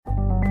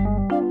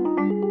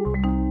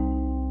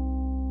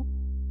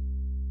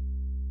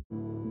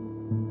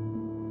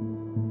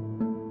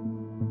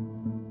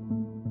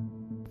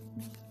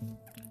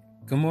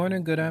Good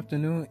morning, good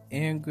afternoon,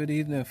 and good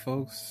evening,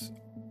 folks.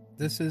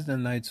 This is the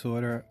Night's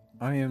Order.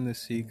 I am the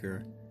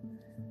Seeker.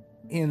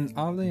 And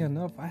oddly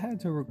enough, I had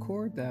to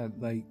record that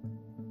like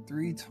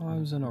 3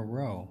 times in a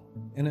row.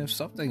 And if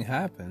something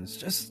happens,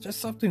 just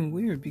something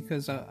weird,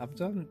 because I've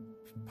done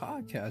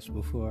podcasts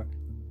before,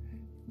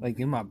 like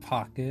in my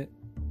pocket,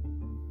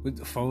 with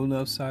the phone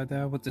upside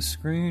down, with the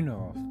screen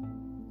off,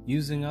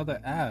 using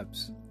other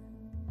apps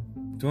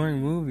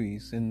during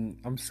movies, and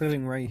I'm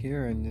sitting right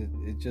here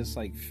and it just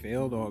like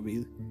failed on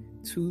me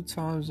 2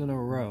 times in a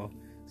row.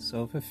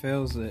 So if it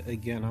fails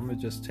again, I'm gonna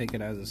just take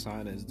it as a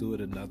sign and do it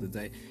another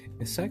day.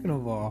 And second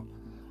of all,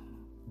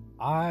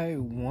 I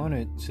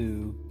wanted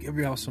to give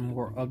y'all some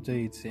more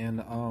updates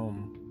and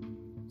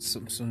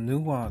some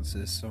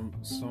nuances, some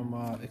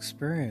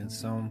experience,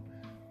 some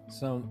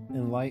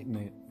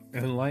enlightenment,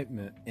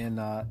 and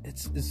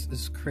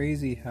it's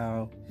crazy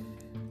how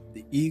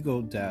the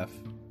ego death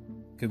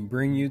can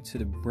bring you to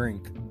the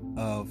brink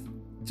of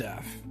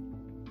death.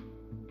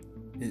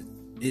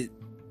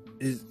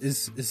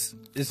 It's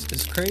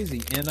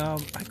crazy, and I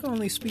can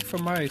only speak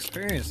from my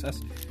experience.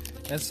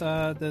 That's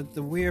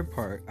the weird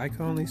part. I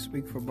can only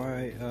speak from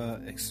my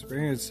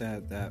experience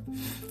at that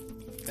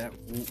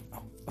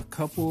a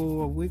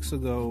couple of weeks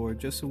ago, or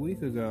just a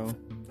week ago,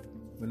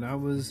 when I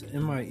was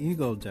in my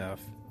ego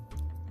death,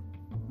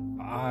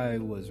 I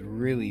was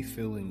really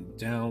feeling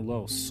down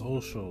low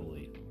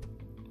socially.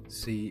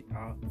 See,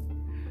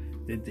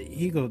 the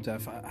ego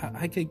death,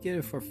 I could get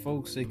it for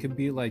folks. It could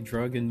be like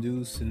drug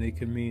induced, and it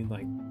could mean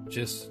like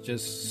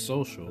just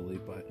socially.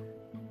 But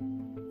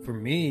for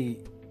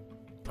me,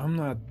 I'm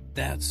not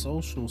that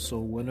social. So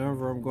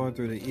whenever I'm going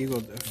through the ego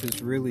death,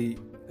 it's really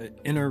an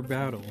inner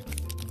battle,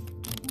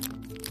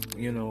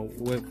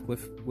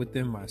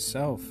 within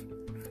myself.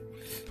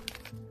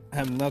 I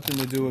have nothing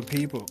to do with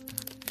people.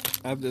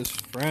 I have this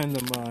friend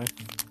of mine,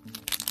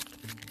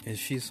 and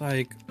she's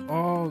like,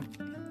 "Oh,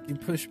 you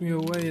pushed me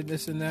away and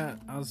this and that."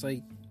 I was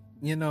like,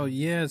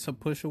 yeah, it's a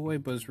push away,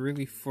 but it's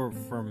really for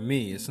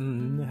me. It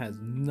has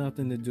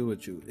nothing to do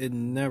with you. It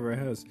never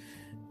has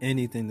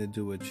anything to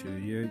do with you.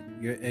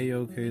 You're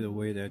A-okay the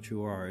way that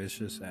you are. It's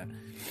just that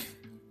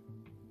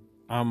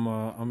I'm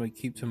a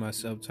keep to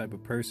myself type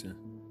of person.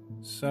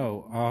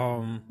 So,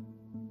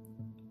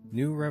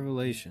 New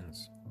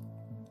Revelations.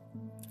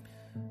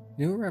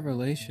 New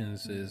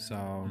Revelations is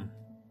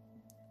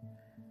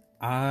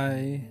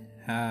I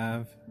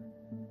have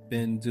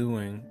been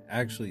doing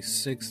actually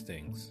 6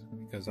 things,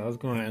 because I was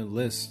going to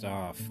list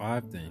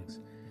 5 things,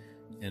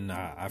 and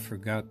I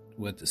forgot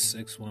what the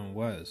 6th one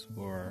was,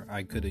 or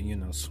I could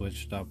have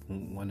switched up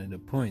one of the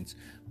points.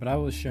 But I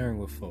was sharing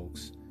with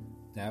folks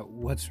that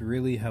what's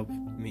really helped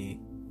me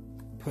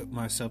put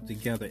myself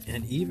together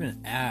and even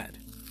add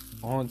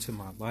on to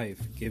my life,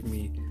 give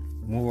me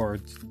more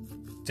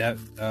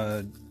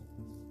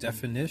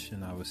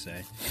definition, I would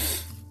say,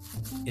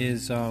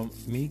 is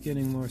me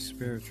getting more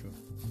spiritual.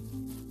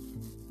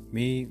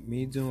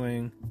 Me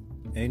doing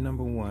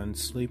number 1,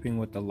 sleeping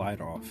with the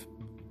light off.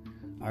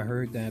 I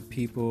heard that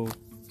people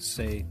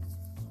say,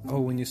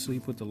 "Oh, when you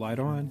sleep with the light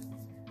on,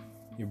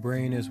 your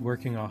brain is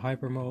working on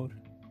hyper mode."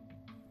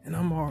 And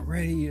I'm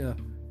already a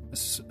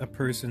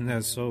person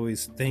that's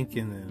always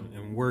thinking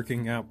and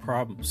working out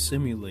problems,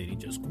 simulating,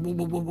 just woo,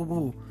 woo, woo, woo,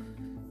 woo.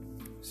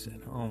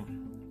 Said,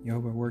 you're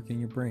overworking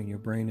your brain. Your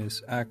brain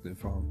is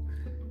active.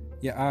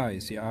 Your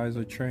eyes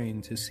are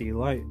trained to see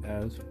light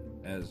as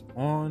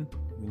on.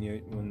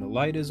 When the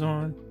light is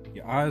on,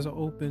 your eyes are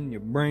open,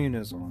 your brain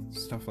is on,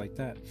 stuff like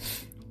that.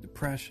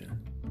 Depression,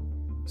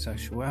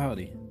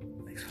 sexuality,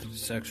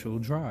 sexual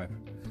drive,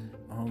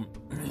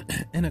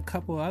 and a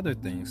couple other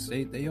things.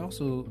 They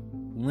also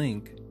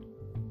link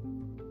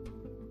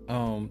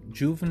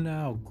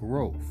juvenile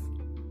growth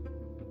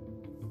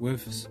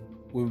with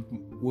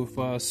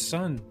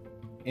sun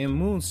and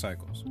moon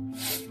cycles.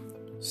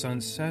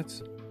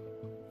 Sunsets,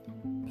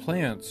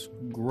 plants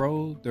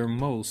grow their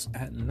most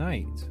at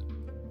night,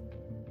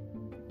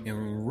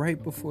 and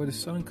right before the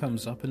sun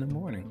comes up in the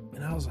morning.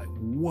 And I was like,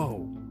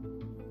 whoa,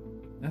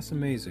 that's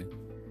amazing.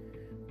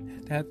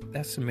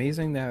 That's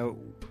amazing that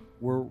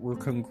we're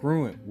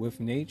congruent with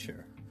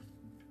nature.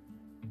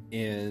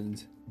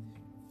 And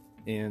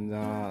in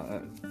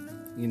the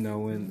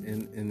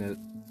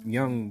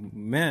young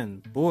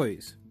men,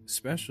 boys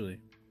especially,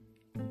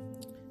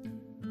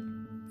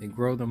 they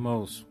grow the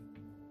most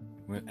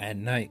when at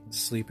night,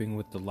 sleeping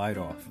with the light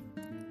off.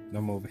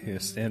 I'm over here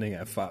standing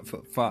at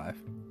 5'5".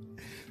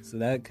 So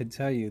that could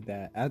tell you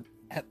that at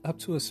up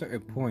to a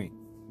certain point,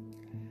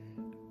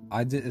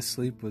 I didn't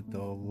sleep with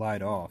the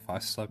light off. I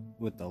slept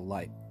with the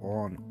light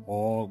on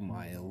all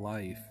my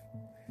life.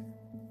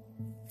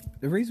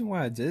 The reason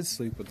why I did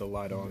sleep with the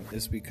light on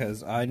is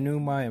because I knew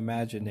my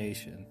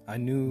imagination. I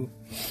knew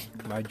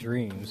my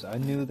dreams. I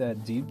knew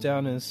that deep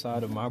down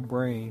inside of my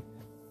brain,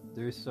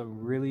 there's some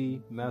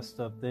really messed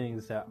up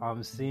things that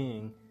I'm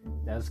seeing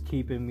that's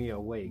keeping me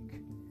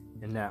awake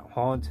and that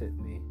haunted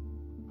me.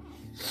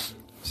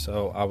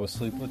 So I would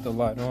sleep with the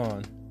light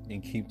on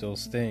and keep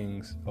those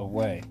things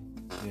away,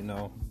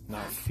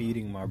 not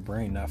feeding my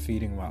brain, not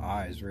feeding my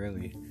eyes,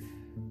 really.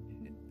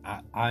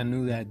 I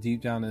knew that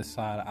deep down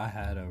inside I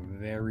had a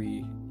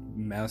very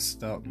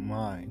messed up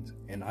mind,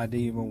 and I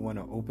didn't even want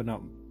to open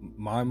up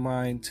my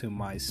mind to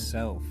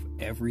myself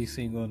every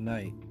single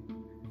night.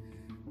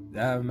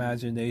 That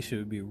imagination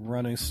would be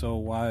running so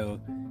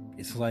wild.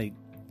 It's like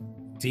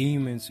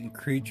demons and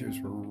creatures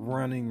were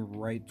running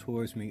right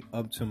towards me,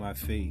 up to my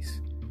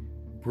face,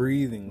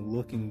 breathing,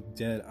 looking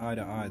dead eye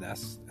to eye.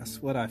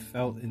 That's what I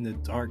felt in the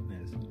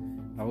darkness.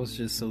 I was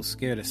just so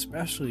scared,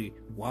 especially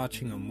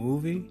watching a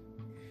movie.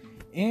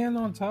 And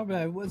on top of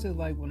that, it wasn't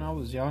like when I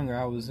was younger,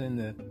 I was in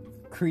the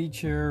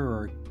creature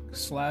or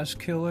slash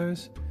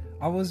killers.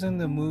 I was in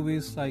the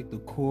movies like The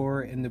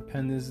Core,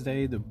 Independence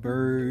Day, The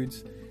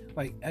Birds,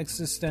 like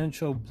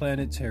existential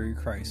planetary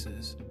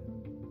crisis.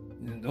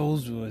 And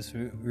those was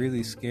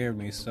really scared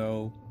me.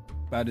 So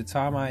by the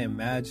time I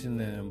imagined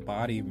the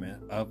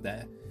embodiment of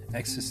that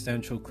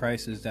existential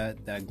crisis,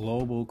 that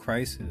global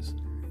crisis,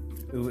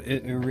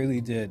 it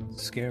really did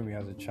scare me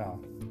as a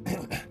child.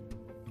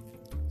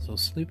 So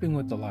sleeping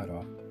with the light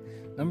off.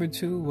 Number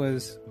 2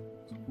 was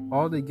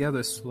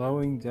altogether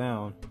slowing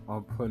down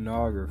on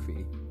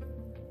pornography.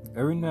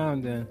 Every now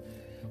and then,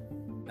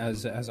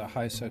 as a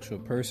high sexual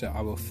person,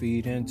 I will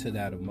feed into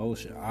that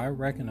emotion. I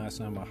recognize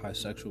I'm a high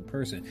sexual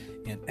person,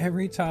 and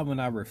every time when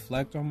I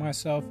reflect on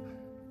myself,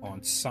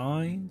 on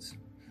signs,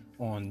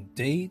 on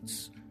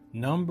dates,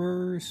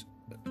 numbers,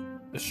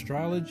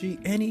 astrology,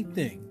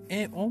 anything,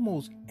 and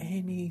almost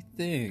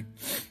anything,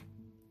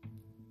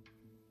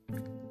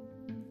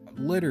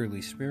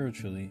 literally,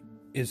 spiritually,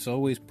 it's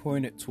always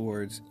pointed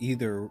towards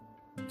either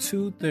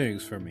 2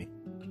 things for me: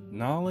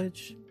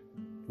 knowledge,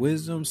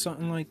 wisdom,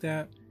 something like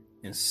that,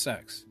 and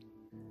sex,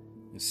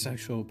 and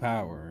sexual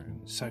power,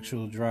 and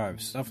sexual drive,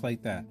 stuff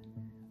like that.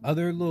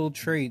 Other little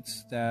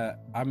traits that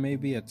I may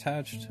be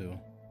attached to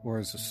or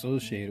is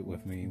associated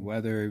with me,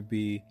 whether it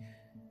be,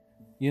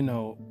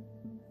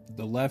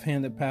 the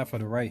left-handed path or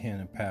the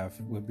right-handed path,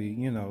 would be,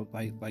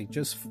 like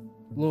just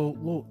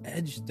little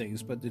edge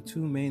things. But the 2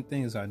 main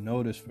things I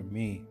noticed for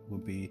me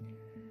would be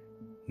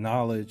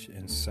knowledge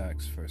and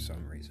sex for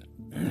some reason.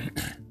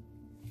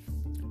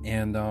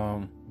 And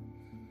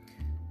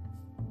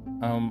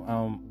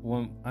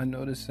when I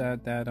noticed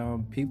that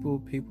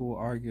people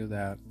argue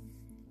that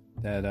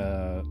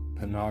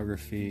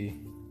pornography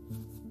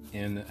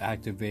and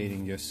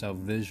activating yourself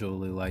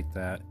visually like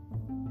that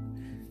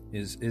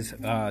is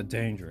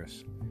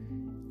dangerous.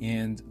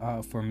 And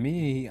for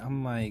me,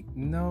 I'm like,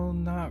 no,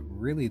 not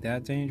really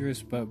that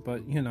dangerous, but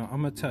I'm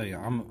gonna tell you,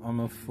 I'm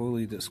gonna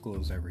fully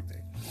disclose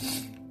everything.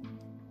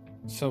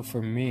 So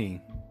for me,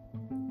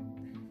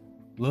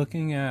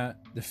 looking at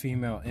the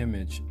female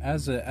image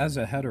as a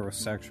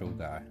heterosexual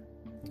guy,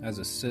 as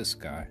a cis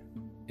guy,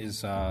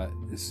 is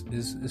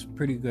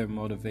pretty good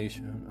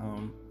motivation.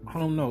 I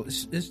don't know,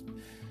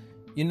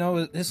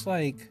 it's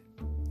like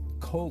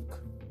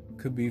coke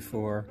could be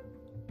for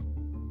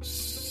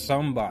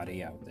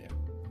somebody out there.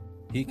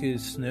 He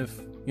could sniff,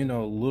 a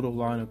little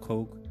line of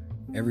coke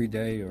every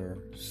day or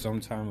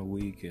sometime a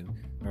week, and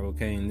are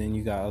okay. And then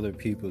you got other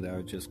people that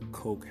are just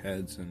coke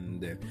heads and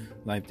their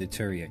life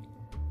deteriorate.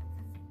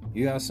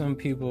 You got some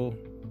people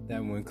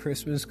that when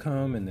Christmas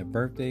come and their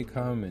birthday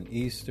come and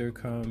Easter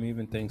come,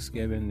 even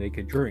Thanksgiving, they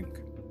could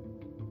drink,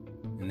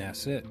 and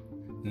that's it.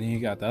 And then you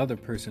got the other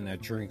person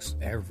that drinks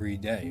every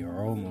day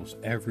or almost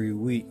every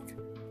week,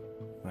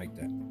 like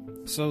that.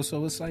 So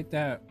it's like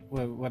that.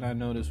 What I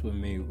noticed with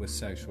me with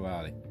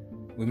sexuality.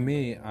 With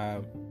me, I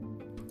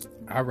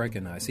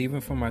recognize, even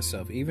for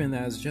myself, even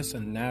as just a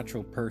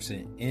natural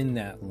person in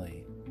that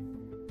lane,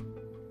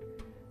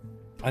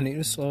 I need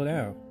to slow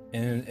down,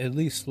 and at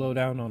least slow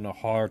down on the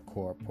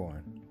hardcore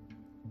porn.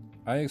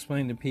 I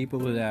explain to people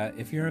that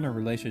if you're in a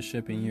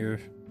relationship and you're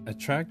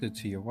attracted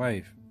to your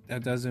wife,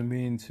 that doesn't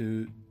mean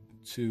to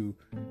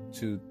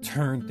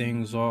turn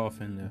things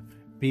off and to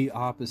be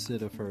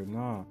opposite of her.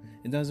 No,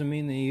 it doesn't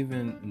mean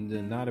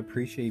to not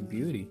appreciate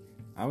beauty.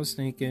 I was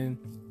thinking,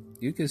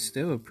 you can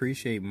still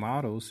appreciate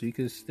models. You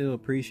can still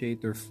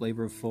appreciate their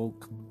flavorful,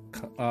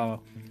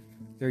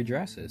 their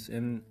dresses,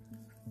 and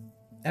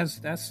that's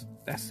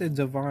the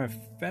divine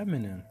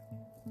feminine.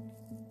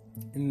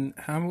 And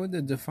how would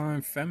the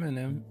divine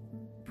feminine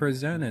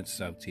present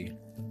itself to you?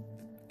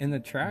 In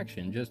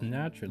attraction, just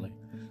naturally.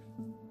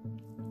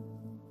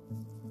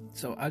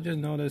 So I just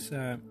noticed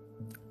that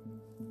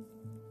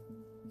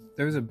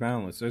there's a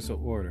balance, there's an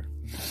order,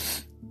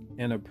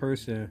 and a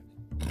person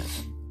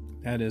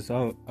that is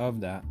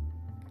of that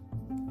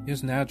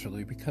is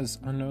naturally, because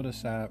I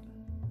notice that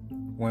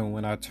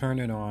when I turn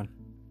it on,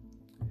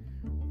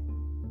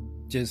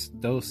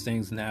 just those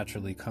things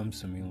naturally come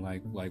to me.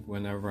 Like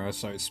whenever I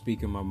start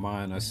speaking my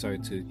mind, I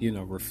start to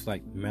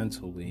reflect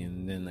mentally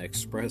and then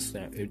express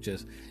that.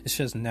 It's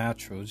just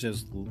natural.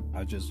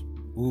 I just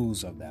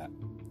ooze of that.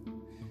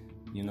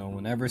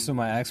 Whenever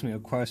somebody asks me a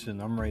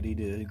question, I'm ready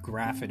to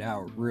graph it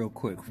out real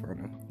quick for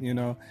them.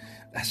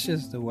 That's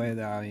just the way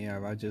that I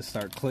am. I just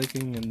start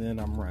clicking and then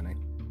I'm running.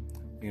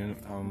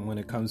 When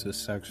it comes to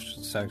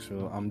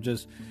sexual, I'm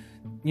just,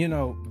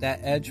 that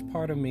edge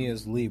part of me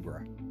is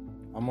Libra.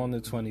 I'm on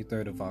the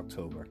 23rd of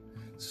October.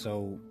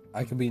 So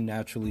I can be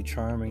naturally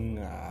charming.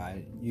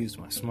 I use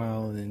my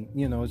smile, and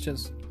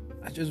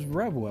I just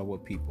revel at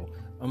with people.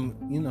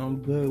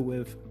 I'm good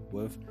with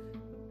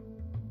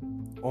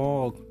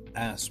all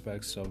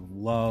aspects of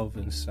love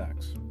and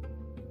sex.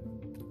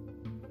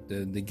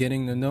 The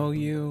getting to know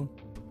you,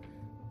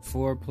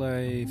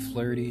 foreplay,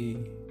 flirty,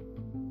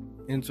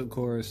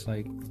 intercourse,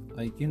 like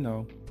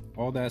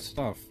all that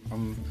stuff.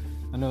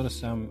 I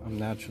notice I'm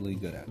naturally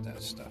good at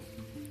that stuff.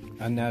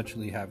 I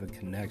naturally have a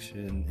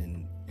connection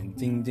and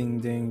ding ding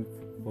ding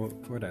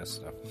for that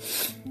stuff.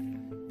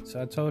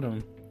 So I told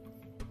him,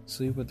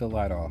 sleep with the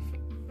light off.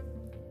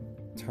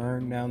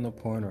 Turn down the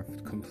porn or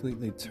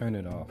completely turn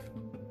it off.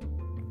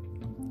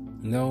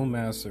 No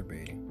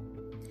masturbating.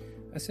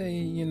 I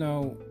say,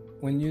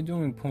 when you're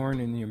doing porn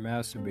and you're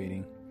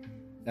masturbating,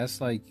 that's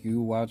like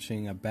you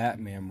watching a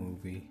Batman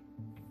movie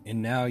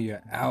and now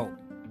you're out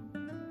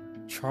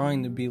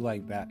trying to be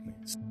like Batman.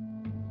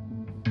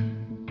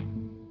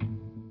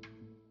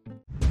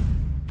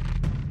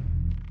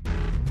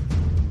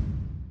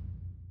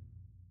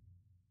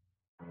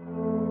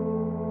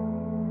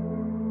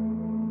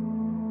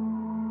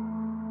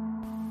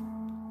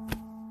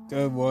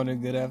 Good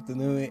morning, good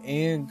afternoon,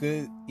 and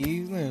good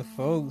evening,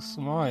 folks.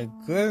 My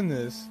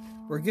goodness,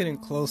 we're getting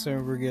closer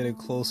and we're getting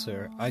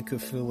closer. I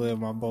could feel it in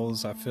my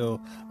bones. I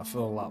feel a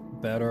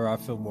lot better. I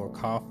feel more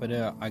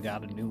confident. I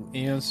got a new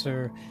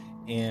answer,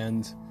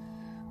 and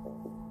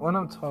what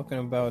I'm talking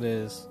about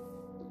is,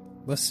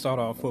 let's start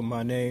off with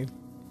my name.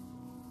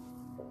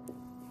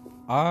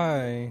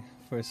 I,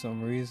 for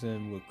some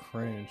reason, would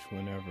cringe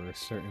whenever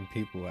certain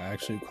people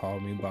actually call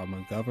me by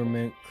my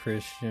government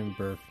Christian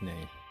birth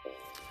name.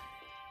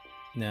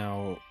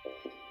 Now,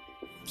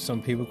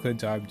 some people could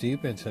dive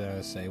deep into that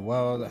and say,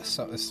 well, that's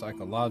something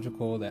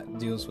psychological that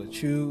deals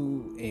with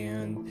you,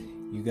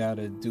 and you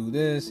gotta do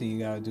this and you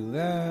gotta do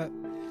that.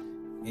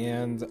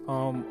 And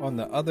on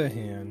the other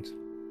hand,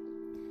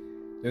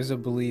 there's a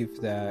belief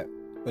that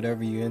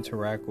whatever you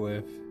interact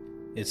with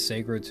is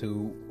sacred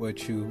to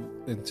what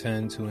you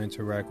intend to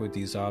interact with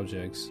these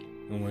objects.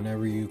 And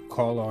whenever you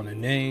call on a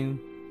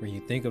name, or you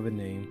think of a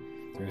name,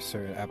 there's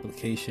certain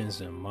applications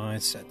and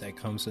mindset that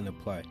comes into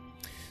play.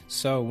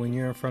 So when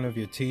you're in front of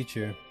your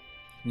teacher,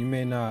 you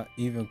may not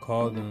even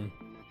call them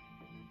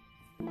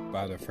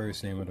by their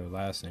first name or their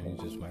last name. You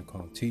just might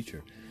call them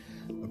teacher,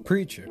 a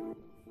preacher,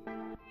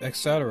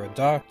 etc.,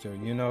 doctor.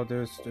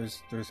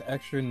 There's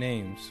extra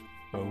names,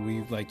 what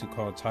we like to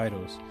call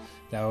titles,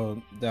 that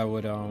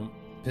would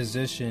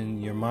position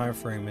your mind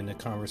frame in the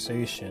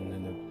conversation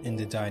and in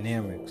the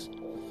dynamics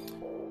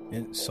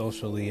and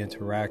socially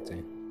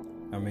interacting.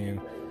 I mean,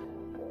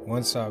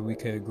 one side we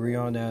could agree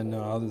on that, and the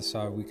other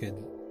side we could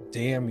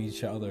damn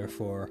each other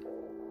for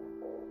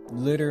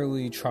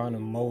literally trying to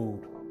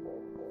mold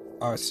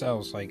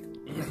ourselves. Like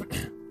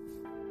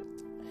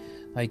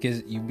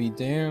you'd be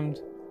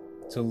damned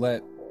to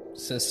let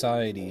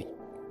society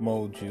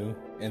mold you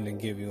and then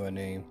give you a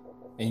name,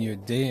 and you're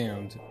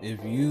damned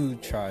if you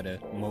try to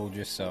mold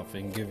yourself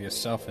and give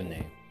yourself a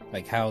name.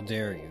 Like, how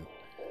dare you?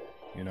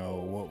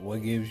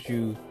 What gives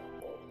you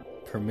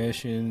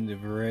permission, the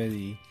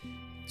validity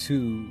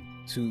to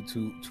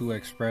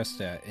express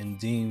that and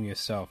deem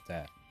yourself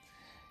that?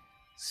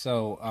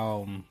 So,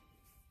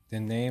 the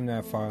name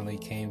that finally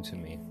came to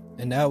me,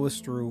 and that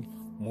was through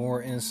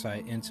more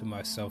insight into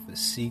myself, is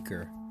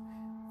Seeker.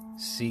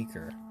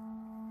 Seeker.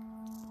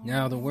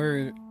 Now, the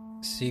word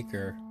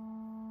seeker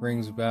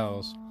rings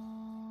bells.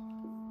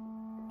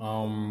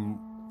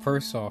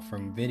 First off,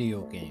 from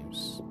video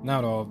games.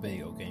 Not all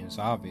video games,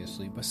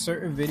 obviously, but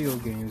certain video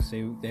games,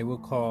 they will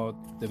call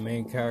the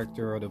main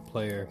character or the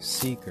player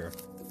Seeker.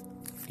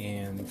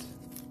 And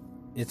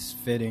it's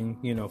fitting,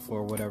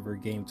 for whatever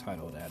game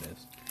title that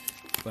is.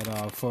 But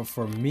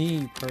for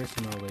me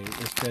personally,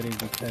 it's fitting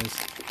because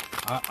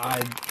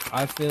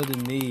I feel the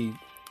need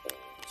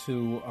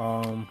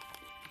to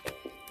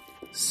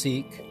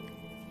seek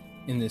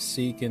and the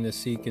seek and the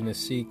seek and the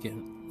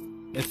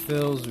seeking. It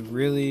feels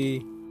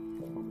really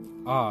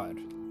odd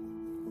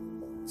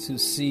to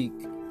seek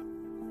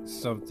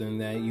something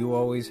that you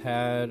always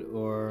had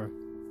or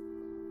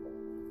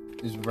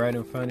is right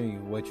in front of you,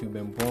 what you've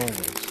been born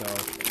with. So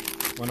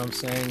what I'm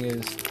saying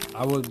is,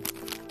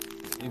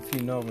 if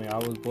you know me, I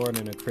was born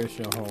in a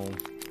Christian home.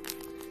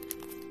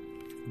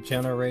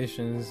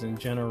 Generations and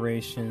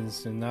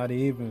generations, and not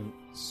even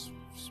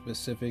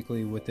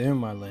specifically within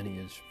my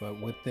lineage,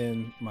 but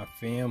within my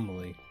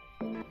family.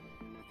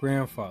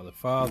 Grandfather,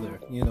 father,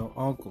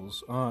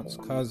 uncles, aunts,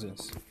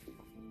 cousins,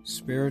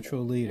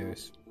 spiritual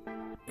leaders.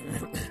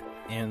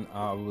 And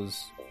I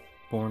was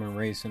born and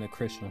raised in a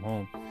Christian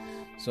home.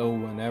 So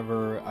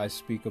whenever I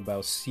speak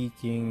about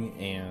seeking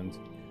and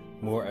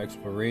more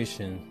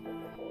exploration,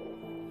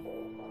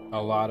 a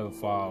lot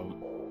of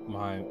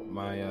my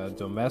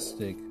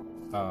domestic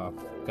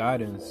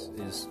guidance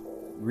is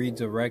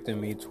redirecting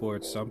me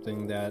towards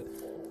something that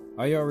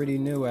I already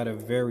knew at a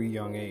very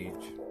young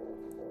age,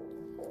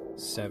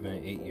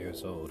 7, 8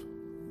 years old.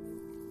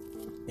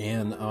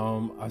 And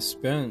I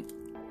spent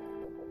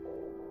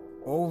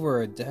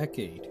over a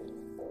decade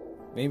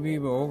maybe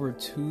even over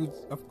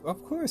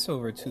of course,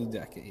 over 2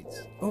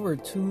 decades. Over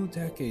 2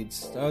 decades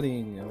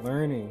studying and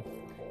learning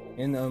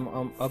and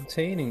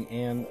obtaining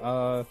and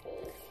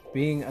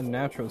being a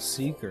natural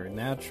seeker,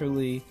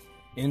 naturally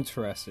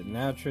interested,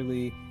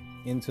 naturally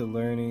into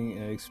learning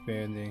and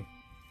expanding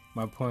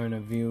my point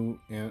of view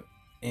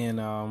and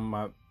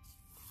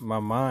my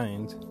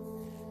mind.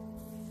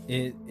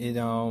 It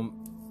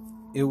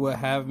will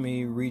have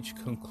me reach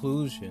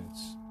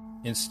conclusions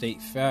and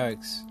state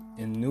facts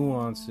and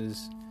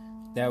nuances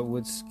that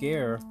would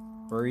scare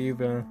or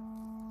even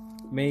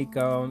make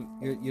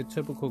your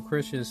typical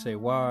Christian say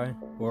why,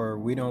 or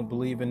we don't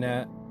believe in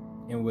that,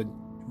 and would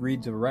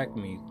redirect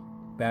me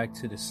back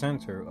to the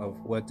center of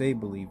what they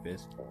believe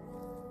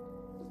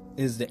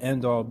is the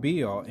end-all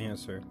be-all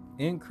answer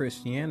in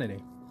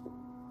Christianity.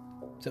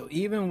 So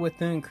even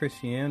within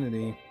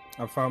Christianity,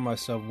 I found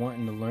myself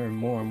wanting to learn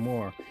more and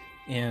more.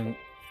 And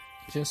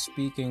just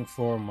speaking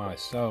for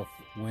myself,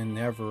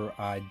 whenever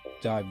I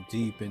dive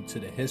deep into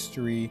the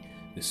history,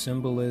 the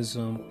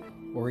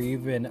symbolism, or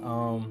even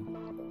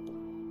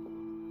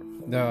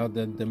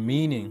the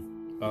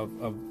meaning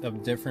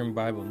of different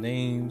Bible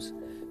names,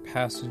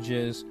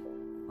 passages,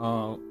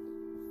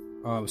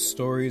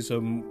 stories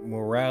of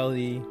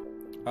morality,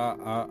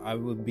 I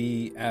would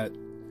be at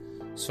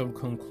some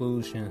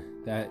conclusion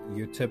that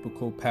your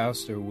typical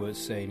pastor would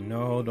say,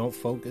 no, don't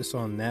focus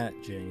on that,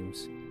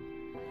 James.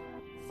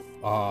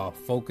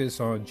 Focus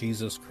on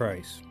Jesus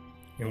Christ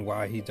and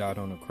why he died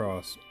on the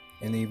cross.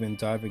 And even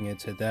diving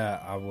into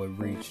that, I would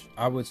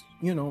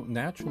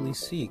naturally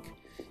seek.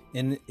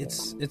 And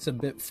it's a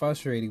bit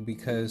frustrating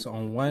because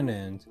on one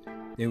end,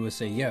 they would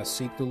say, yes,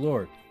 seek the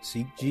Lord,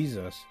 seek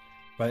Jesus.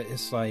 But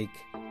it's like,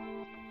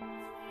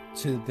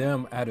 to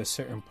them at a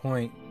certain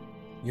point,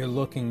 you're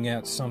looking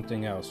at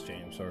something else,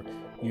 James, or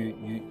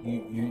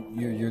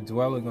you're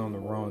dwelling on the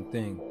wrong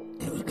thing.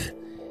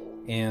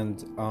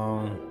 And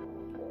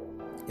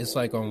it's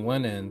like on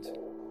one end,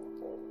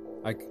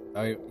 I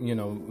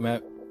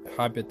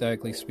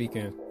hypothetically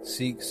speaking,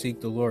 seek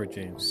the Lord,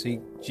 James,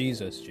 seek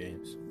Jesus,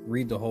 James,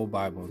 read the whole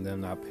Bible, and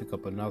then I pick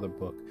up another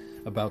book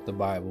about the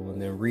Bible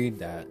and then read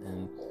that,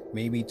 and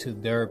maybe to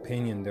their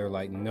opinion they're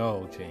like,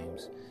 no,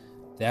 James,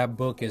 that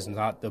book is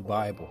not the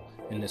Bible.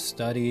 And to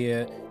study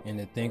it and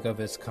to think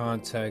of its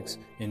context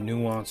and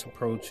nuanced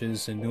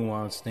approaches and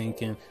nuanced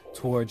thinking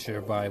towards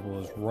your Bible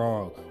is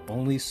wrong.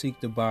 Only seek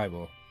the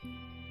Bible.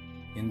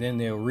 And then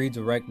they'll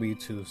redirect me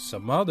to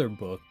some other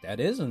book that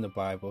isn't the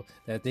Bible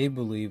that they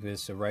believe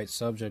is the right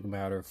subject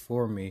matter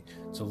for me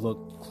to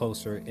look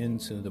closer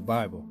into the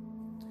Bible.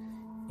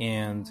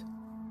 And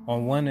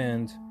on one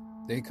end,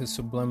 they could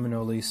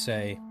subliminally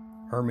say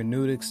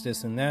hermeneutics,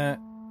 this and that,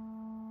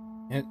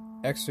 and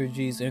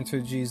exegesis,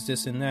 intergesis,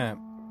 this and that.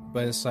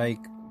 But it's like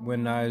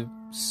when I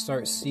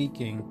start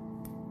seeking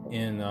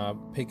and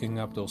picking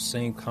up those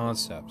same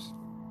concepts,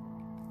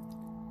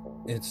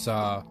 it's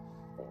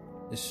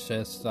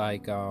just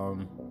like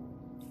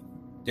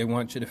they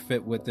want you to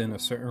fit within a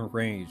certain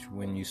range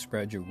when you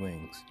spread your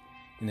wings.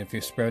 And if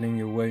you're spreading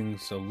your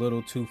wings a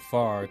little too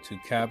far to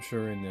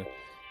capture and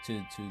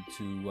to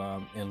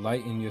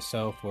enlighten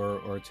yourself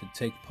or to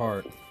take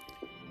part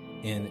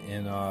in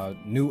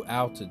new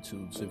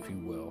altitudes, if you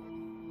will,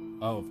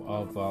 of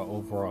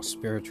overall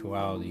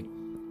spirituality,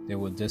 they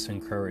will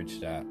disencourage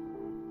that.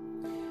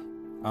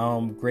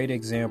 Great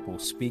example,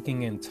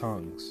 speaking in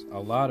tongues. A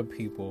lot of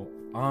people,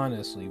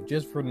 honestly,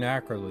 just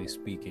vernacularly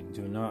speaking,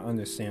 do not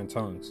understand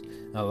tongues.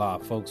 And a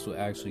lot of folks will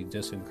actually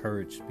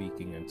discourage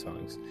speaking in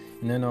tongues.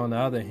 And then on the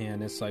other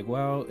hand, it's like,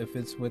 well, if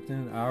it's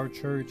within our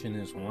church and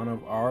it's one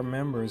of our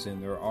members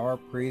and they are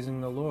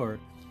praising the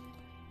Lord,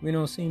 we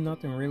don't see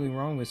nothing really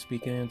wrong with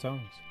speaking in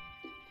tongues.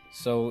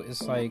 So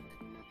it's like,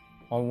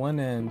 on one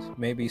end,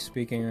 maybe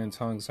speaking in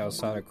tongues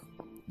outside of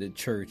the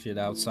church and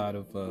outside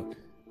of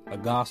a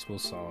gospel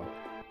song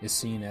is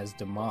seen as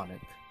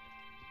demonic.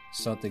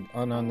 Something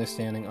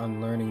ununderstanding,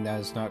 unlearning that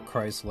is not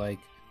Christ-like.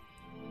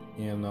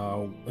 And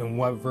in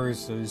what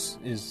verse is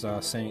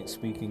Saint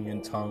speaking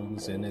in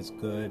tongues and it's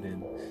good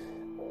and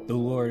the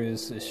Lord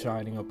is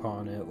shining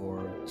upon it,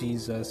 or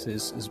Jesus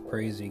is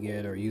praising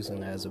it or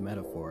using it as a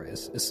metaphor.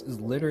 It's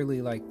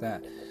literally like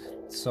that.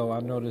 So I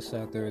noticed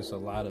that there's a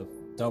lot of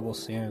double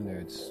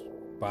standards,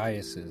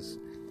 biases,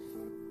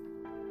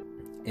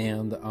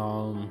 and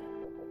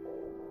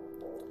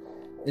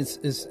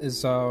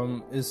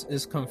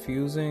it's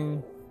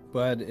confusing,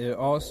 but it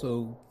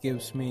also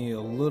gives me a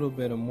little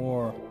bit of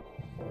more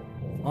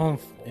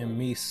oomph in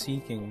me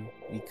seeking,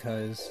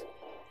 because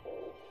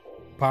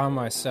by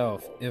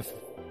myself, if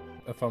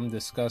I'm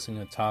discussing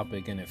a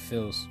topic and it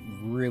feels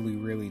really,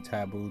 really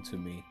taboo to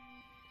me,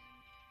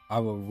 I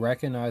will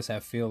recognize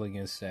that feeling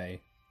and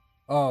say,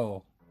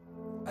 oh,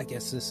 I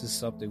guess this is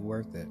something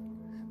worth it.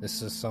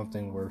 This is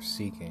something worth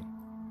seeking.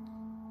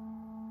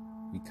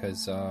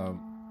 Because a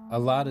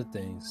lot of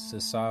things,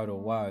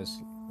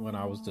 societal-wise, when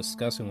I was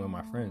discussing with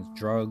my friends,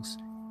 drugs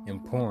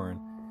and porn,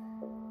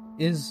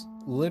 is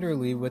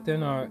literally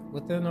within our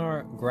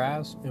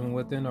grasp and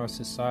within our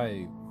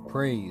society,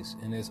 praise,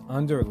 and is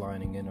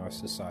underlining in our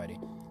society.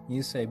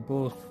 You say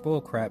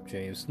bull crap,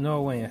 James.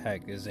 No way in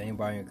heck is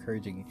anybody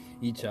encouraging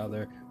each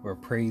other or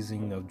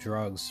praising of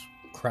drugs,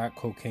 crack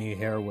cocaine,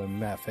 heroin,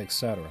 meth,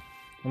 etc.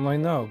 I'm like,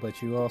 no,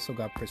 but you also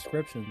got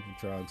prescription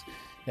drugs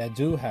that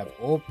do have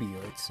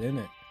opioids in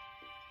it.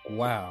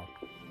 Wow.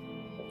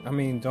 I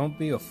mean, don't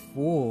be a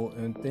fool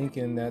in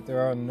thinking that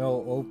there are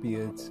no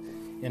opiates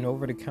in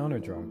over-the-counter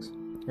drugs,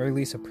 or at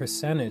least a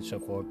percentage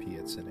of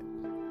opiates in it.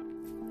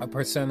 A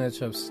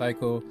percentage of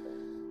psychoactives.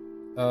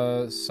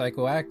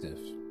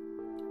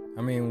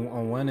 I mean,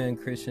 on one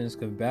end, Christians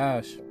could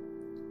bash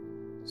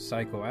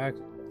psychoactives,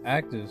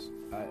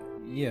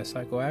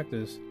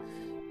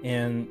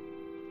 and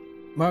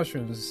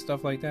mushrooms and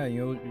stuff like that.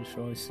 You should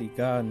always see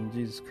God and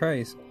Jesus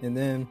Christ. And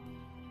then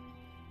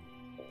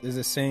there's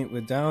a saint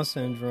with Down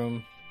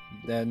syndrome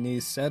that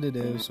needs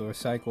sedatives or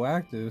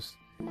psychoactives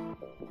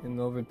and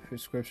over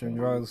prescription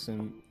drugs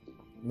and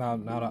not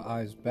an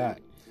eyes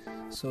back.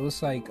 So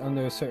it's like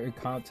under a certain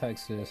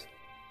context is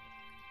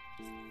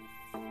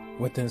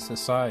within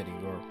society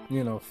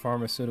or,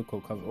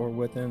 pharmaceutical company or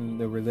within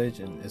the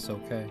religion, it's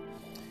okay.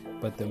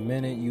 But the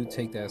minute you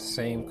take that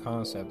same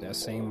concept, that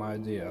same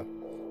idea,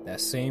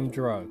 that same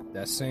drug,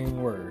 that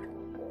same word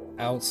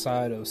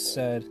outside of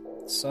said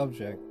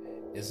subject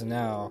is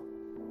now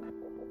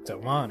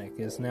demonic,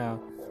 is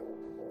now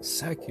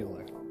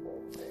secular.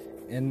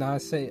 And I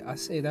say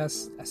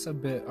that's a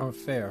bit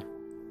unfair.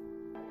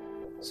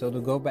 So to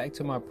go back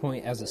to my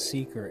point as a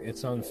seeker,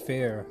 it's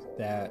unfair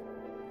that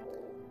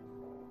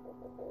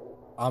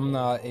I'm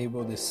not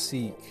able to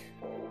seek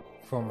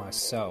for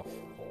myself.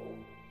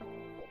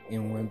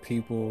 And when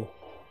people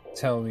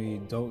tell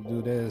me don't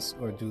do this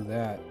or do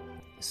that,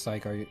 it's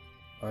like,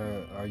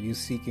 are you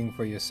seeking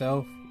for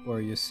yourself or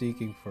are you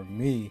seeking for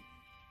me?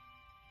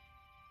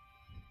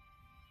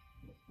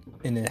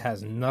 And it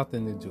has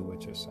nothing to do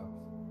with yourself.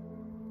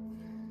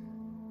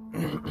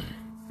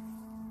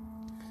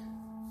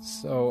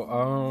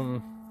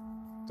 So,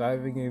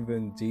 diving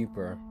even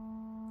deeper.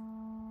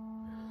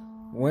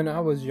 When I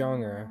was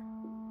younger,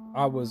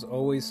 I was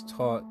always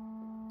taught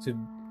to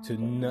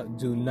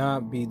do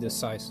not be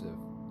decisive.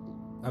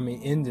 I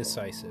mean,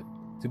 indecisive.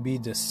 To be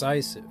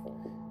decisive.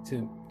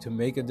 To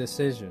make a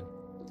decision.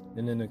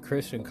 And in a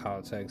Christian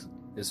context,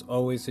 it's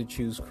always to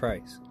choose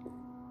Christ.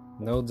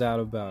 No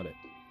doubt about it.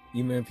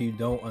 Even if you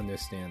don't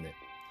understand it.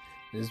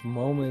 There's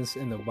moments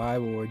in the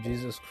Bible where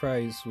Jesus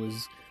Christ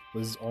was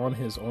on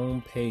his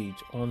own page,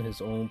 on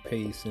his own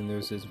pace, and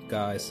there's this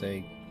guy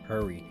saying,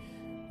 hurry,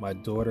 my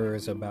daughter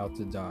is about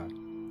to die.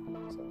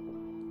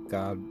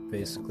 God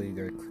basically,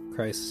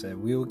 Christ said,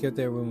 we will get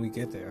there when we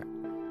get there.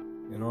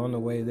 And on the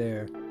way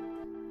there,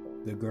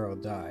 the girl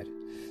died.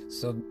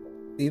 So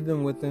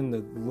even within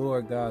the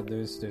Lord God,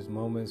 there's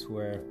moments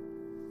where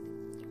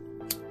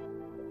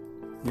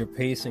you're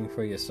pacing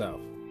for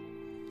yourself.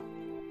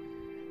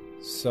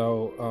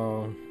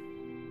 So,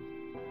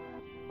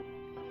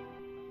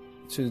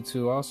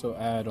 to also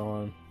add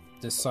on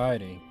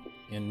deciding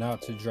and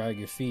not to drag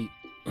your feet.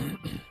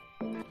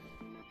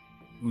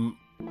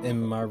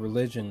 In my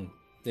religion,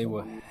 they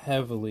will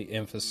heavily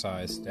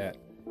emphasize that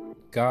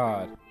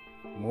God,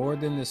 more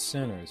than the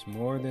sinners,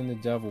 more than the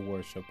devil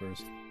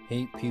worshippers,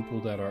 hate people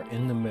that are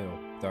in the middle,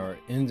 that are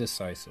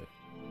indecisive.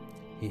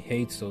 He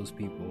hates those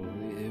people.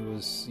 It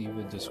was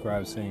even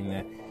described saying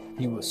that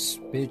he will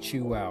spit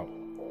you out.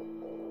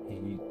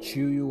 He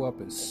chew you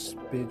up and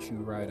spit you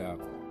right out.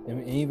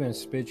 And even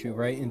spit you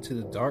right into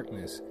the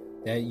darkness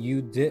that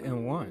you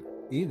didn't want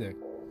either.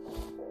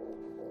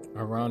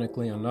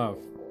 Ironically enough.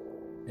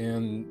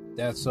 And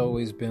that's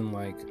always been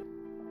like,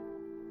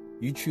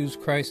 you choose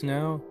Christ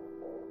now,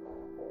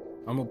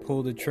 I'm going to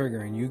pull the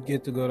trigger and you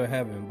get to go to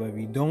heaven. But if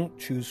you don't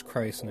choose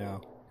Christ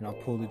now and I'll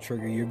pull the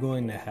trigger, you're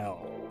going to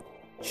hell.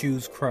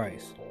 Choose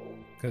Christ.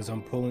 Because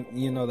I'm pulling,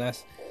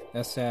 that's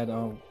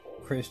that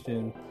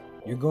Christian,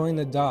 you're going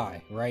to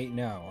die right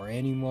now or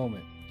any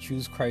moment.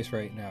 Choose Christ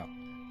right now.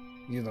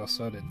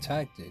 So the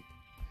tactic.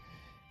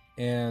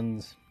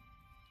 And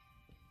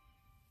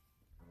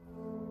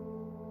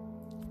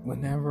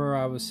whenever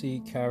I would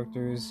see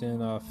characters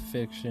in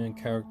fiction,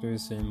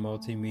 characters in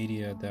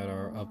multimedia that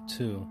are up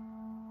to,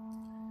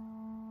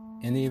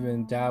 and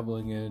even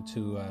dabbling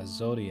into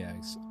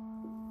zodiacs,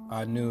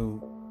 I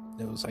knew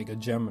it was like a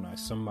Gemini,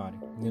 somebody.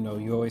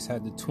 You always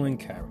had the twin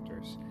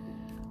characters.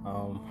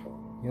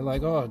 You're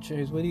like, oh,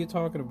 James, what are you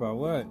talking about?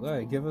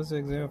 What? Give us an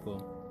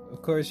example.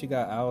 Of course, you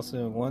got Alice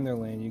in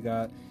Wonderland. You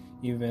got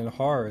even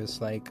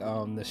horrors like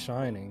The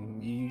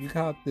Shining. You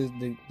got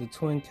the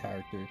twin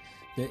character,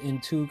 the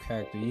N2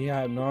 character. You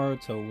had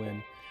Naruto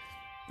when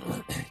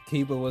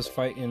Kiba was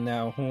fighting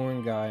that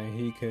horn guy, and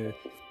he could,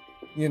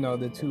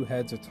 the two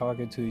heads are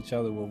talking to each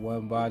other with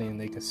one body,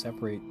 and they could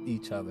separate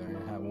each other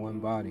and have one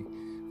body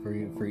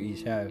for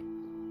each head.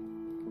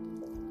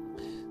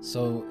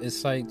 So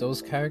it's like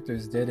those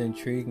characters did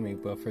intrigue me,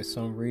 but for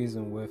some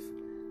reason, with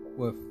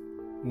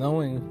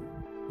knowing,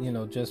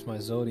 just my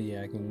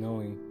zodiac and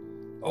knowing,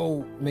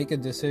 make a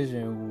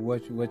decision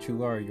what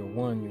you are. You're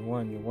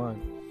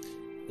one.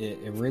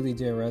 It really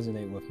did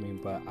resonate with me,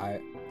 but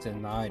I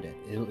denied it.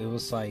 It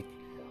was like,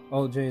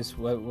 oh, Jace,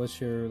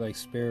 what's your like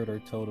spirit or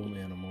totem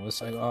animal?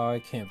 It's like, oh,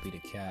 it can't be the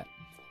cat.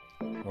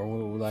 Or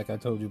like I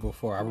told you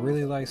before, I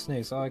really like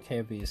snakes. Oh, it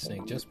can't be a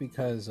snake just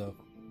because of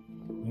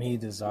me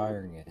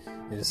desiring it.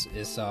 It's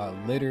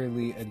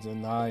literally a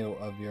denial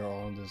of your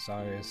own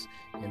desires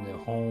in the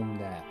home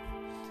that,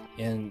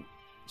 and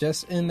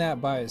just in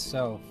that by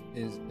itself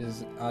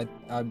is I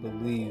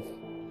believe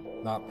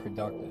not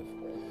productive.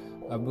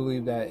 I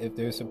believe that if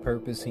there's a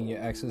purpose and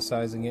you're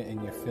exercising it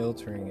and you're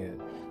filtering it,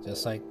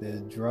 just like the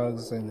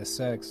drugs and the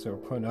sex or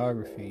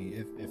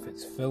pornography, if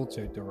it's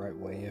filtered the right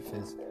way, if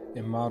it's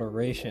in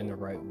moderation the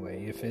right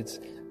way, if it's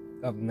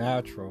of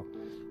natural,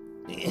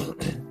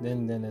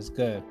 then it's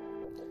good.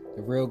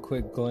 A real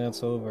quick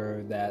glance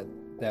over that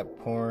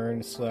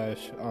porn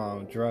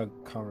 / drug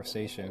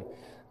conversation,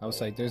 I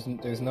was like,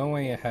 there's no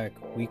way in heck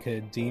we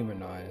could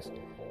demonize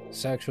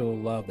sexual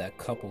love that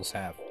couples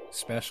have,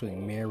 especially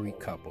married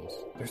couples.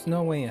 There's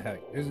no way in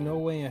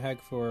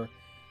heck for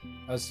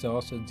us to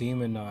also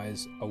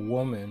demonize a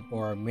woman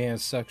or a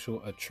man's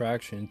sexual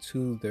attraction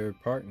to their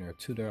partner,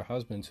 to their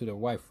husband, to their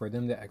wife, for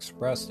them to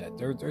express that.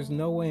 There's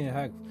no way in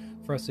heck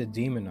for us to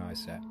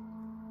demonize that.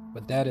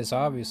 But that is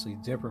obviously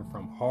different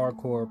from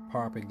hardcore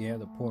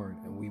propaganda porn,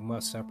 and we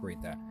must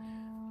separate that.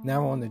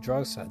 Now on the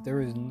drug side,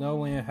 there is no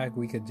way in heck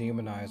we could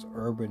demonize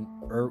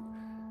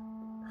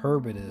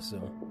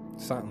herbalism,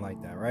 something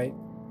like that, right?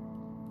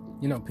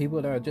 You know,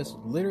 people that are just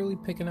literally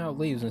picking out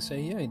leaves and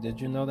say, "Hey, did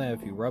you know that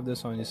if you rub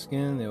this on your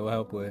skin, it will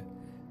help with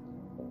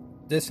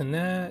this and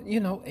that?"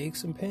 You know,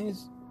 aches and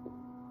pains.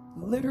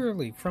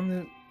 Literally from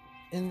the,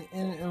 and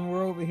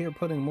we're over here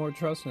putting more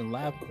trust in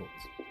lab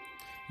coats.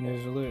 And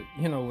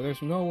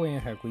there's no way in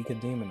heck we could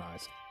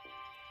demonize.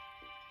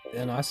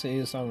 And I say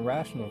it's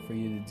irrational for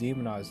you to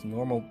demonize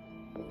normal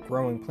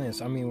growing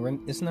plants. I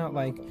mean, it's not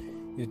like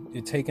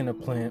you're taking a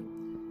plant,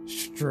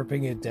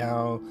 stripping it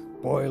down,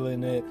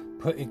 boiling it,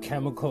 putting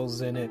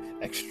chemicals in it,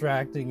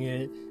 extracting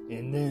it,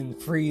 and then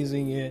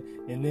freezing it,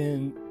 and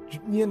then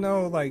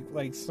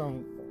like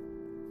some.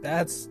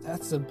 That's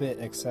a bit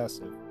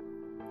excessive.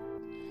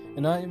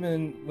 And I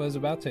even was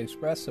about to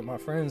express to my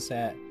friends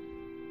that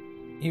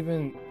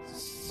even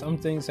some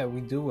things that we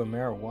do with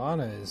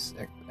marijuana is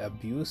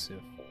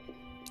abusive.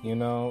 You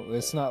know,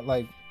 it's not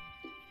like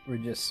we're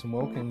just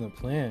smoking the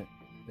plant.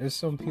 There's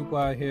some people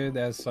out here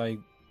that's like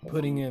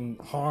putting in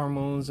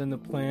hormones in the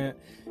plant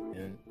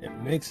and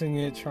mixing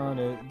it, trying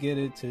to get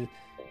it to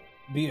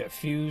be a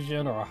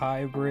fusion or a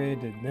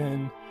hybrid, and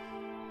then,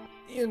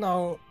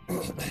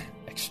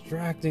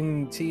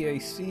 extracting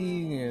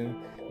THC, and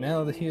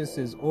now here's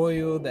this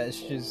oil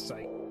that's just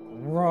like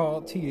raw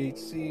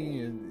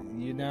THC,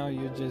 and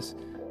you're just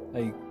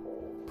like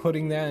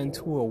putting that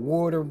into a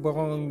water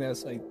bong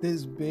that's like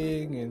this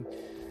big, and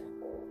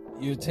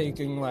you're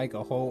taking like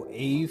a whole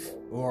eighth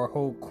or a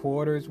whole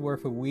quarter's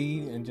worth of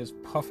weed and just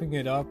puffing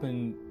it up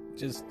in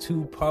just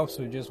 2 puffs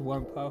or just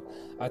 1 puff.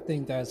 I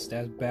think that's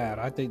bad.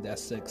 I think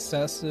that's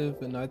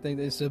excessive, and I think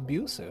it's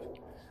abusive.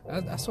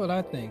 That's what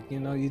I think.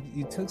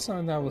 You took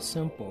something that was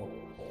simple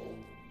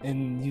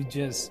and you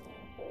just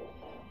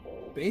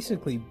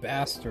basically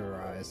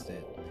bastardized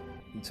it.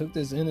 You took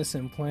this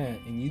innocent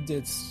plant and you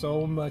did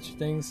so much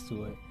things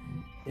to it.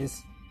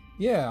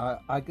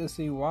 I can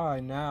see why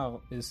now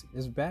it's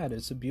bad.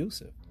 It's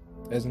abusive,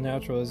 as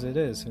natural as it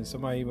is. And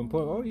somebody even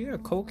put, oh yeah,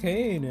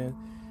 cocaine, and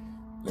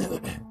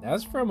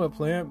that's from a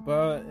plant.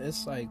 But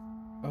it's like,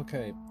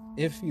 okay,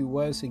 if you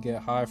was to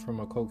get high from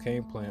a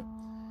cocaine plant,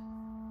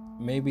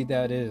 maybe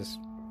that is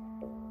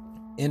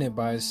in it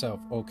by itself,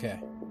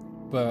 okay.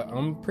 But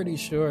I'm pretty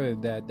sure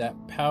that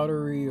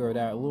powdery or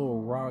that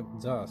little rock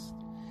dust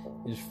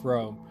is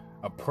from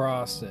a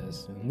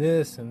process, and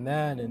this and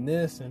that and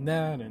this and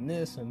that and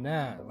this and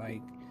that.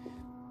 Like,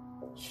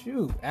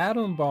 shoot,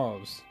 atom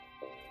bombs,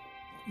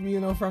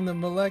 from the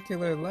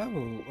molecular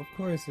level, of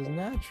course, is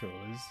natural.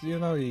 It's,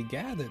 you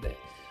gather that.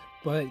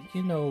 But,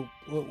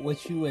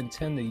 what you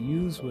intend to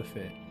use with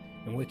it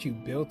and what you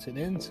built it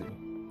into,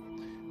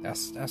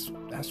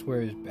 that's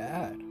where it's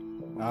bad,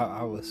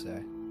 I would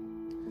say.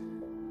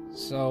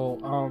 So,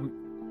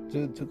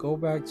 to go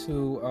back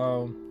to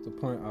the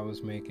point I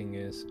was making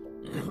is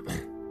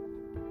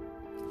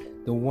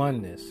the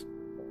oneness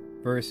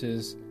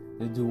versus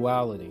the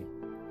duality,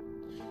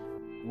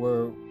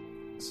 where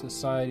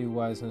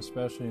society-wise, and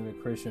especially in the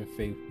Christian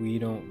faith, we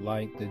don't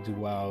like the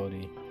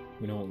duality.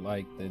 We don't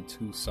like the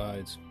two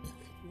sides.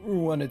 We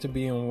want it to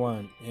be in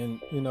one. And,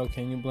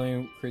 can you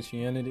blame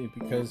Christianity?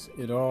 Because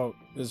it all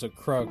is a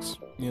crux,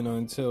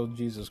 until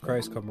Jesus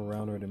Christ come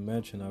around, or the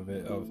mention of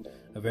it,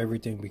 of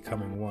everything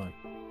becoming one.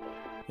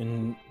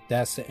 And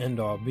that's the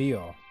end-all,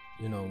 be-all,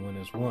 when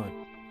it's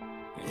one.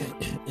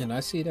 And I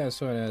see that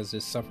sort of as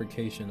this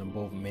suffocation of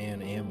both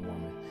man and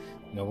woman.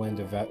 No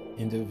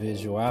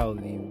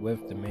individuality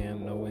with the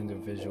man, no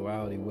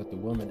individuality with the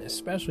woman,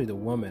 especially the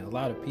woman. A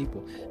lot of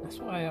people. That's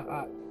why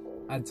I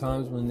at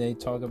times when they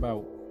talk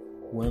about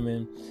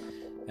women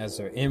as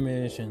their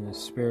image and their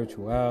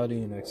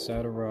spirituality and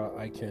etc.,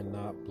 I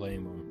cannot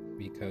blame them,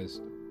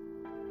 because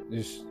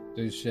there's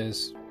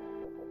just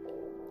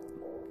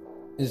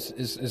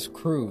it's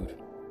crude.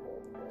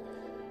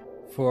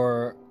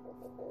 for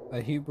a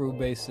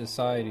Hebrew-based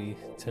society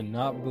to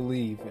not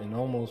believe and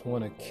almost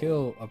want to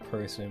kill a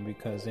person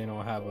because they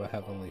don't have a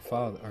heavenly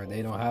father, or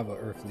they don't have an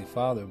earthly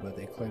father, but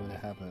they claim to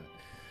have a.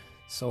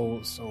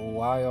 So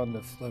why on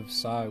the flip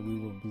side we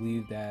would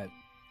believe that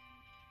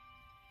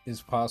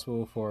it's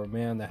possible for a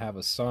man to have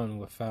a son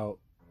without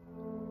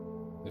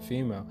the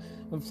female?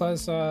 And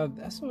plus,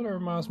 that sort of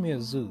reminds me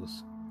of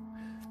Zeus.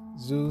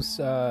 Zeus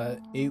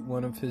ate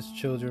one of his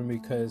children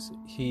because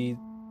he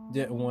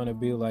didn't want to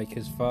be like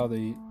his father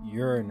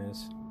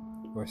Uranus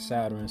or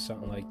Saturn,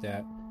 something like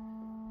that,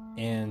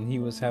 and he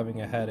was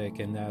having a headache,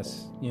 and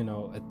that's,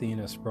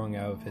 Athena sprung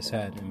out of his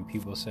head. And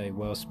people say,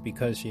 well, it's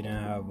because she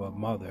didn't have a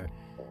mother.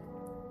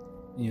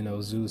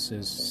 Zeus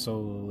is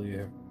solely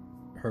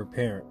her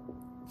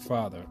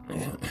father.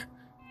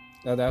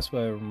 Now, that's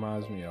what it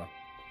reminds me of.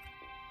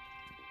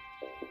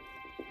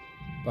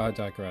 But I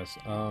digress.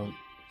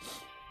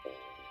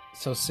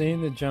 So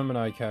seeing the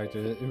Gemini character,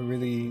 it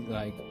really,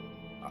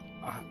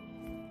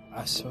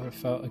 I sort of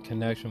felt a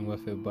connection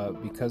with it,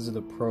 but because of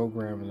the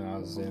programming I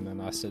was in,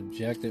 and I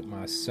subjected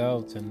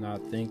myself to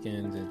not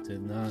thinking, to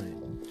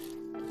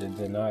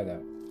deny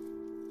that.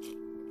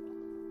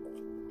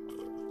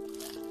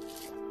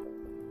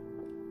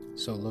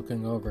 So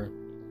looking over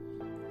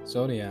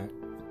Zodiac,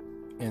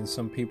 and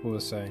some people will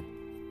say,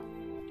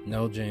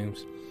 no,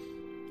 James,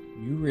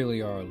 you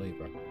really are a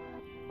Libra.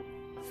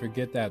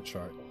 Forget that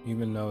chart,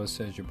 even though it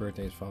says your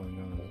birthday is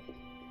falling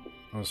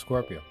on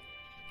Scorpio.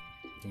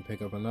 And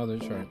pick up another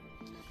chart.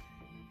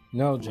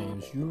 No,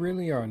 James, you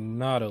really are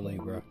not a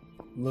Libra.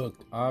 Look,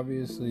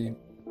 obviously,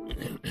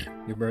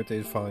 your birthday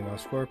is falling on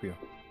Scorpio.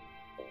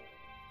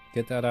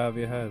 Get that out of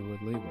your head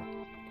with Libra.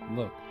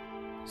 Look,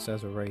 it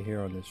says it right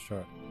here on this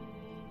chart.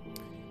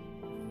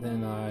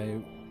 Then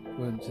I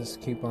would just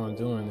keep on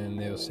doing it, and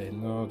they'll say,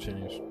 no,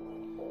 James,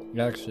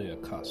 you're actually a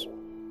cusp.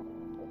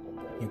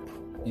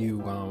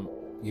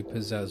 You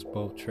possess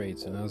both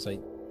traits. And I was like,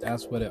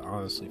 that's what it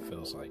honestly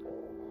feels like.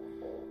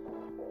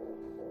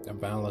 A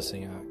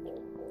balancing act.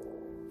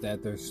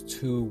 That there's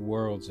two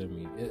worlds in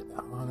me. It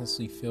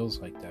honestly feels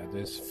like that.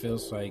 This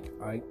feels like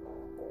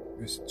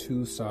there's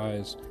two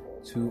sides,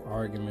 two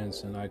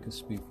arguments, and I could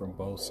speak from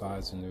both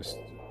sides, and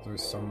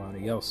there's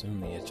somebody else in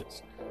me. It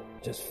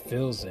just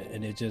feels it,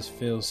 and it just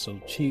feels so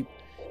cheap,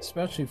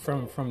 especially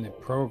from the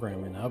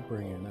programming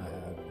upbringing I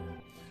have,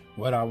 and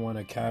what I want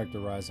to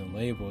characterize and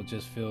label. It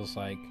just feels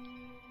like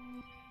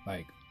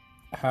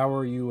how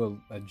are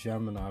you a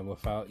Gemini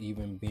without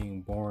even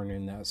being born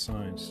in that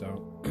sign?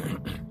 So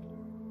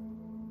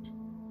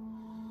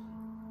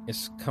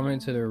it's coming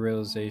to the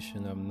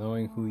realization of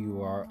knowing who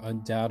you are,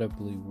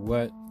 undoubtedly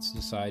what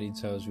society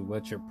tells you,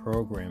 what your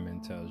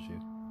programming tells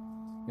you,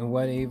 and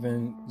what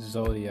even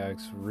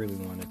zodiacs really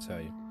want to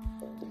tell you.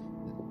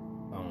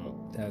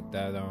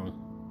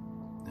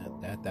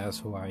 That's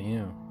who I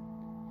am.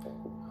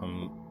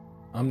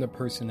 I'm the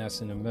person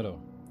that's in the middle.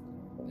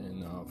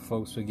 And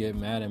folks would get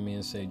mad at me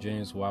and say,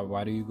 James,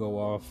 why do you go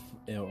off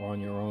on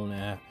your own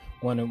and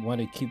want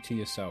to keep to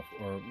yourself,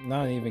 or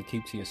not even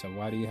keep to yourself?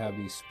 Why do you have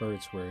these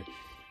spurts where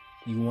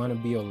you want to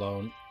be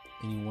alone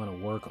and you want to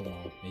work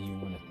alone and you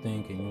want to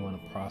think and you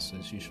want to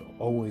process? You should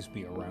always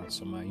be around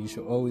somebody. You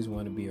should always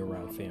want to be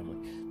around family.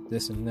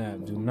 This and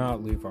that. Do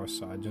not leave our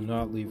side. Do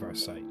not leave our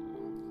sight.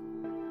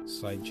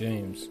 It's like,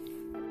 James,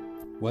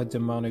 what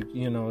demonic,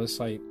 it's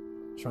like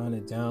trying to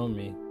down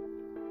me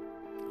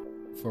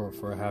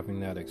for having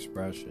that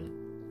expression.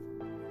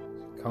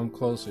 Come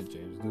closer,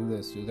 James. Do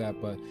this, do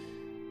that. But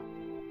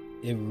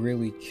it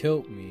really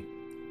killed me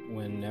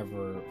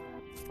whenever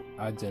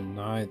I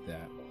denied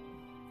that.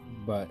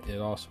 But it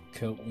also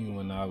killed me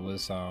when I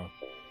was,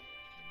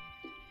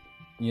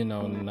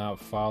 not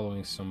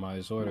following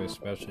somebody's order,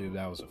 especially if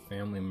that was a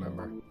family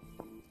member.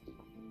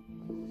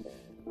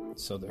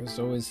 So there's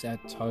always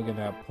that tug and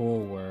that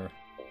pull where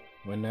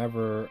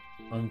whenever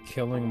I'm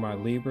killing my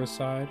Libra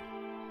side,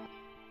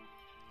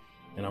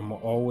 and I'm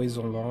always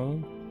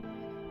alone,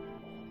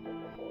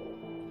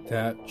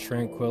 that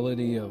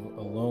tranquility of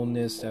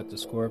aloneness that the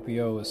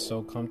Scorpio is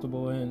so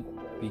comfortable in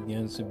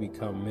begins to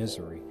become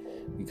misery,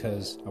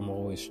 because I'm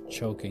always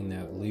choking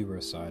that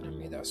Libra side in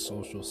me, that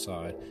social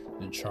side,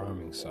 the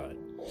charming side.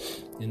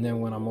 And then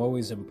when I'm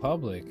always in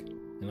public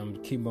and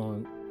I'm keep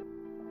on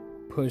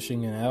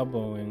pushing and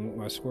elbowing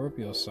my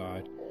Scorpio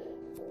side,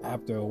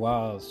 after a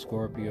while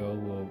Scorpio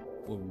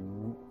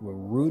will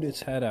root its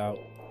head out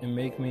and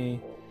make me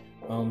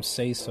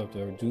say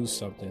something or do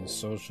something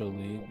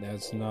socially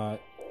that's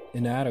not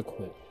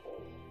inadequate,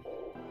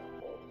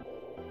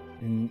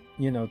 and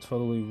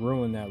totally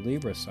ruin that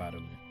Libra side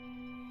of me.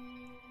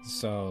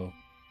 So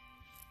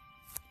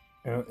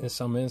in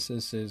some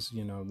instances,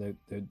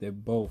 they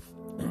both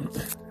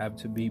have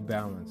to be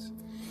balanced,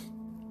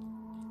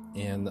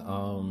 and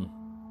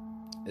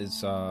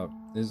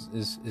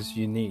it's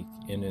unique,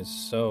 and it's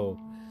so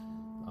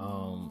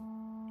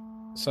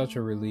such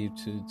a relief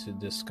to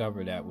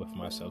discover that with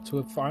myself,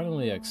 to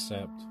finally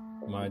accept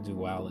my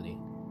duality,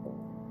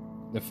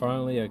 to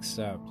finally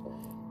accept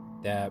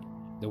that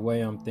the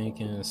way I'm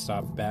thinking, and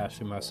stop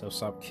bashing myself,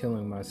 stop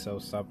killing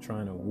myself, stop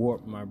trying to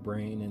warp my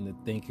brain into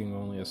thinking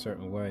only a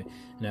certain way,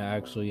 and I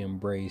actually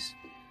embrace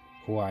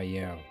who I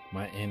am,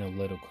 my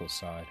analytical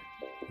side,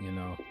 you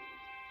know.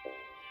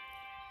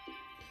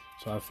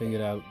 So I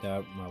figured out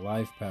that my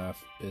life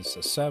path is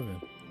a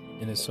 7,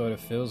 and it sort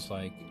of feels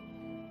like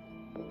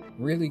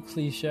really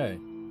cliche.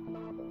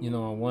 You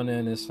know, on one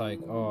end it's like,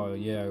 oh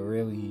yeah,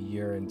 really,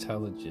 you're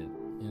intelligent,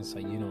 and it's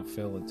like you don't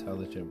feel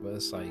intelligent, but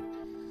it's like,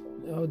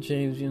 oh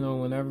James, you know,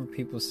 whenever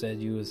people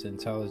said you was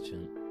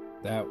intelligent,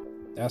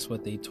 that's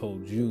what they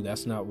told you.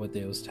 That's not what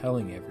they was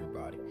telling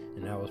everybody,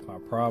 and that was my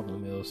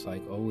problem. It was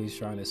like always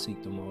trying to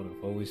seek the motive,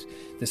 always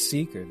the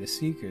seeker.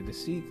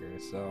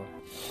 So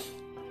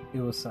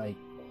it was like,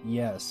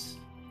 yes,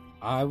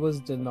 I was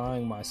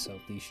denying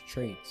myself these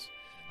traits.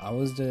 I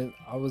was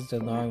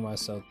denying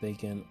myself,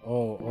 thinking,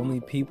 oh, only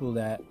people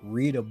that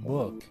read a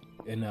book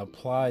and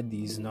apply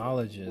these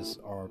knowledges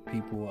are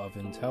people of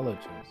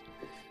intelligence.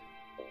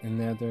 And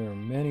that there are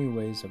many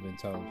ways of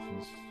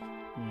intelligence,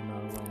 you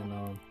know,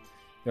 and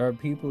there are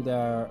people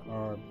that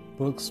are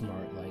book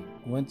smart, like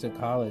went to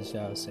college,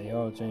 that would say,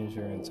 oh, James,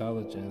 you're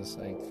intelligent. It's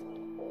like,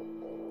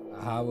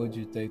 how would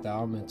you think that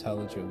I'm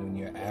intelligent when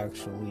you're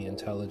actually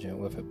intelligent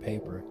with a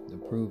paper to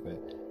prove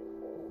it?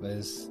 But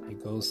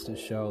it goes to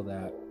show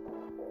that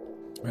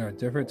there are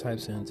different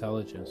types of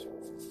intelligence.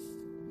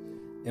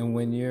 And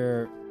when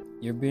you're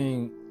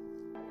being,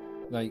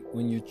 like,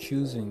 when you're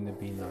choosing to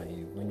be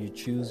naive, when you're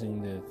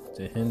choosing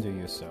to hinder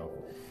yourself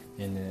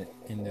and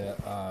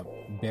to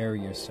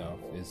bury yourself,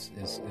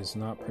 is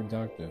not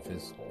productive.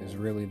 Is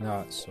really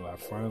not. So I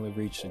finally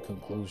reached the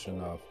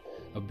conclusion of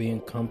being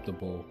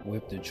comfortable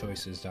with the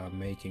choices that I'm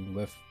making,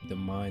 with the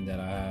mind that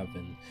I have,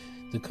 and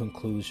the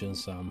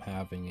conclusions I'm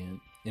having.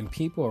 And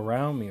people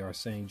around me are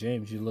saying,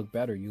 James, you look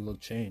better, you look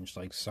changed,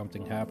 like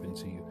something happened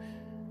to you.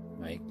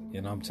 Like,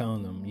 and I'm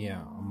telling them,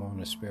 yeah, I'm on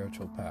a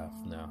spiritual path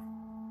now.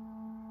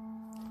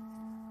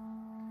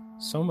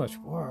 So much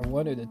more I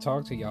wanted to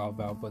talk to y'all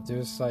about, but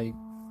there's like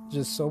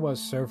just so much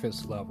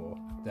surface level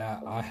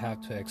that I have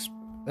to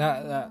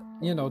that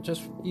you know,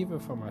 just even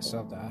for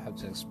myself, that I have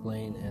to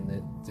explain, and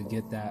to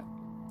get that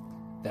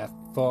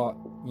thought,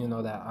 you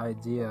know, that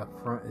idea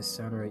front and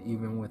center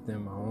even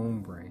within my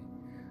own brain,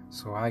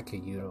 so I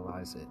could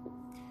utilize it.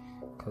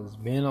 Because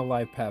being a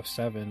life path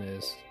 7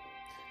 is,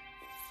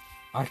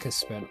 I could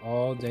spend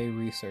all day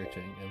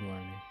researching and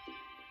learning,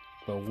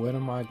 but when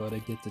am I going to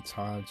get the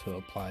time to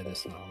apply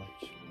this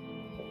knowledge?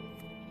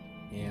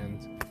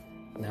 And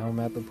now I'm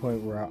at the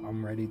point where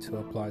I'm ready to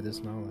apply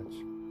this knowledge.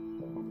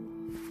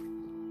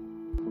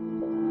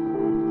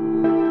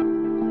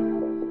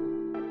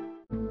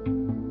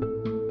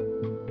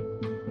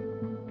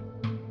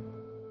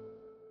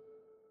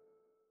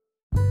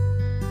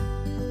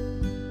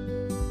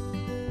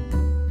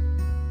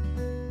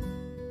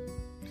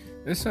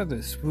 There's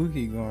something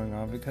spooky going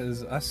on,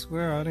 because I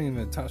swear I didn't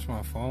even touch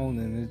my phone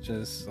and it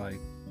just like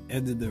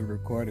ended the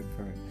recording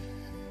for me.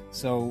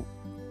 So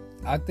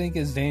I think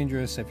it's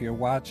dangerous if you're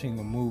watching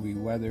a movie,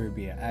 whether it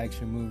be an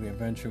action movie,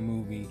 adventure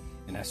movie,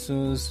 and as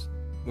soon as,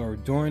 or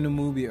during the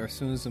movie, or as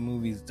soon as the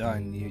movie's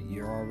done,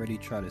 you're already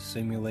trying to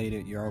simulate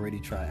it, you're already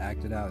trying to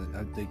act it out.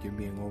 I think you're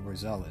being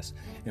overzealous.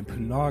 And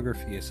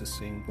pornography is the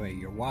same way.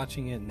 You're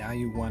watching it, now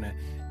you want to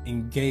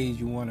engage,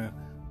 you want to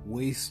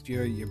waste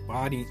your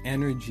body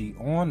energy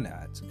on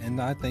that,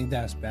 and I think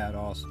that's bad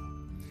also.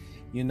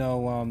 You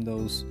know,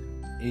 those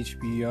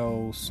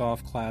HBO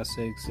soft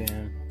classics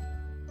and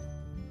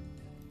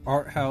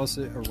art house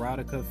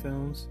erotica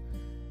films,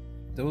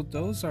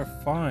 those are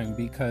fine,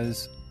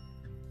 because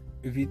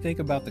if you think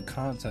about the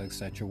context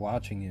that you're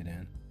watching it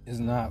in, it's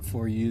not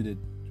for you to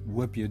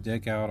whip your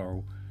dick out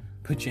or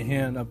put your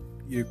hand up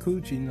your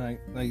coochie,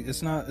 like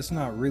it's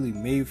not really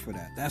made for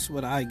that. That's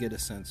what I get a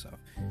sense of.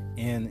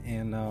 And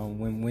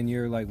when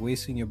you're like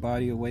wasting your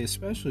body away,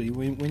 especially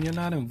when you're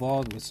not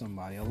involved with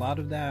somebody, a lot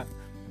of that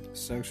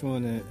sexual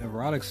and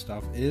erotic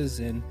stuff is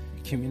in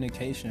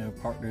communication and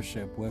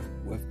partnership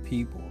with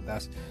people.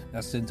 That's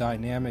the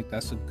dynamic.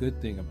 That's a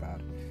good thing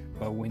about it.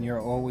 But when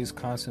you're always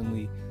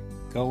constantly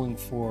going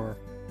for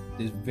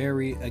this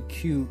very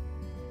acute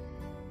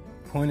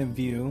point of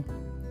view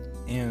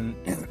and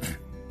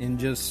in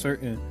just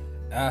certain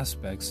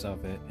aspects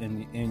of it,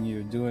 and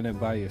you're doing it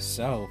by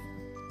yourself,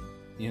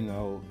 you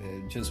know,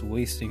 just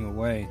wasting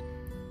away,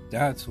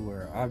 that's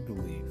where I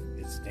believe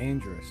it's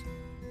dangerous.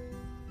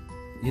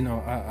 You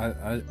know,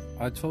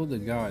 I told the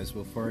guys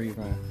before I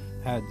even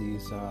had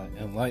these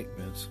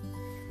enlightenments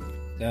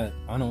that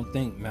I don't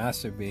think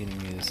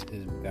masturbating is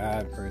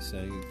bad per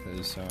se,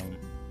 because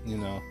you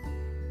know,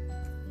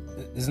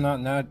 it's not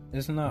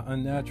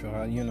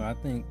unnatural. You know, I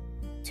think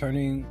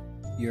turning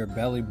your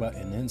belly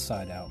button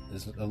inside out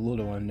is a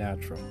little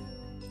unnatural,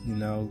 you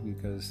know,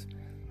 because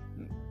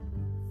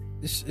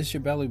it's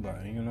your belly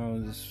button, you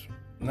know, there's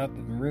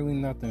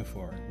nothing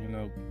for it, you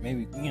know.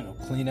 Maybe, you know,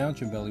 clean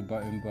out your belly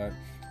button, but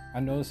I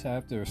noticed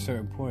after a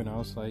certain point, I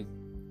was like,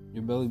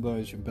 your belly button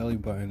is your belly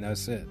button,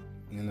 that's it,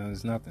 you know,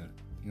 there's nothing,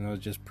 you know, it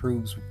just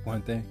proves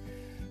one thing.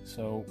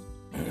 So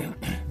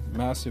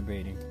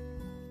masturbating,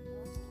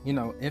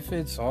 if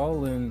it's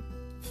all in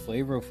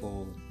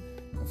flavorful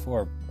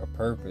for a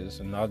purpose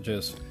and not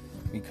just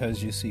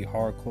because you see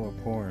hardcore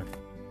porn,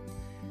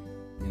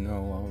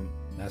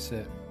 that's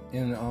it.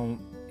 And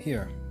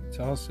here,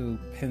 to also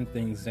pin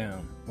things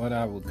down, what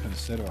I would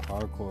consider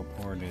hardcore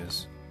porn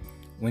is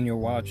when you're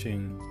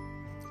watching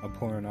a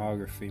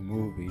pornography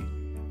movie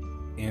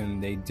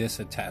and they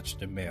disattach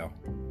the male,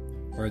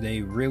 or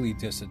they really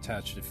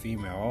disattach the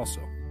female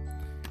also,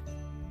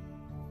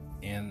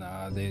 and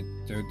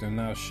they're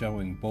not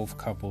showing both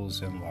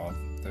couples in love.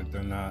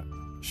 They're not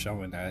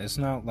showing that. It's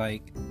not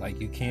like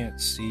you can't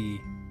see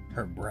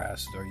her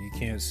breast or you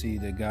can't see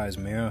the guy's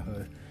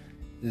manhood.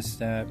 It's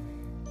that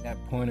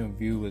point of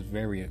view is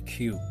very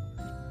acute.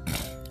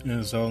 And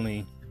it's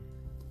only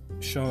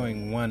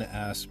showing one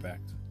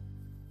aspect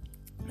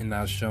and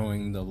not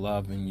showing the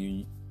love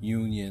and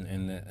union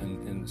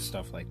and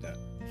stuff like that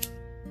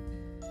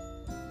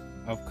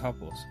of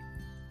couples.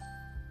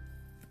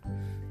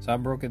 So I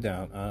broke it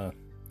down.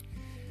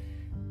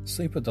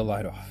 Sleep with the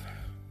light off.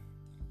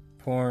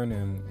 Porn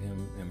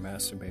and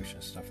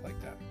masturbation, stuff like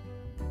that.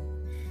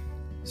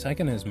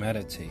 Second is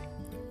meditate.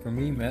 For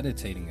me,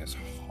 meditating is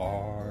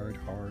hard.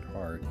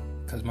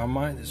 Because my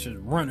mind is just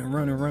running.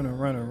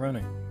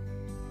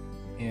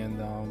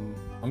 And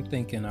I'm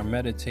thinking I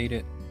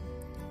meditated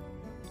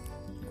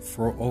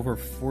for over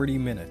 40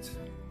 minutes.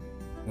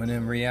 When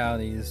in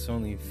reality, it's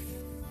only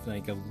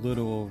like a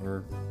little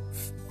over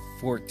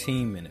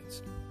 14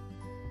 minutes.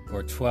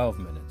 Or 12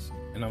 minutes.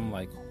 And I'm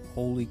like,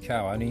 holy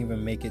cow, I didn't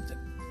even make it to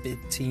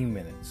 15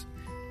 minutes.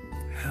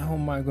 How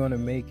am I going to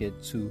make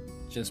it to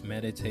just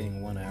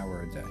meditating 1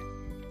 hour a day?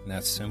 And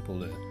that's simple.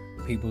 To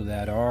people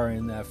that are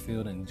in that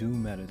field and do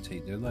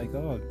meditate, they're like,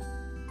 oh,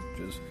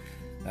 just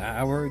an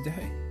hour a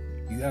day.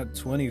 You got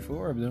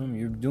 24 of them.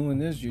 You're doing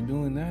this, you're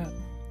doing that.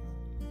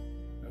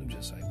 I'm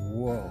just like,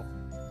 whoa.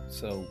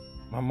 So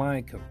my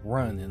mind could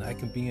run and I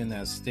could be in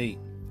that state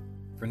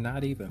for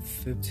not even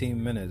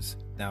 15 minutes.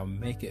 Now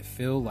make it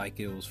feel like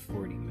it was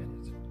 40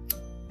 minutes.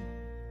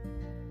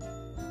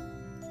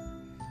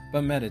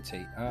 But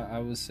meditate. I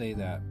would say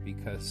that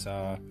because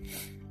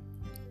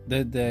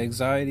the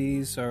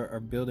anxieties are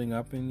building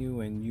up in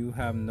you, and you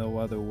have no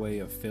other way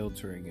of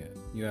filtering it.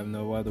 You have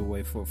no other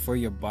way for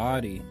your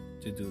body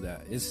to do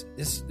that.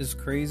 It's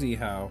crazy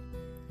how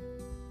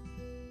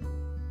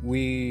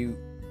we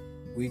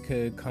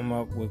could come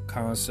up with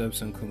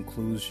concepts and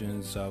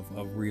conclusions of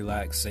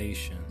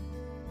relaxation,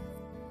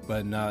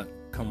 but not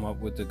come up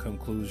with the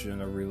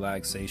conclusion of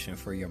relaxation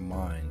for your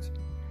mind.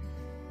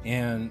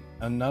 And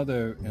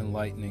another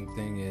enlightening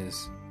thing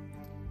is,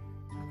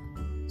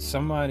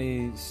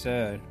 somebody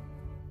said,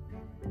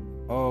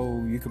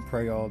 oh, you could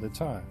pray all the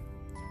time.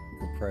 You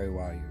could pray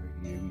while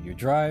you're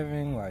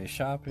driving, while you're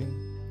shopping.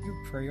 You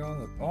pray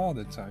all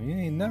the time. You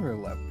ain't never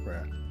left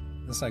prayer.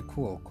 It's like,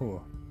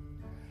 cool.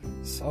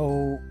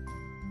 So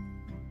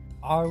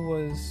I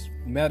was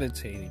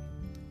meditating,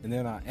 and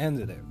then I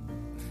ended it.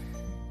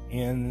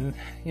 And,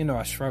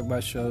 I shrugged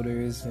my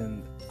shoulders,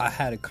 and I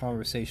had a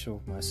conversation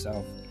with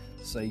myself.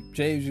 It's like,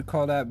 James, you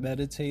call that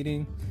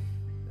meditating?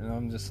 And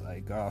I'm just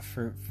like, oh,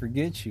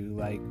 forget you.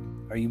 Like,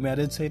 are you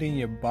meditating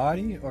your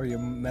body or you're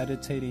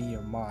meditating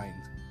your mind?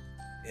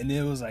 And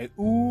it was like,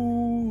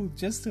 ooh,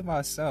 just to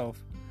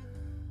myself.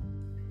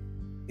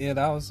 And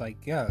I was like,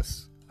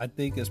 yes, I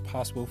think it's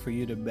possible for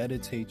you to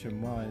meditate your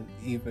mind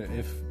even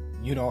if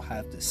you don't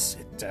have to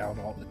sit down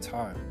all the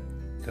time.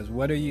 Because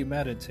what are you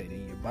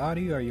meditating, your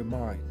body or your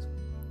mind?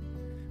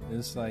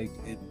 It's like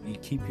you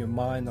keep your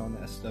mind on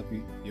that stuff.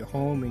 You're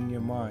homing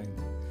your mind.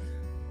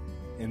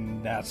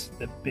 And that's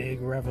the big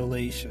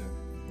revelation.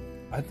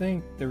 I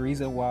think the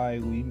reason why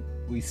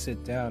we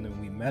sit down and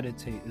we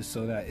meditate is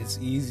so that it's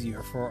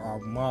easier for our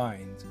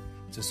mind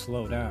to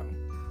slow down.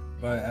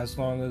 But as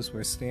long as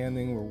we're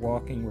standing, we're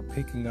walking, we're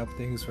picking up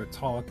things, we're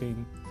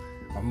talking,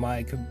 our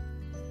mind could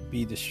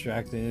be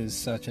distracted,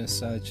 such and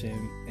such,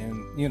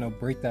 and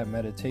break that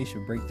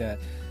meditation, break that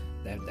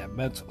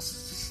mental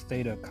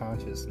state of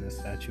consciousness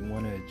that you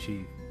want to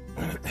achieve.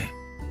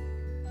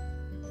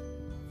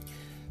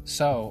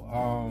 So,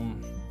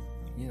 I'm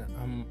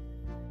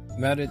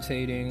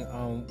meditating.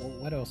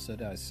 What else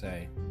did I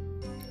say?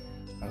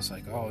 I was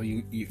like, oh,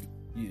 it'd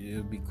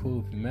be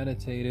cool if you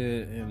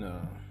meditated, and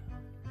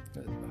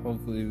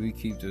hopefully we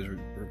keep this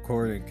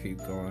recording, keep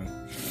going,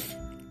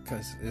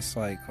 because it's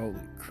like, holy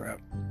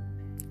crap.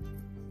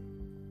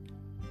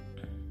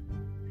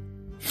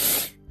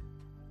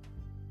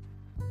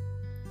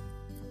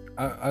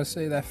 I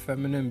say that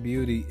feminine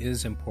beauty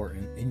is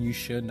important, and you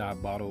should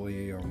not bottle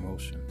your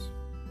emotions.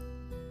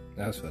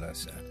 That's what I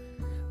said.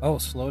 Oh,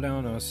 slow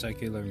down on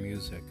secular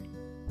music.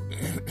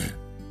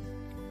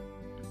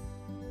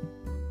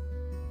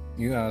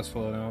 You gotta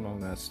slow down on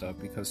that stuff,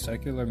 because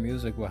secular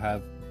music will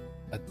have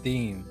a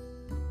theme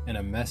and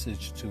a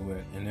message to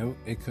it, and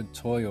it could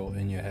toil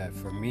in your head.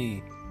 For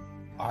me,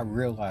 I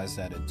realize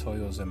that it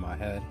toils in my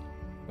head,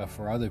 but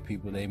for other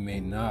people, they may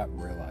not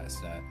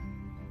realize that.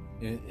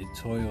 It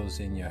toils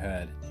in your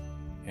head,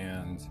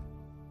 and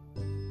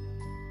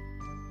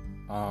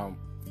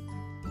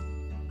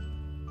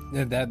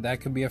That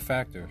could be a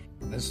factor.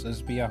 Let's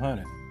be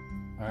 100.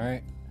 All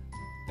right,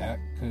 that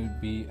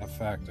could be a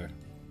factor.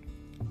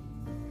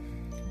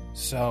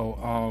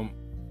 So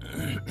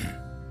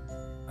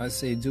I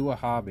say do a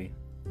hobby.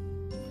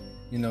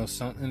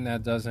 Something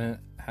that doesn't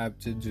have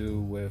to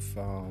do with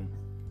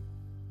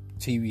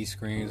TV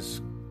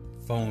screens,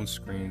 phone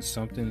screens,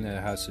 something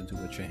that has to do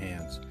with your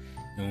hands.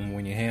 And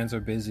when your hands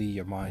are busy,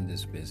 your mind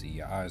is busy,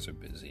 your eyes are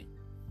busy.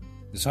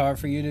 It's hard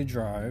for you to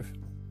drive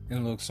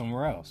and look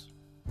somewhere else,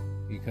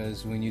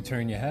 because when you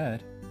turn your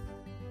head,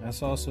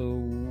 that's also,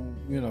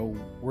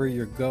 where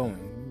you're going.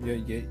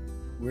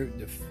 Where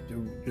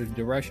the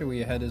direction where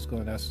your head is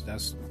going,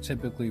 that's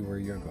typically where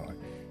you're going.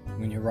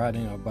 When you're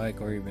riding a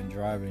bike or even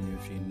driving,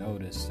 if you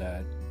notice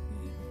that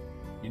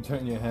you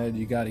turn your head,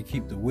 you got to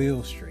keep the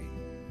wheel straight.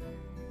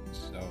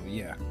 So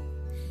yeah,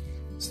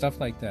 stuff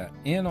like that.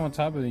 And on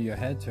top of your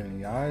head turning,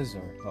 your eyes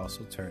are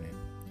also turning.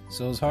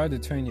 So it's hard to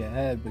turn your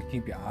head but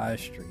keep your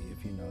eyes straight.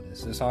 If you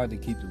notice, it's hard to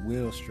keep the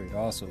wheel straight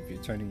also if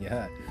you're turning your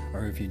head,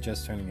 or if you're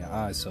just turning your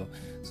eyes. So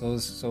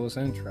it's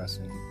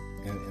interesting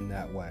in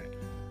that way.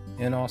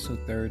 And also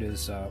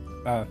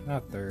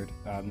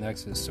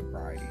next is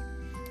sobriety.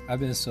 I've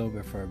been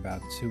sober for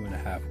about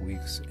 2.5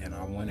 weeks, and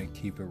I want to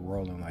keep it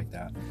rolling like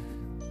that.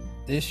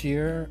 This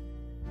year,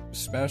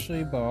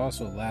 especially, but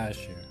also last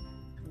year,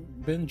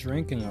 been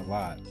drinking a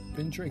lot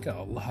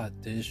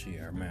this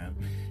year, man.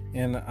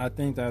 And I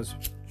think that's a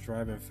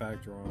driving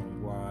factor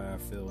on why I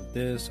feel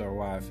this or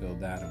why I feel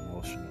that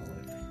emotionally.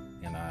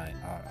 And I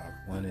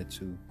wanted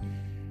to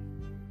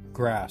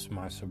grasp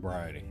my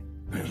sobriety.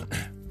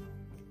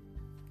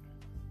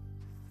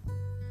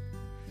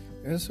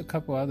 There's a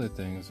couple other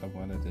things I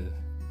wanted to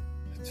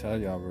tell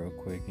y'all real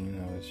quick.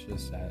 It's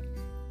just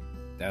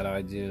that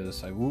idea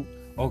is like,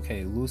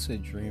 okay,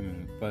 lucid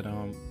dreaming. But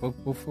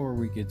before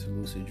we get to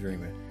lucid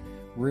dreaming,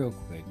 real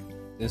quick,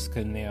 this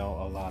could nail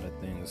a lot of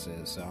things.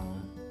 Is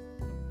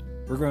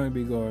we're going to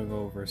be going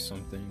over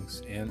some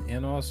things,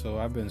 and also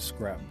I've been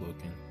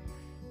scrapbooking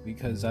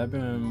because I've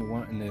been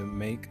wanting to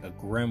make a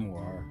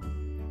grimoire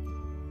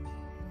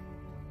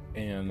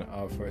and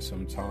for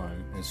some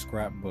time, and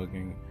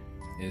scrapbooking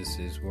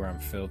is where I'm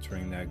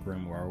filtering that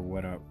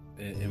grimoire.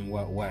 In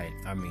what way?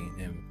 I mean,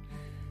 in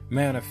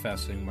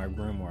manifesting my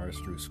grimoires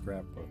through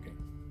scrapbooking,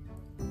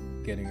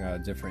 getting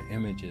different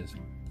images,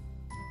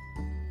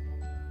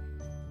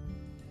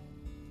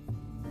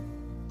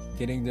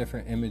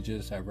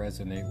 that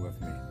resonate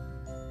with me.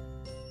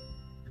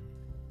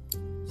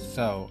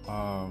 So,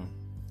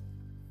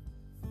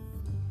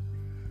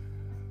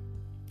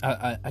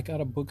 I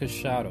got a book of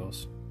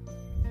shadows,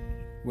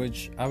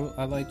 which I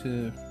like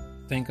to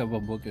think of a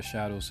book of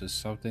shadows as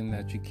something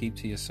that you keep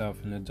to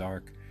yourself in the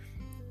dark.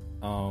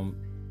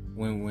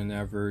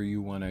 Whenever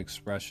you want to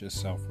express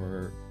yourself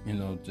or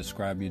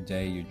describe your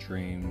day, your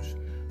dreams,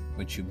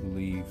 what you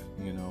believe,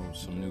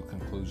 some new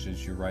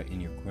conclusions you write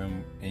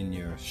in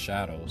your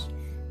shadows.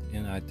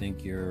 And I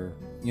think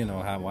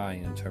how I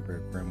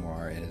interpret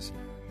grimoire is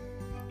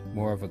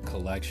more of a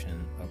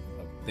collection of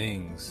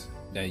things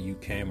that you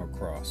came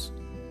across,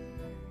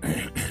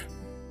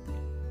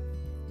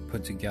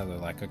 put together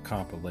like a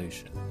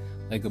compilation.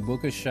 Like a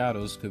book of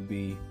shadows could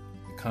be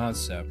a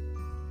concept,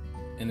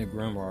 and a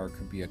grimoire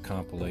could be a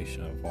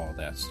compilation of all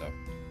that stuff.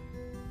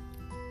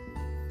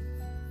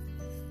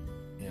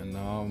 And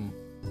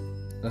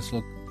let's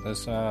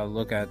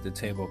look at the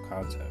table of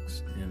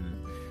context.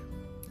 And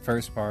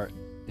first part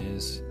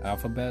is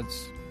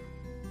alphabets.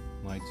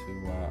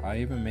 I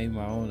even made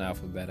my own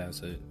alphabet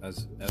as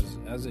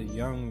a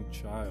young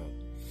child,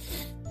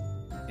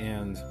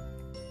 and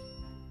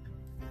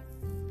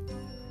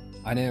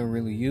I didn't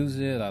really use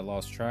it. I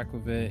lost track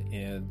of it,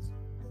 and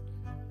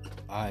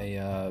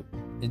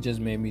it just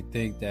made me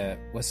think that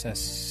what's that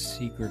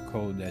secret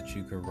code that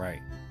you could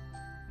write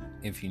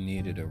if you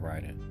needed to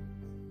write it,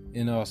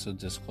 and also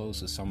disclose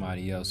to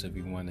somebody else if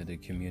you wanted to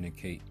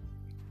communicate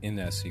in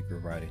that secret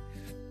writing.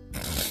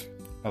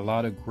 A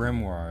lot of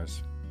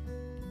grimoires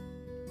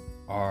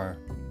are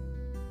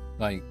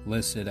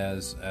listed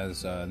as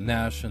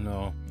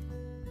national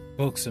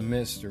books of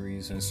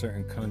mysteries in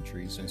certain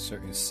countries, in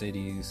certain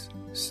cities,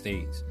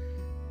 states,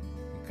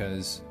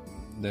 because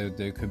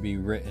they could be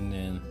written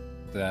in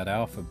that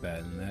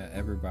alphabet, and that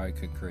everybody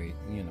could create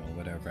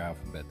whatever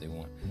alphabet they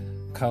want.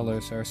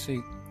 Colors are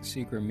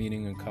secret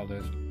meaning in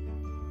colors.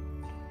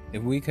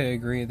 If we could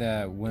agree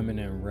that women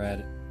in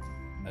red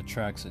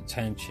attracts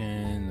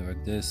attention, or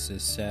this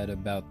is said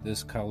about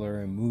this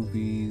color in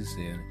movies,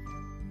 and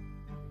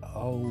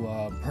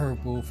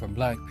purple from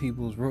black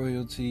people's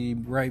royalty,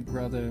 right,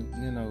 brother?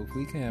 If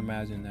we can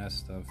imagine that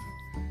stuff,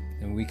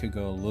 then we could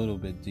go a little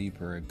bit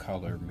deeper in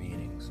color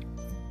meanings.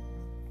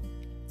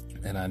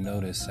 And I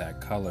noticed that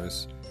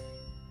colors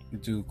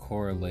do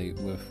correlate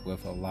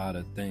with a lot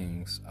of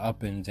things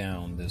up and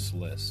down this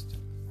list.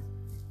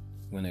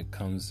 When it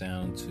comes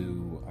down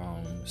to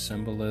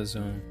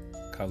symbolism,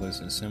 colors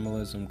and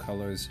symbolism,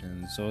 colors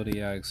in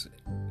zodiacs,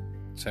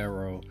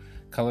 tarot,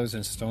 colors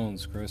in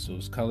stones,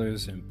 crystals,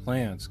 colors in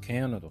plants,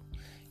 candle.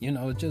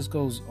 It just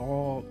goes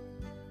all,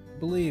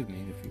 believe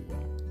me, if you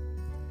will.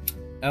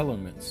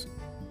 elements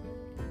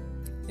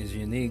is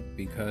unique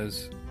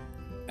because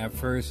at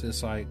first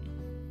it's like,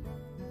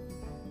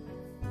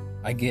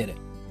 I get it.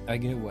 I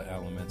get what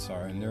elements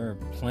are, and there are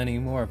plenty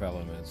more of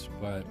elements,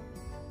 but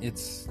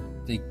it's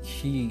the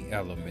key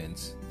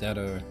elements that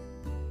are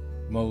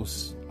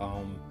most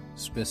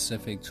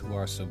specific to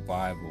our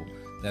survival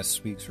that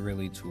speaks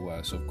really to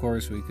us. Of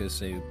course, we could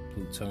say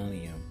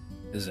plutonium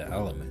is an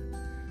element,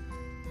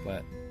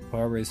 but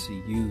far as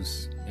the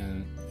use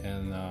and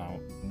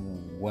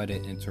what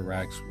it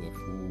interacts with,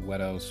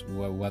 what else,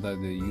 what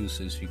other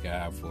uses you can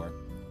have for it,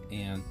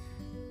 and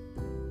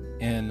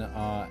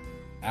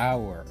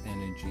our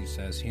energies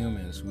as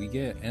humans, we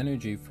get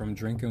energy from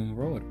drinking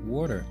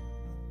water,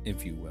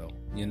 if you will.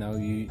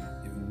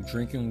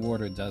 Drinking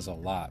water does a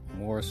lot,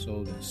 more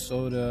so than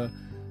soda,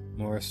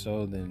 more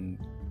so than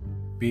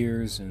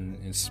beers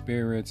and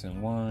spirits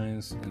and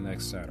wines and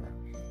etc.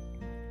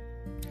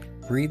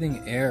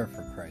 Breathing air,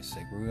 for Christ's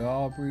sake, we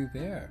all breathe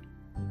air.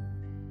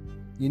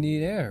 You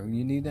need air,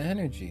 you need the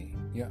energy.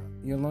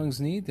 Your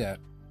lungs need that.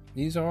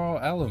 These are all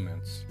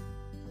elements.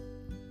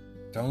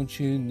 Don't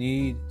you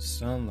need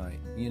sunlight?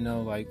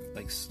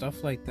 Like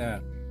stuff like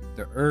that.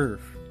 The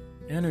earth,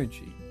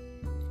 energy,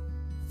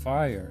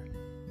 fire,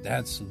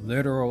 that's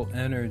literal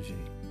energy.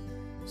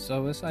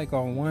 So it's like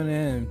on one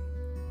end,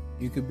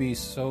 you could be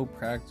so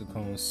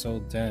practical and so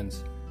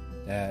dense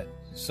that,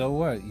 so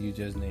what? You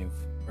just name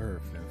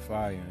earth and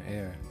fire and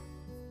air.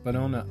 But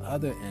on the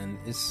other end,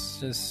 it's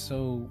just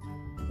so,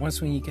 once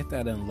when you get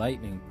that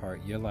enlightening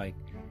part, you're like,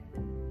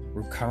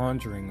 we're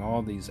conjuring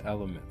all these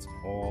elements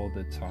all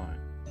the time.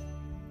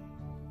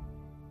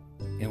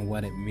 And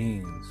what it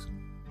means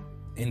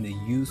and the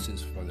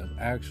uses for them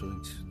actually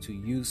to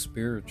use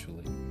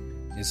spiritually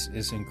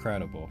is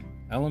incredible.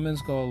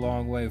 Elements go a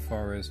long way as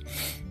far as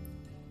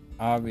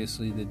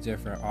obviously the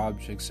different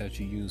objects that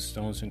you use,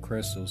 stones and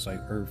crystals like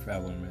earth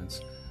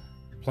elements,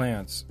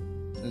 plants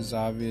is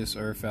obvious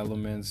earth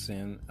elements,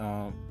 and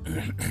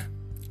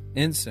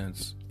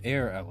incense,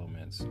 air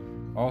elements,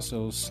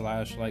 also /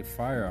 like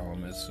fire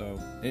elements. So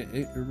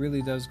it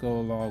really does go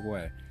a long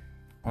way,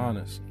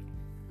 honestly.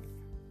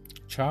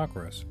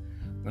 Chakras.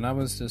 When I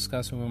was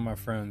discussing with my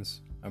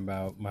friends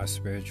about my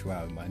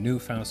spirituality, my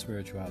newfound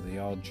spirituality, they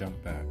all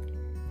jumped back.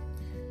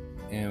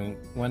 And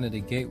one of the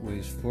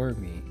gateways for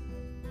me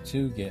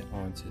to get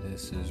onto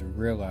this is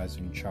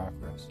realizing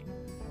chakras.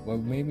 What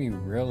made me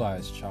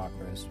realize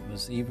chakras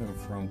was even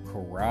from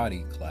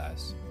karate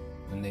class,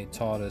 when they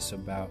taught us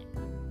about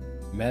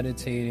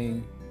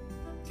meditating,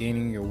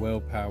 gaining your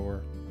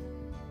willpower,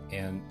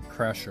 and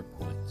pressure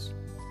points,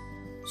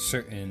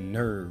 certain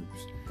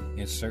nerves,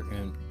 and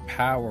certain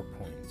power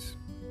points,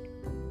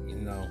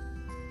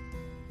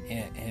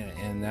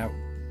 and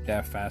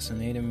that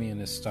fascinated me,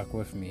 and it stuck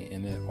with me,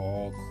 and it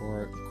all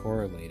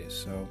correlated.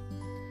 So,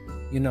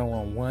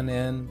 on one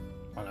end,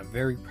 on a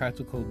very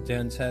practical,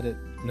 dense-headed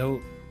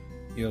note,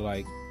 you're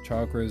like,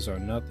 chakras are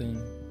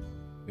nothing,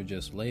 they're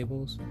just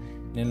labels.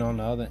 And then on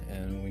the other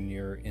end, when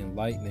you're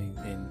enlightening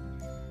and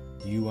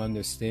you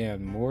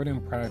understand more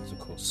than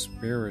practical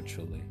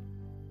spiritually,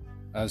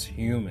 us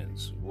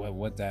humans,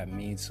 what that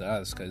means to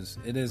us, because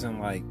it isn't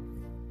like,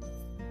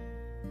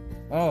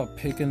 oh,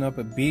 picking up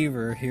a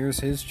beaver, here's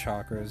his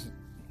chakras.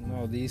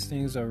 No, these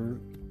things are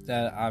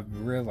that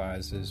I've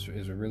realized is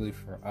really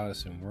for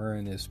us, and we're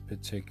in this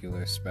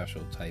particular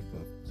special type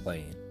of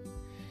plane.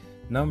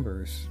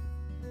 Numbers,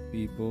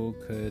 people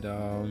could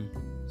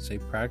say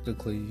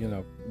practically,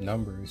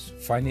 numbers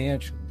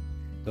financially,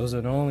 those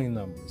are the only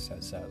numbers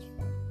that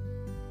satisfy.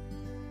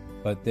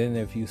 But then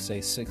if you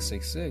say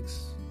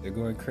 666, they're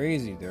going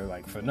crazy. They're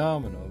like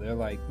phenomenal. They're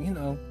like,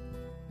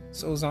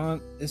 so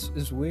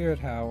it's weird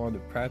how on the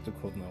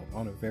practical note,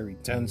 on a very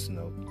dense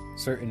note,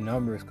 certain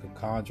numbers could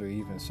conjure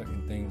even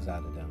certain things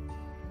out of them.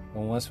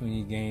 But once when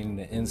you gain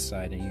the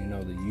insight and you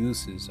know the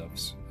uses of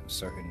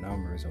certain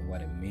numbers and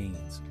what it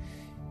means,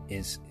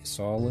 it's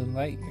all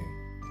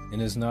enlightening.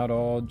 And it's not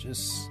all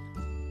just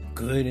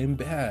good and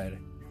bad.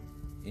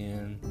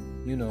 And,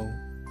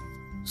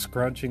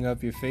 scrunching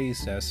up your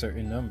face at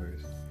certain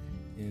numbers.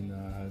 And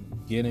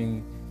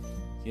getting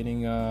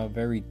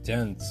very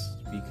dense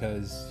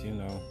because,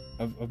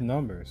 of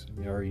numbers.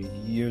 Or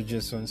you're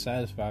just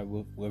unsatisfied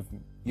with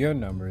your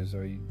numbers.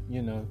 Or,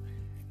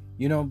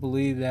 you don't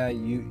believe that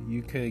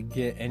you could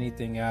get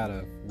anything out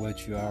of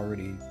what you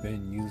already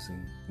been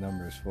using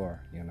numbers for,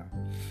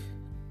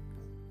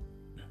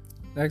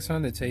 Next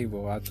on the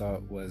table, I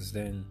thought, was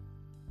then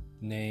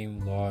name,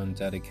 law, and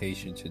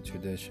dedication to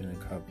tradition and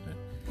covenant.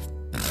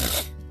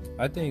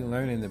 I think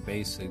learning the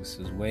basics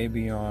is way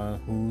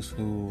beyond who's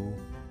who,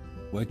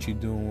 what you're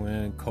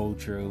doing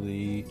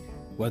culturally,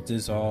 what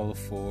this all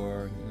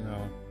for,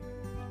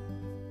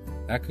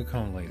 that could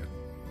come later.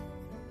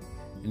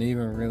 It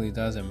even really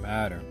doesn't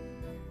matter,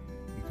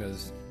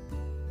 because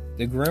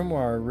the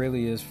grimoire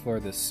really is for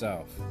the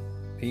self.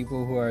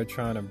 People who are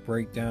trying to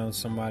break down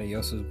somebody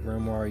else's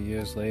grimoire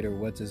years later,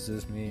 what does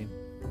this mean?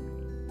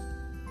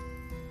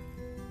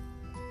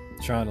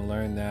 Trying to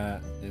learn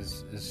that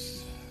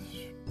is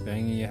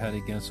banging your head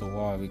against a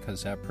wall,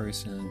 because that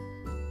person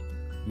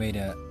made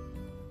a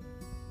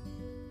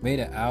made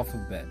an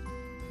alphabet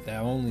that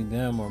only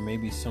them or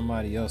maybe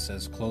somebody else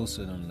that's close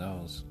to them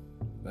knows.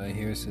 But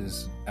here's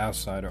this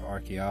outsider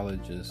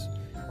archaeologist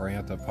or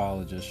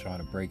anthropologist trying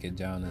to break it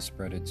down and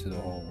spread it to the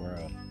whole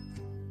world.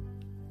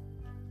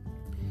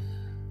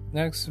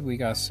 Next, we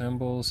got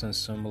symbols and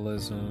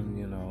symbolism,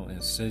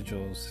 and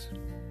sigils.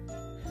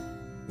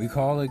 We can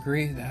all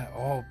agree that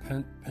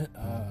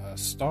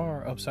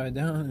star upside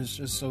down is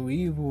just so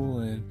evil,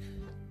 and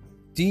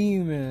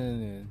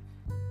demon and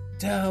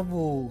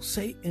devil,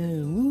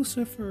 Satan,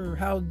 Lucifer,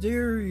 how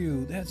dare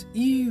you? That's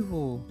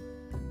evil.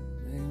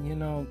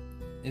 And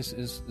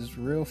it's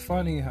real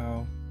funny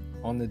how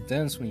on the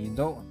dense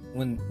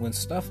when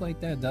stuff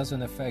like that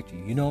doesn't affect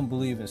you, you don't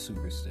believe in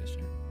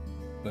superstition.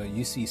 But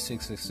you see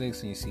 666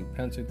 and you see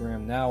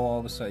pentagram, now all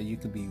of a sudden you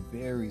could be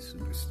very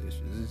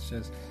superstitious. It's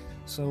just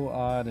so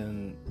odd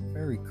and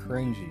very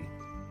cringy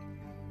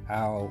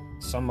how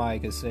somebody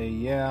could say,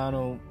 yeah, I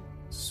don't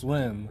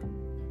swim,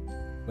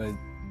 but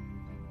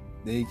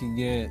they can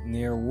get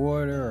near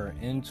water or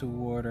into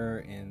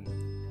water, and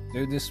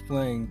they're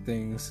displaying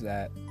things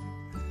that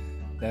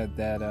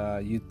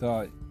you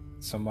thought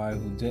somebody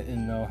who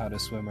didn't know how to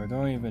swim or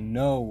don't even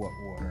know what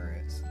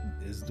water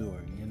is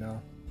doing.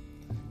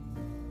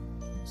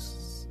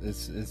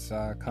 It's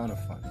kind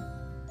of funny.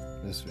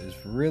 It's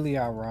really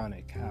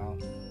ironic how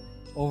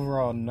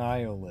overall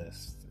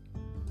nihilist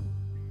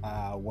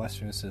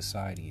Western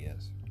society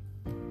is.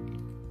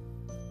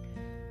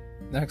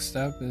 Next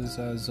up is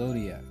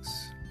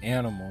zodiacs,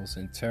 animals,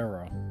 and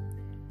tarot.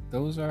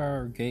 Those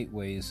are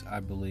gateways, I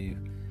believe,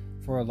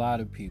 for a lot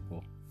of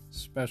people,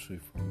 especially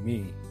for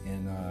me,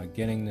 in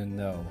getting to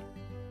know.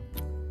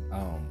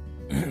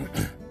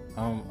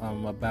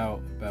 I'm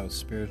about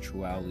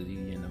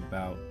spirituality and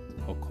about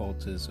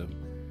occultism.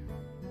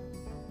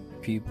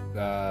 People,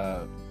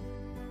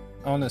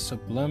 on a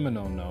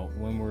subliminal note,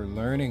 when we're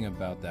learning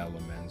about the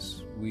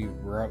elements,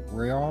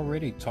 we're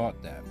already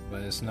taught that,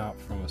 but it's not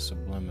from a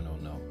subliminal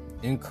note.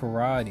 In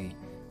karate,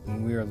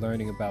 when we were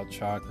learning about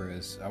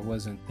chakras, I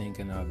wasn't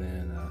thinking of it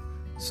in a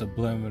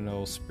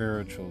subliminal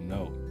spiritual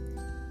note.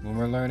 When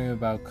we're learning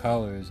about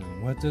colors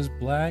and what does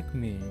black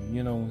mean,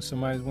 when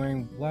somebody's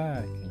wearing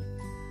black, and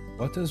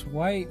what does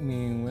white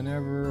mean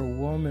whenever a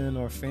woman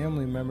or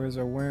family members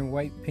are wearing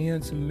white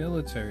pants in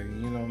military,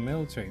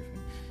 military.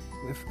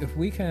 If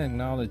we can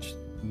acknowledge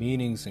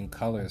meanings and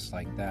colors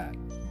like that,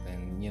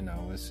 then,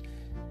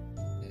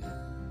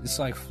 it's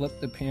like flip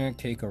the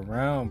pancake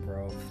around,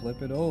 bro.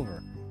 Flip it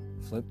over.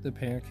 Flip the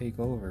pancake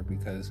over,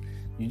 because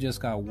you just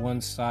got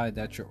one side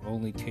that you're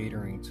only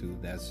catering to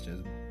that's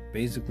just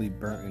basically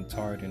burnt and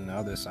tarred, and the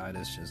other side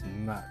is just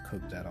not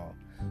cooked at all,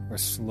 or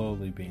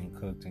slowly being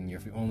cooked, and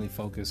you're only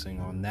focusing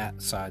on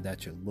that side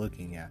that you're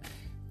looking at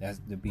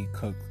that's to be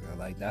cooked.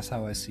 Like, that's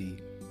how I see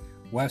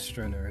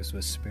Westerners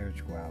with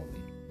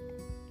spirituality.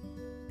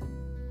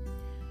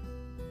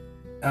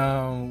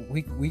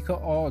 We could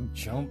all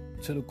jump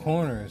to the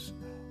corners,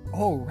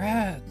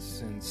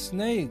 rats and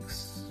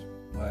snakes,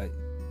 but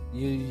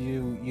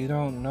you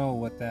don't know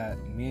what that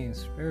means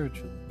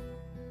spiritually.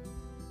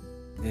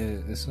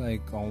 It's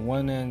like, on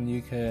one end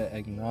you can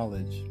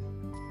acknowledge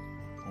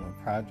on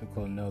a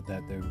practical note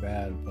that they're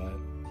bad, but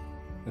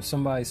if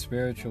somebody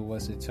spiritual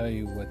was to tell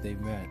you what they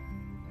meant,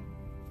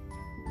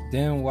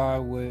 then why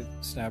would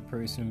that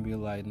person be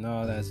like,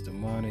 no, that's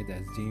demonic,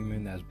 that's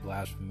demon, that's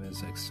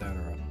blasphemous,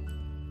 etc.?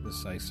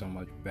 It's like so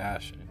much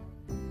bashing.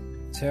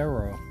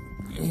 Tarot,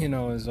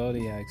 is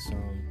zodiacs.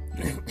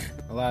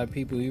 A lot of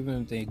people,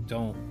 even if they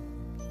don't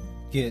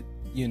get,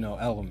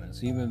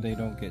 elements, even if they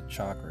don't get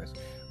chakras,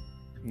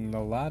 a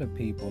lot of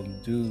people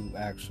do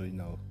actually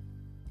know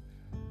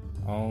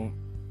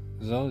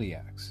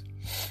zodiacs.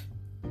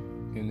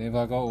 And they're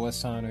like, what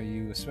sign are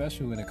you?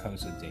 Especially when it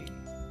comes to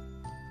dating.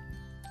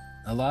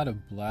 A lot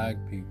of black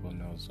people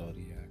know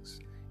zodiacs,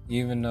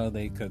 even though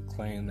they could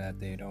claim that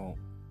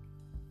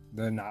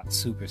they're not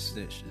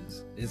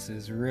superstitious.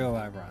 It's real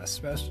ironic,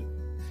 especially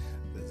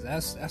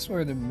because that's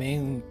where the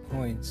main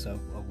points of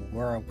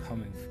where I'm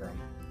coming from.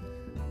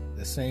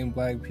 The same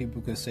black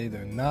people could say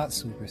they're not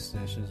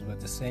superstitious, but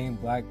the same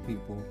black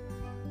people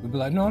would be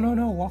like, no,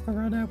 walk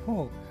around that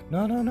pole.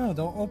 No,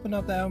 don't open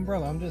up that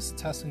umbrella. I'm just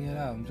testing it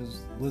out. I'm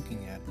just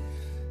looking at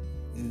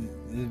it.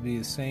 It'd be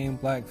the same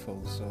black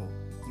folks. So,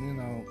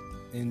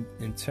 in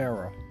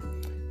tarot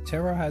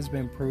has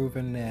been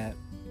proven that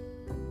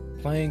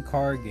playing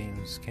card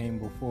games came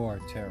before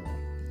tarot.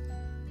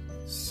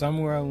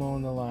 Somewhere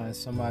along the line,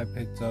 somebody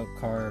picked up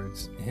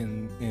cards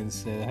and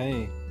said,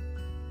 hey,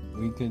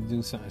 we could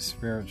do something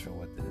spiritual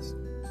with this.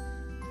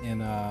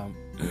 And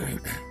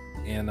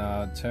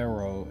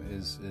tarot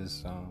is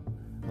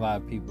a lot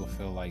of people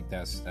feel like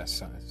that's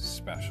something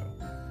special,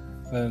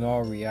 but in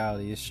all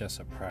reality, it's just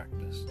a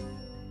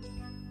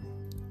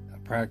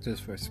practice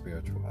for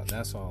spirituality.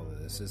 That's all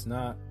it is. It's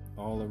not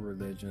all of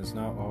religion. It's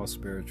not all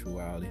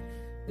spirituality.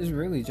 It's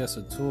really just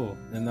a tool,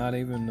 and not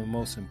even the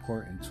most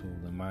important tool,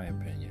 in my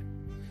opinion.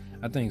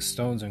 I think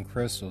stones and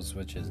crystals,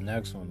 which is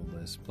next on the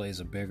list, plays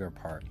a bigger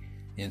part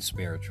in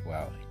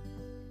spirituality.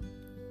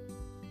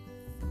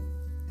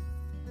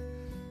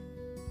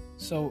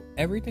 So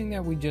everything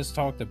that we just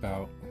talked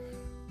about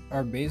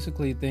are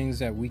basically things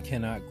that we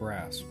cannot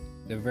grasp.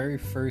 The very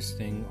first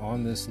thing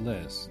on this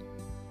list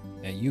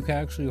that you can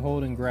actually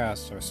hold and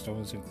grasp are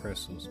stones and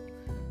crystals.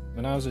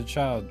 When I was a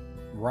child,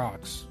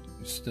 rocks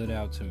stood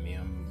out to me.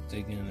 I'm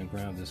digging in the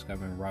ground,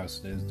 discovering rocks.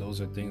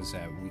 Those are things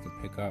that we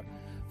could pick up.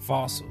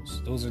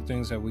 Fossils, those are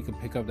things that we could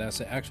pick up.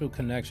 That's an actual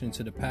connection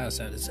to the past.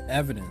 That is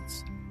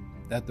evidence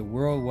that the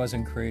world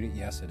wasn't created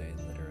yesterday,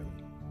 literally.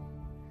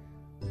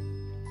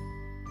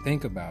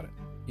 Think about it.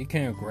 You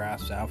can't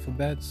grasp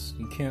alphabets.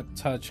 You can't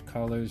touch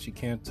colors. You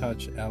can't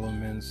touch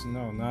elements.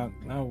 No, not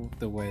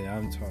the way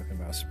I'm talking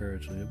about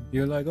spiritually.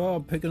 You're like, oh,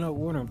 I'm picking up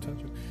water. I'm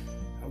touching.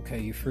 Okay,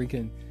 you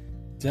freaking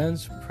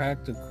dense,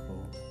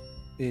 practical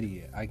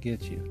idiot. I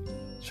get you.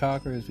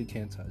 Chakras we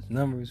can't touch.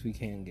 Numbers we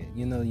can't get.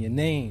 You know, your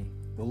name,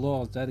 the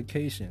laws,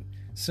 dedication,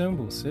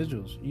 symbols,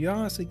 sigils. You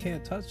honestly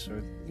can't touch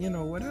or,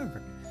 whatever.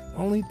 The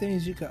only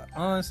things you can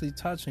honestly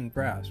touch and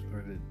grasp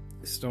are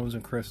the stones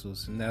and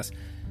crystals. And that's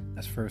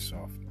first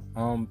off.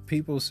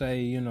 People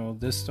say,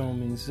 this stone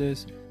means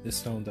this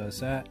stone does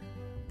that.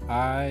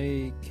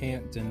 I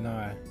can't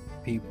deny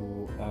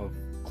people of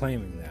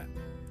claiming that.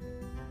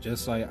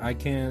 Just like I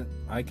can't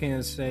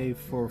say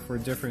for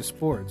different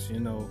sports,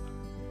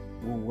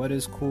 what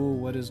is cool,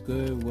 what is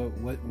good,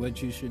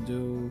 what you should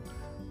do,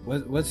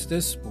 what's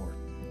this sport?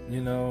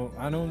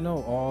 I don't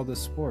know all the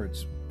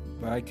sports,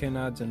 but I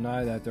cannot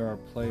deny that there are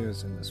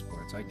players in the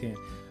sports.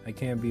 I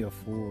can't be a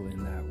fool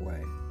in that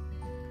way.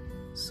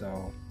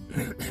 So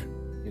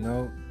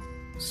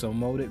so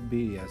mote it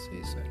be, as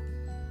they say.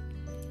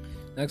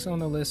 Next on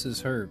the list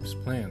is herbs,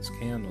 plants,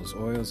 candles,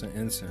 oils, and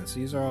incense.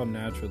 These are all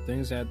natural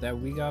things that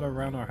we got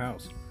around our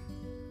house.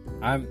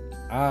 I've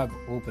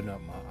opened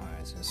up my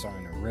eyes and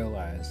starting to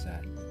realize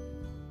that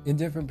in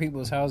different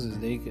people's houses,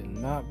 they could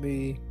not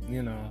be,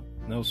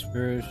 no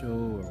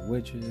spiritual or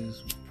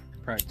witches,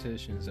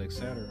 practitioners,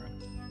 etc.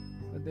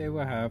 But they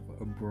will have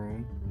a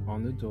broom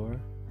on the door.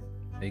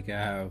 They could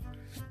have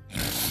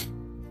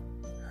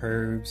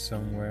herbs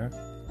somewhere.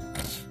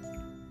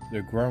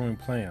 They're growing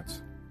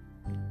plants.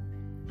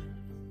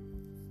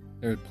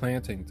 They're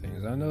planting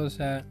things. I noticed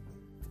that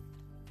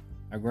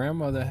my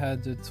grandmother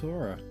had the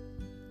Torah.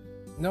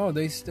 No,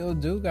 they still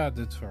do got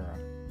the Torah.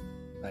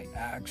 Like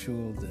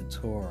actual the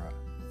Torah.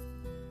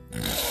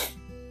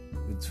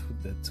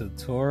 the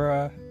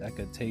Torah that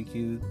could take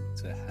you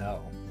to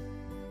hell.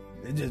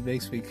 It just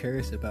makes me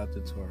curious about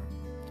the Torah.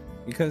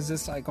 Because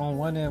it's like on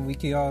one end we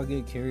can all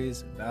get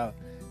curious about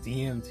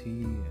DMT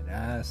and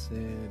acid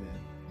and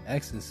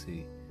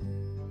ecstasy.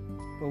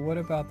 But what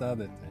about the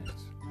other things?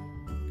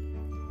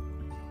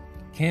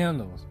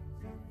 Candles.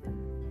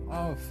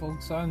 Oh,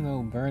 folks, I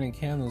know burning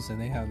candles and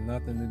they have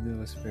nothing to do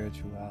with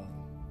spirituality.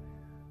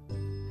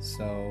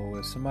 So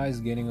if somebody's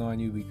getting on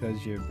you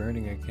because you're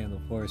burning a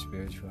candle for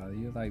spirituality,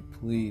 you're like,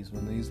 please,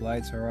 when these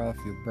lights are off,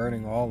 you're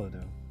burning all of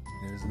them.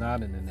 And it's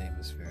not in the name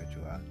of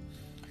spirituality.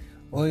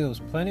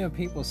 Oils, plenty of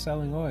people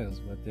selling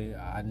oils, but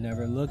I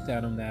never looked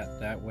at them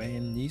that way.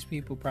 And these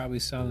people probably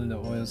selling the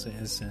oils and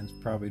incense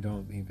probably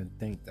don't even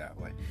think that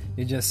way.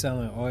 They're just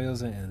selling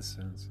oils and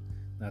incense,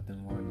 nothing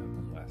more,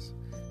 nothing less.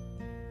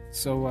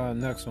 So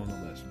next on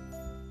the list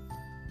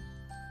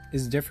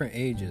is different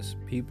ages.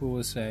 People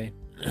will say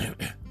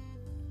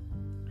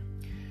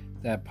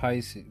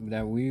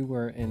that we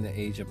were in the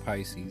age of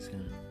Pisces.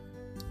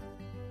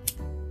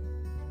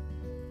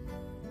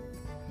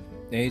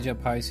 The age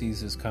of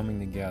Pisces is coming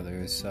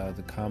together. It's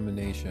the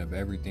combination of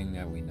everything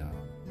that we know.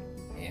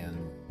 And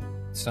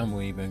some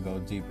will even go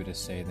deeper to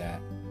say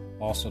that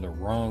also the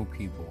wrong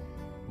people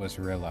was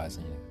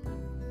realizing it.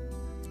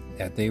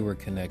 That they were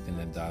connecting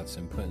the dots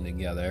and putting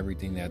together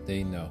everything that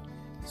they know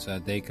so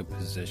that they could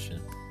position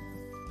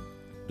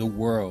the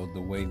world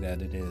the way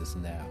that it is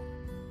now.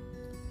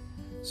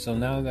 So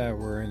now that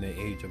we're in the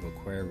age of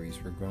Aquarius,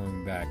 we're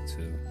going back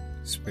to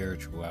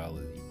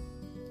spirituality.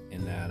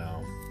 In that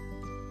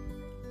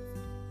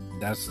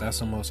that's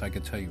the most I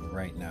could tell you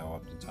right now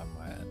off the top of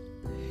my head.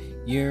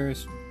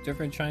 Years,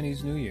 different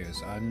Chinese New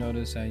Years. I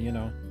noticed that,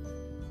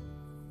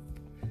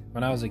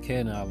 when I was a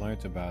kid and I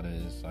learned about it,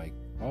 it's like,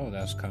 oh,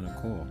 that's kind of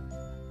cool.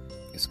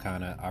 It's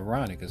kind of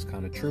ironic. It's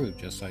kind of true,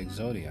 just like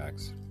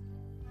zodiacs.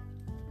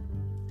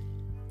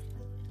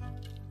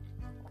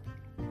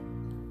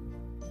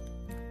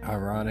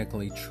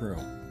 Ironically true.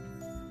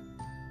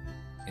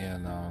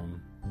 And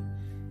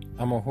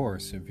I'm a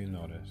horse, if you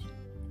notice.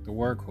 The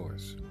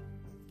workhorse.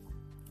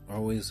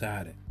 Always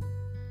had it.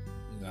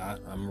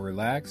 I'm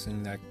relaxed,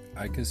 and that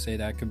I could say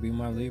that could be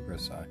my Libra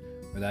side,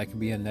 or that could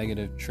be a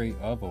negative trait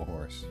of a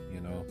horse.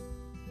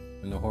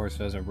 When the horse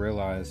doesn't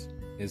realize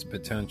his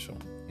potential,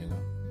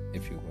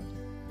 if you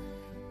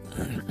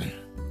will.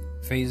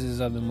 Phases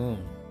of the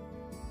moon.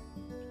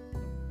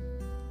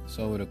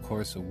 So over the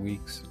course of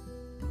weeks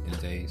and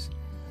days,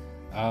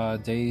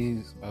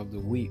 days of the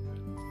week,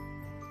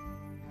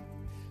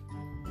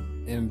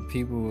 and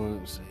people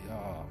will say,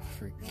 "Oh,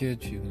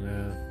 forget you,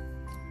 man."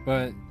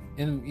 But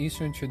in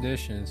Eastern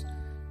traditions,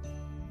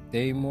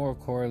 they more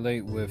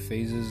correlate with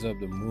phases of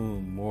the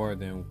moon more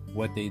than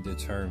what they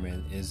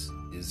determine is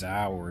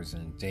hours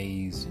and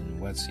days and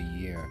what's a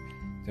year.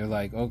 They're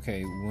like,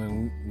 okay,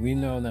 when we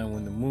know that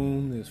when the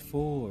moon is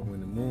full or when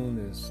the moon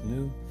is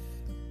new,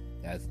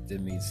 that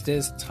means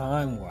this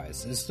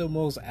time-wise. It's the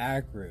most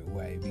accurate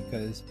way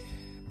because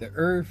the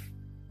Earth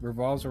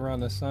revolves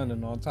around the sun,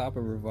 and on top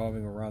of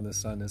revolving around the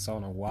sun, it's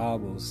on a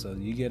wobble, so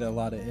you get a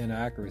lot of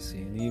inaccuracy.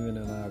 And even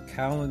in our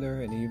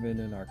calendar and even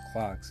in our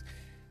clocks,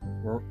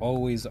 we're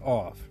always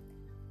off.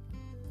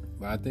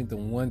 But I think the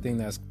one thing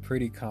that's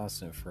pretty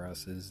constant for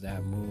us is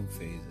that moon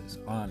phases,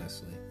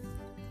 honestly.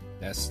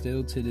 That's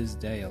still to this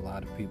day a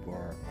lot of people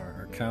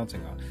are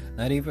counting on.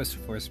 Not even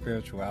for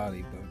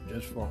spirituality, but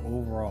just for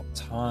overall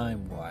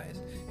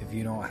time-wise. If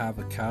you don't have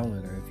a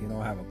calendar, if you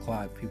don't have a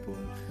clock, people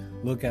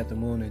look at the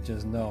moon and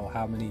just know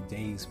how many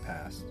days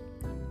passed.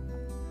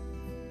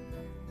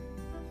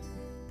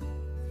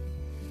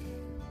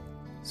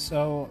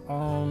 So,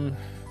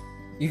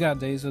 you got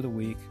days of the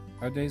week.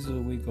 Our days of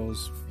the week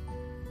goes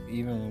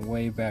even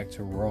way back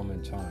to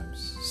Roman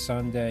times.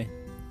 Sunday,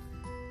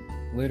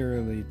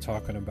 literally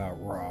talking about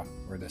Ra,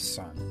 or the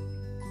sun.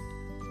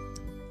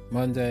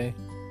 Monday,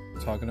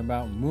 talking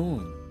about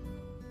moon.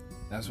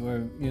 That's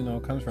where,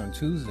 it comes from.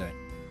 Tuesday,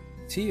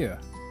 Tia.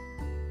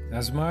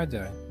 That's my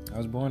day. I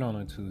was born on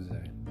a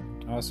Tuesday.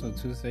 Also,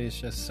 Tuesday is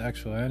just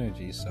sexual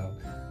energy, so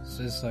it's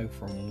just like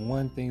from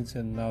one thing to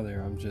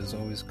another, I'm just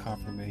always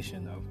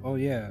confirmation of, oh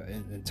yeah,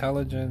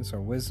 intelligence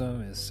or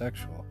wisdom is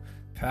sexual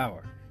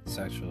power,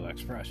 sexual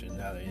expression,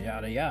 yada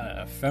yada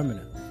yada,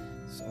 feminine.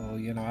 So,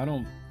 I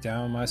don't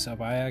down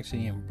myself. I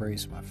actually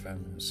embrace my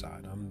feminine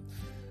side.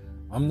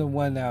 I'm the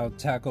one that'll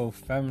tackle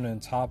feminine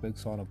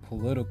topics on a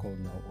political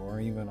note or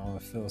even on a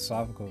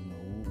philosophical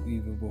note,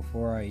 even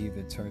before I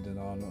even turned it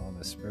on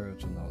a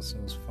spiritual note. So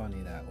it's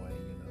funny that way,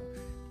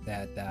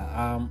 that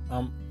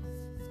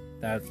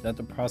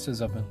the process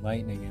of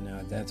enlightening and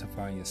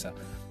identifying yourself,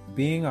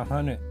 being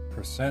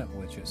 100%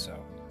 with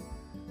yourself,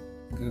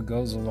 it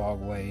goes a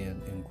long way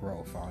in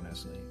growth,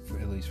 honestly,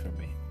 at least for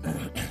me.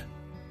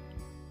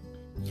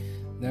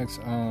 Next,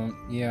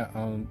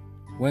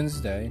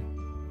 Wednesday,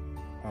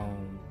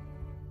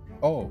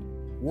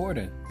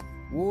 Warden.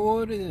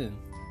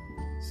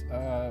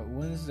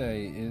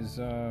 Wednesday is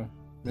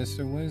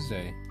Mr.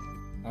 Wednesday,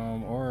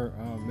 or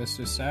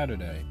Mr.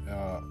 Saturday,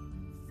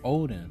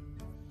 Odin.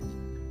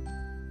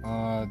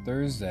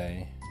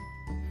 Thursday.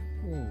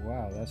 Oh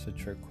wow, that's a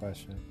trick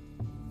question.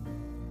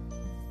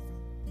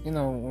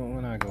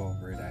 When I go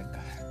over that,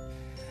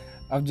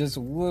 I'm just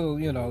I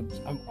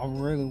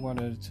really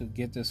wanted to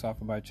get this off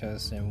of my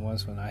chest, and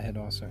once when I hit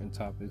on certain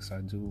topics,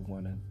 I do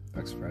want to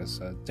express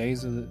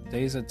days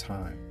of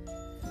time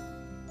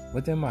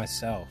within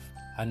myself.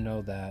 I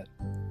know that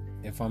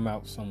if I'm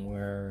out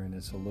somewhere and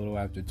it's a little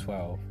after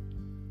 12,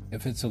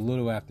 if it's a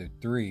little after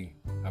 3,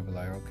 I'll be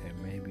like, okay,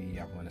 maybe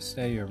I want to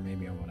stay or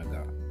maybe I want to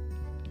go.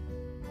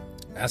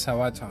 That's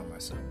how I time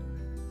myself.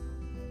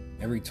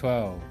 Every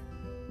 12,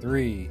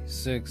 3,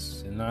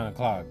 6, and 9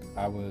 o'clock,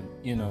 I would,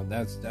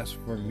 that's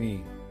for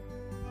me.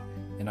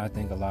 And I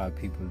think a lot of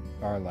people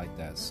are like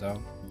that.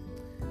 So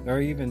there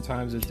are even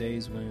times of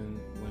days when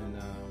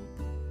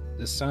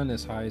the sun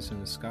is highest in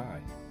the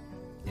sky,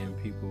 and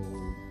people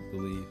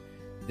believe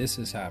this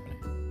is happening,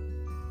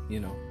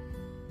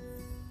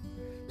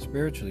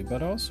 spiritually,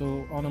 but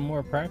also on a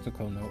more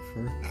practical note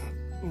for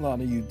a lot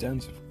of you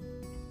dense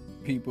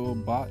people,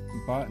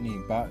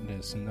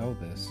 botanists know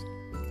this.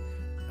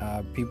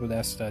 People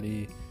that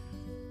study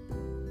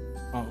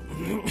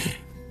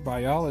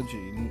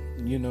biology,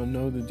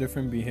 know the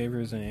different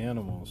behaviors in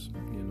animals.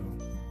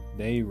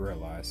 They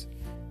realize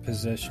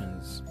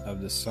positions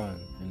of the sun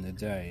and the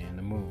day and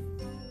the moon.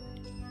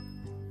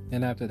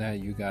 And after that,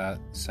 you got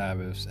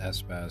Sabbaths,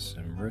 Esbats,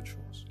 and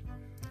rituals.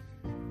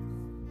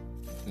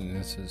 And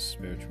this is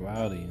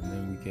spirituality. And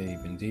then we get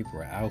even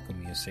deeper,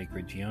 alchemy and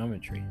sacred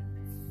geometry.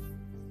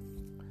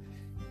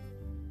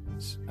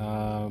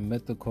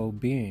 Mythical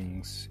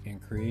beings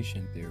and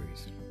creation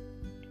theories.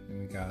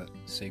 And we got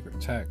sacred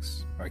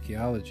texts,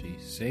 archaeology,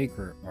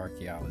 sacred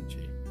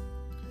archaeology.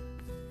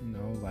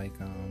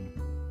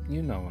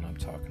 You know what I'm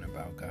talking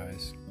about,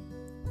 guys.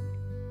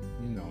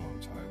 You know what I'm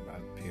talking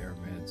about,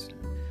 pyramids,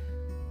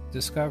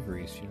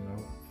 discoveries,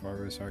 as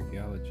far as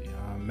archaeology.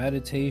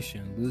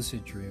 Meditation,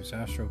 lucid dreams,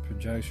 astral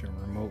projection,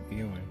 remote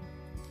viewing.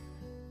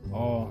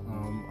 All,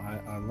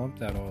 I lump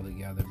that all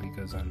together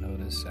because I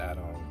noticed that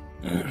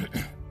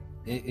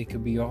it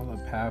could be all a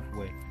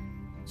pathway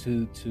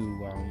to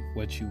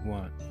what you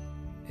want.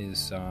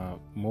 Is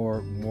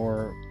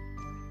more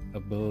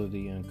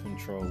ability and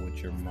control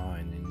with your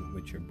mind and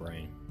with your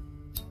brain.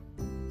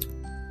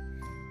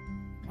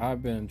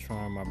 I've been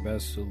trying my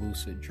best to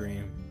lucid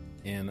dream,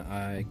 and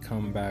I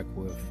come back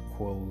with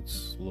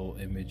quotes, little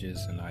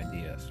images, and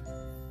ideas.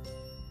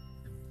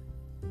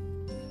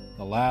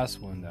 The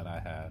last one that I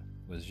had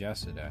was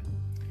yesterday,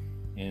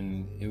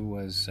 and it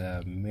was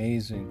an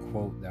amazing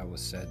quote that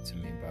was said to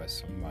me by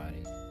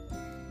somebody.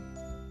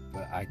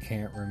 But I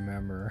can't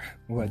remember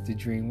what the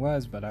dream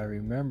was, but I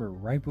remember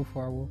right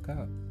before I woke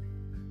up.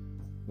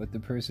 what the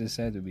person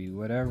said to me,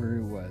 whatever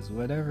it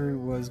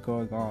was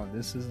going on.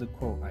 This is the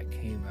quote I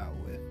came out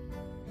with.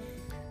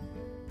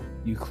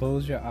 You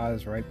close your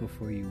eyes right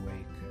before you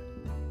wake.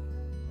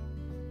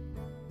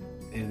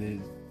 It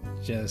is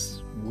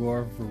just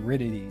more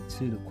validity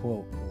to the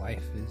quote,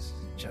 life is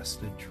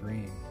just a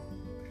dream.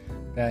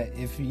 That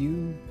if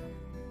you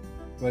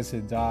was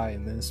to die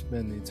and then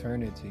spend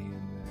eternity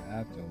in the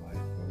afterlife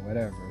or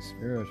whatever,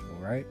 spiritual,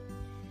 right?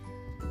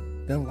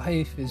 Then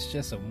life is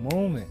just a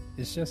moment.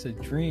 It's just a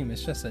dream.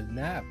 It's just a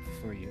nap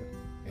for you.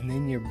 And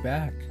then you're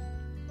back.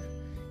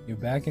 You're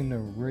back in the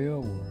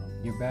real world.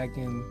 You're back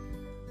in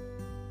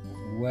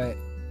what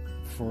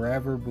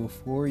forever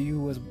before you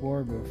was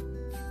born,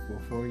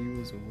 before you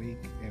was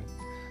awake, and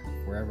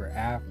forever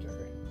after.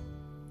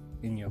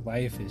 And your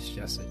life is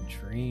just a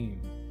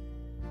dream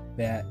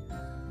that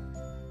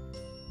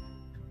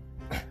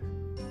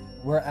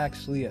we're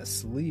actually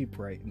asleep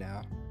right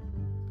now.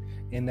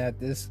 And that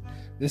this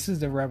is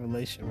the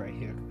revelation right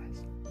here,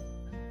 guys.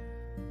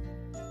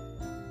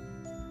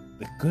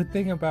 The good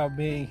thing about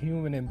being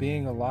human and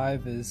being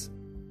alive is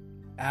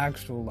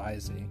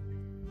actualizing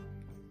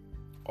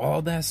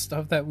all that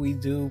stuff that we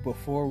do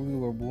before we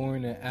were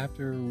born and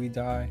after we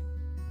die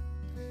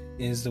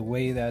is the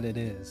way that it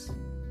is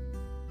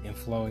in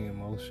flowing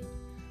emotion.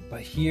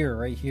 But here,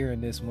 right here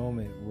in this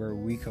moment where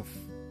we could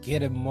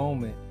get a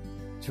moment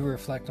to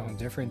reflect on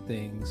different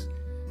things,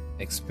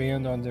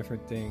 expand on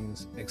different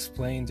things,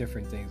 explain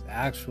different things,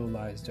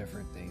 actualize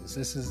different things.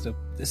 That's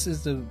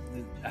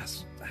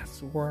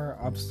where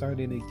I'm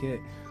starting to get.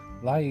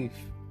 Life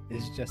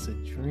is just a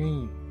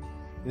dream.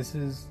 This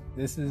is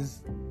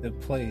the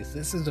place.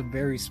 This is a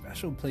very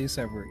special place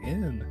that we're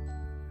in.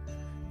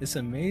 It's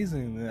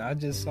amazing. I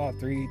just saw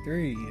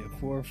 3-3 and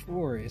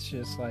 4-4. It's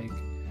just like,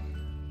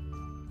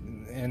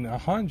 and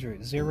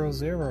 100,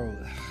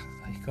 0-0.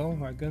 Like, oh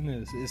my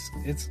goodness,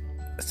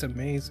 it's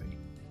amazing.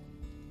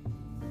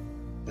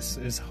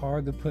 It's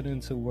hard to put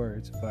into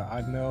words, but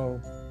I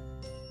know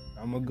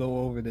I'm gonna go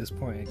over this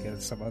point again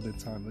some other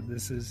time. But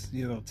this is,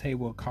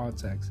 table of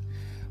context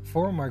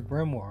for my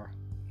grimoire.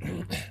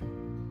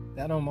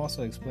 That I'm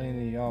also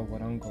explaining to y'all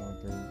what I'm going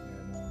through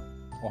and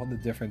all the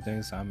different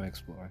things I'm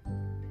exploring.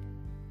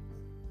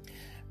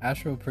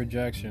 Astral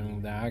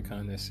projection, that I can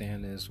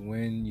understand, is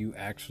when you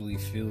actually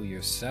feel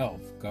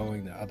yourself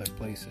going to other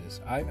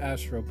places. I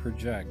astral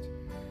project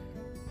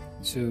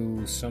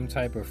to some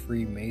type of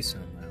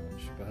Freemason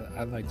lounge, but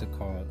I like to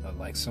call it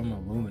like some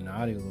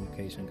Illuminati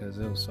location because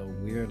it was so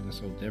weird and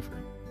so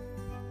different.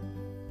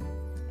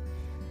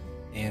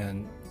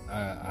 And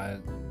I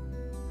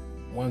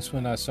once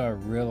when I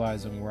started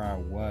realizing where I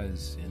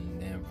was in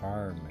the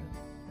environment,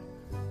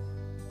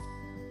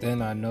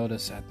 then I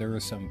noticed that there were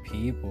some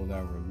people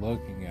that were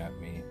looking at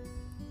me,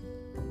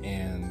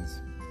 and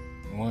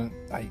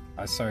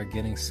I started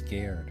getting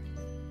scared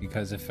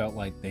because it felt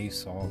like they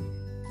saw me.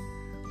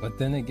 But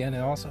then again,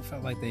 it also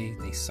felt like they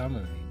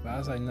summoned me. But I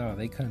was like, no,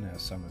 they couldn't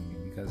have summoned me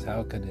because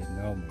how could they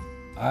know me?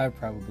 I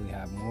probably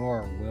have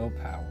more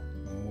willpower,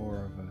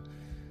 more of a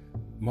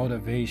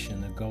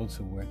motivation to go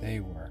to where they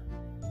were.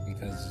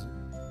 Because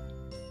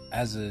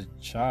as a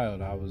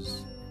child, I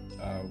was,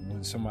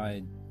 when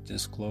somebody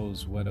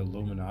disclosed what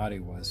Illuminati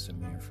was to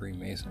me in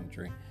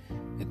Freemasonry,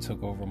 it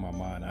took over my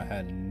mind. I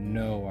had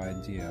no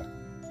idea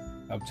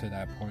up to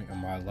that point in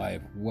my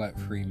life what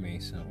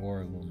Freemason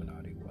or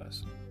Illuminati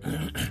was.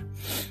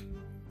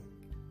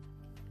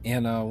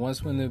 And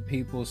once when the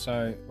people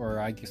started, or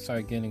I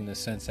started getting the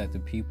sense that the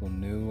people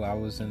knew I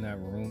was in that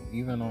room,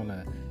 even on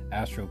an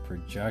astral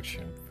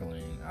projection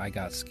feeling, I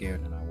got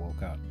scared and I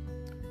woke up.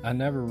 I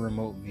never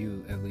remote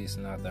viewed, at least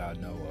not that I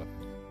know of.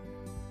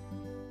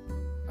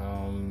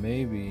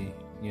 Maybe,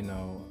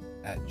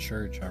 at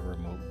church I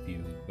remote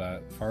viewed,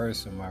 but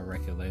first in my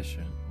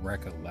recollection,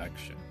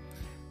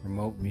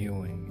 remote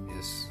viewing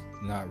is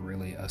not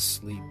really a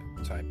sleep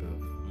type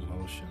of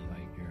emotion. Like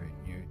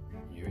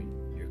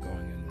you're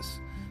going in this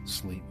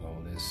sleep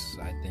mode.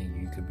 I think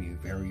you could be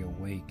very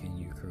awake and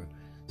you could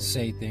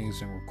say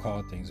things and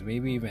recall things,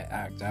 maybe even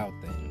act out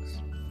things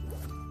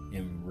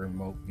in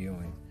remote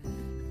viewing.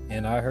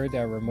 And I heard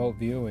that remote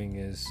viewing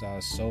is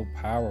so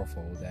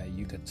powerful that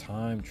you could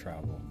time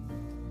travel.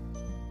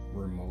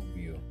 Remote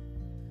view.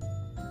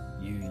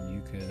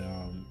 You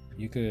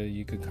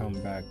could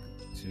come back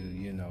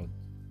to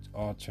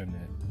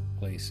alternate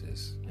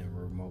places in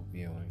remote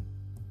viewing.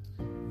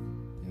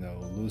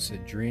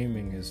 Lucid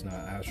dreaming is not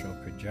astral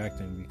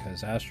projecting,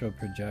 because astral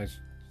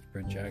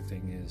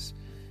projecting is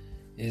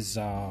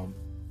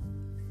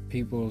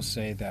people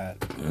say that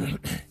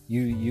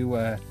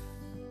you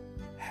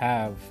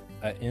have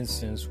an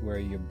instance where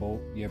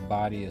your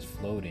body is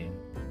floating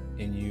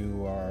and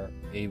you are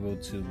able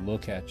to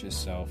look at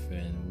yourself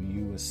and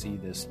you will see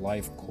this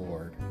life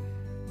cord,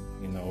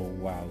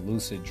 while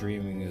lucid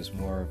dreaming is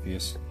more of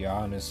you're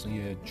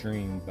honestly a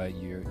dream, but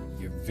you're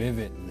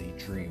vividly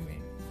dreaming.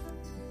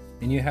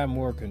 And you have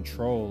more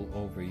control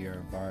over your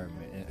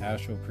environment. And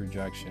astral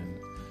projection,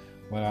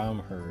 what I'm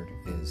heard,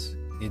 is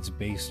it's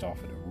based off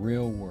of the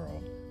real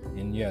world.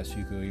 And yes,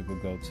 you could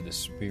even go to the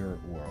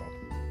spirit world.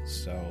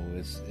 So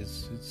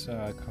it's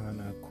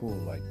kind of cool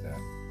like that.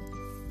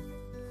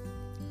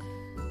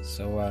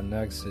 So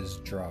next is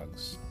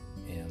drugs,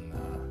 and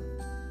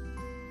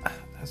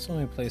that's the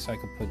only place I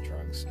could put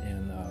drugs.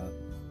 And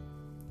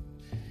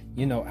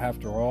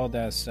after all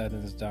that said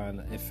and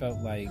done, it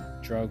felt like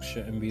drugs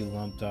shouldn't be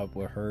lumped up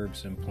with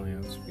herbs and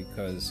plants,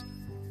 because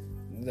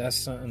that's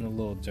something a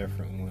little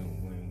different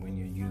when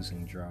you're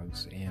using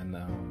drugs. And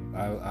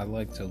I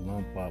like to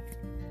lump up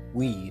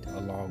weed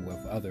along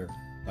with other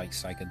like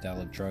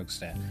psychedelic drugs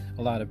that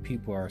a lot of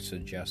people are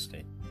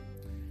suggesting.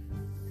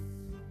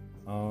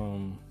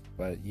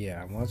 But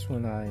yeah, once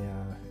when I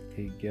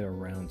could get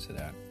around to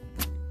that,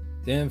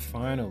 then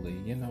finally,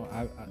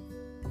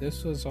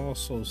 this was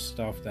also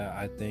stuff that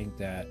I think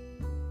that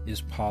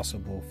is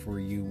possible for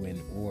you in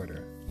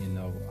order.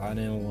 I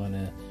didn't want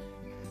to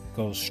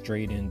go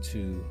straight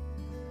into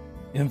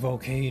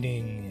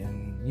invocating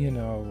and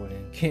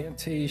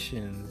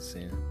incantations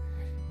and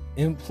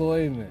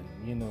employment,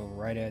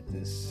 right out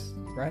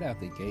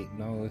the gate.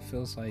 No, it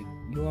feels like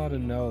you ought to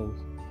know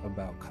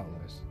about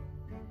colors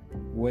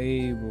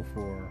way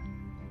before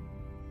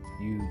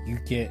you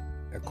get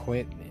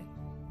equipment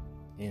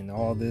and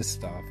all this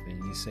stuff,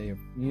 and you say,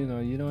 you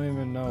don't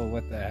even know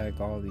what the heck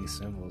all these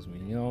symbols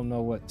mean. You don't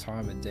know what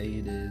time of day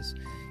it is.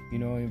 You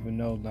don't even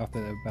know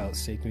nothing about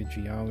sacred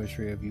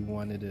geometry if you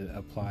wanted to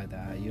apply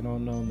that. You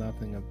don't know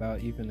nothing about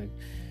even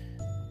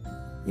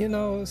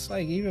it's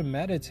like even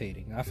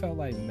meditating. I felt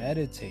like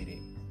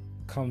meditating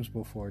comes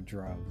before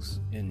drugs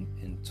and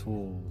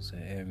tools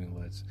and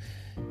amulets.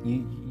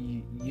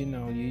 You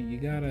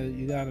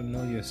gotta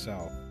know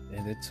yourself,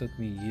 and it took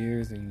me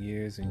years and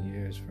years and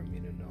years for me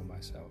to know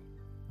myself.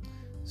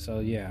 So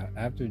yeah,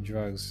 after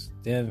drugs,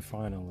 then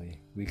finally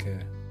we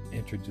could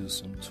introduce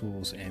some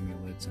tools,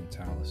 amulets, and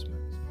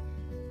talismans.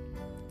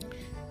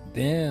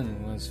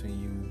 Then once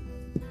you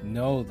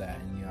know that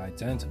and you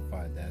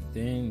identify that,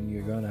 then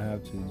you're gonna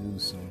have to do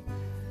some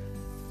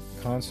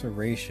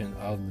conservation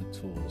of the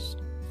tools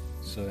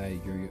so that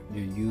you're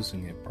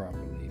using it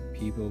properly.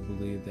 People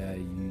believe that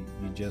you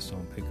just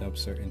don't pick up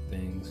certain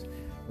things,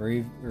 or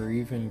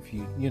even if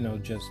you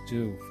just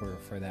do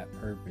for that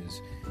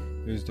purpose.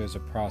 There's a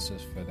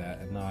process for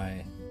that, and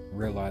I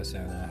realize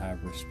that, and I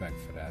have respect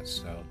for that.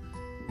 So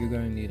you're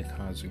going to need to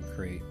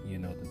consecrate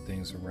the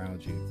things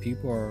around you.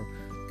 People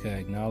can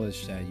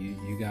acknowledge that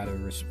you got to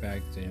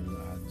respect and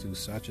do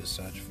such and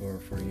such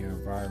for your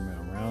environment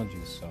around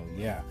you. So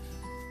yeah,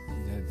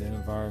 the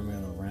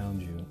environment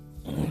around you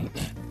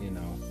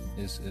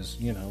is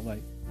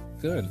like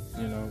good.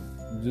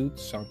 Do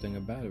something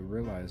about it.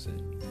 Realize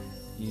it.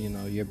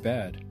 Your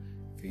bed,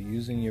 if you're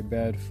using your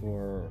bed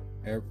for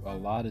a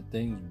lot of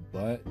things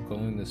but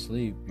going to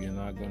sleep, you're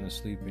not going to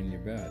sleep in your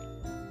bed.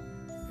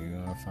 You're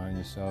going to find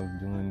yourself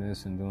doing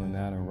this and doing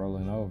that and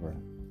rolling over.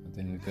 I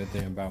think the good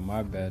thing about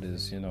my bed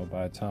is,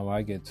 by the time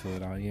I get to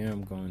it, I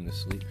am going to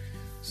sleep.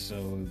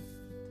 So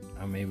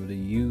I'm able to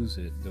use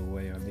it the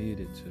way I need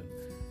it to.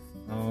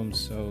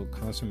 So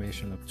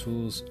consummation of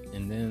tools,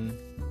 and then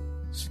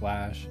 /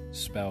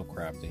 spell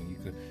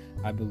crafting.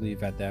 I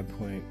believe at that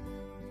point,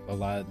 a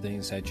lot of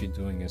things that you're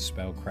doing is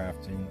spell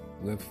crafting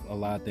with a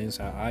lot of things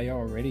that I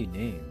already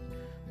named,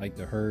 like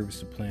the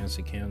herbs, the plants,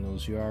 the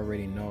candles. You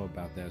already know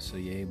about that, so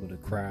you're able to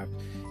craft.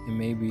 And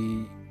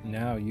maybe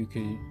now you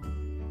could,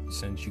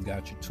 since you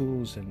got your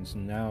tools, and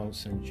now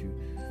since you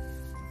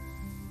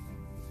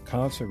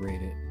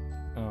consecrated,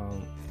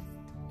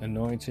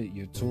 anointed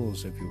your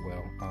tools, if you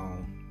will,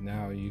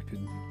 now you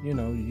could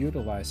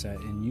utilize that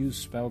and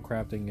use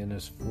spellcrafting in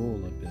its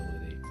full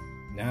ability.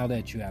 Now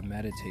that you have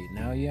meditated,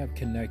 now you have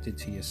connected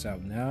to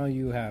yourself, now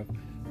you have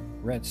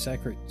read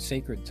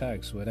sacred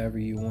texts, whatever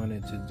you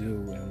wanted to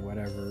do in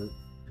whatever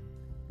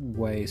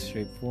way,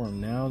 shape,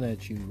 form. Now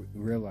that you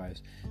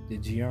realize the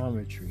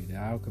geometry, the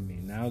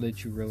alchemy, now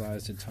that you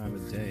realize the time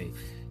of day,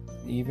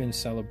 even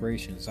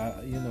celebrations,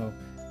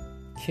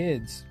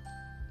 kids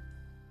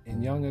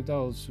and young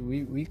adults,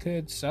 we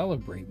could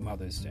celebrate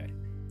Mother's Day,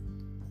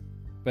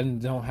 but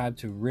don't have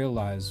to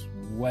realize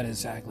what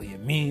exactly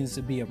it means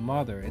to be a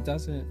mother. It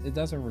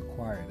doesn't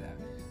require that.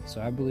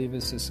 So I believe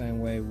it's the same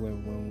way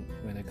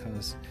when it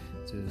comes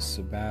to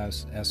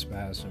sabbaths,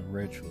 esbats, and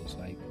rituals.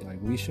 Like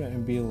we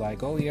shouldn't be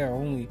like, oh yeah,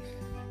 only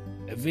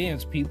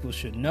advanced people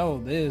should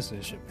know this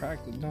and should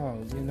practice.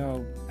 No,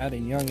 at a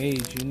young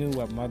age, you knew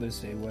what Mother's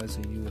Day was,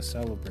 and you were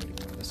celebrating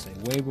Mother's Day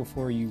way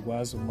before you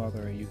was a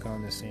mother and you could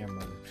understand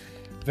mother.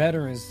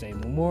 Veterans Day,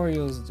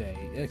 Memorial's Day,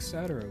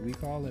 etc. We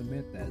can all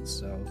admit that.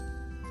 So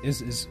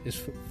it's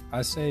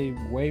I say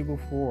way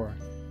before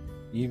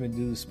you even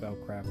do the spell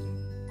crafting,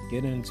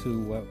 get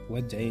into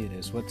what day it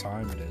is, what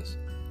time it is.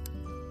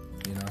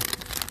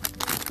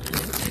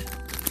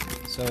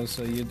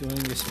 So you're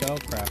doing your spell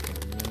crafting,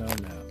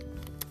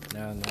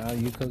 now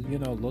you could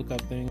look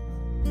up things.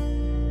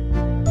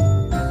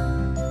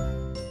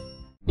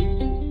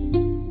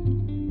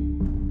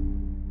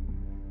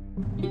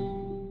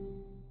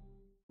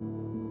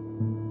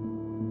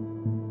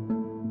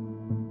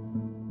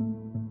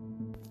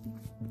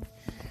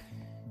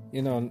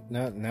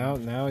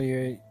 Now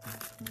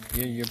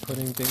You're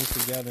putting things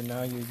together.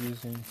 Now you're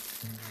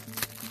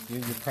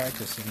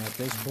practicing. At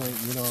this point,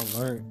 you don't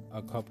learn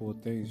a couple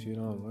of things. You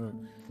don't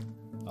learn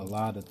a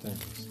lot of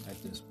things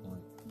at this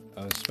point,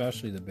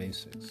 especially the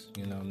basics.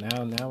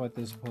 Now at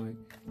this point,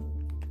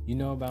 you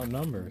know about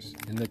numbers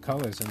and the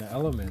colors and the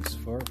elements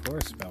for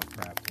spell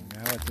crafting.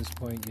 Now at this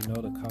point, you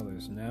know the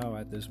colors. Now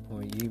at this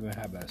point, you even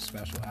have a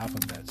special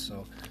alphabet.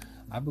 So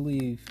I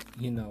believe,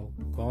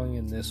 going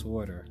in this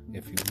order,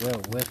 if you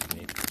will, with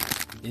me,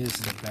 is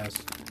the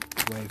best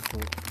way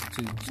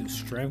to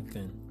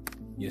strengthen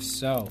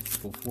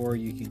yourself before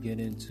you can get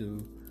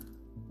into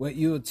what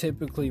you would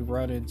typically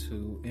run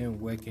into in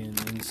Wiccan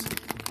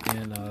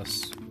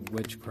and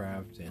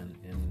witchcraft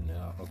and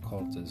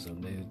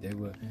occultism.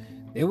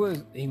 They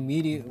would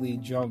immediately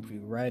jump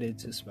you right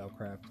into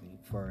spellcrafting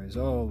for as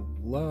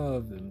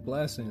love and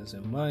blessings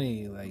and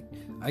money. Like,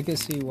 I can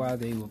see why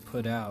they would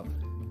put out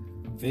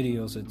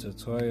videos and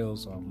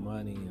tutorials on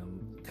money,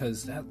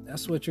 because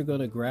that's what you're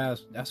gonna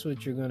grasp. That's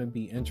what you're gonna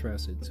be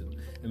interested to,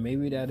 and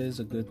maybe that is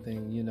a good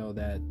thing.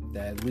 That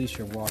at least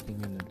you're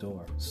walking in the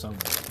door somewhere.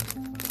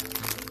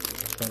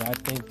 But I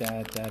think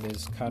that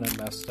is kind of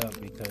messed up,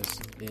 because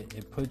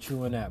it puts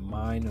you in that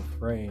mind of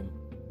frame,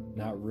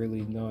 not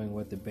really knowing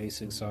what the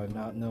basics are,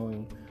 not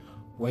knowing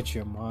what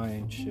your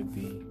mind should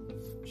be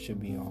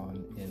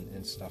on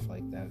and stuff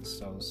like that.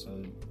 So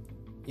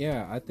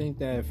yeah, I think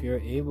that if you're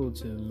able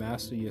to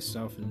master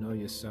yourself and know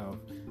yourself,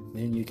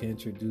 then you can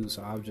introduce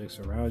objects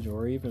around you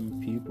or even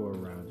people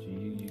around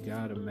you. You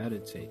gotta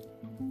meditate.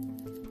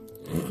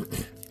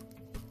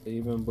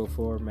 Even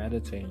before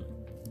meditating,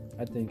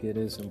 I think it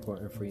is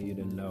important for you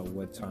to know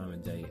what time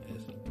of day it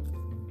is,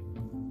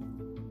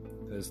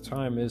 because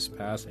time is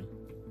passing.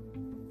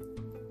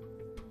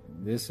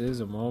 This is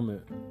a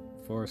moment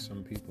for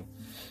some people.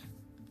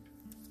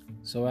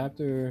 So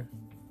after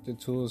the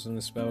tools and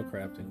the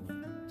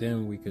spellcrafting,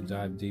 then we could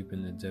dive deep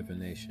into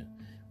divination.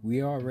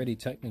 We already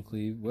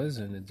technically was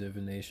in the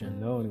divination,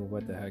 knowing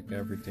what the heck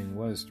everything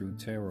was through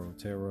tarot.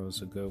 Tarot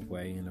is a good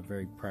way, in a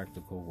very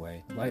practical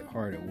way,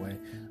 lighthearted way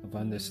of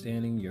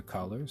understanding your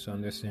colors,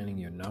 understanding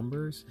your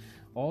numbers,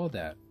 all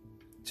that.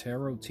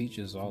 Tarot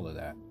teaches all of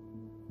that.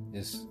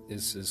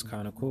 It's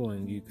kind of cool,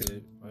 and you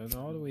could, and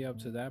all the way up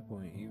to that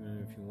point,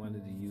 even if you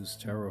wanted to use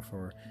tarot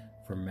for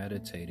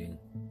meditating.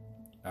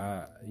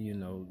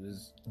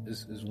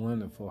 This is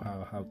wonderful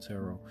how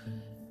tarot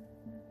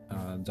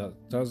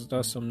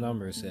does some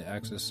numbers. It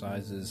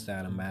exercises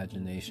that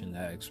imagination,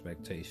 that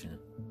expectation.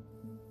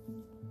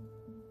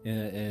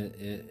 And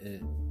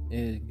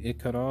it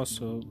could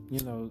also,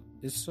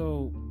 it's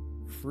so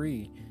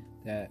free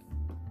that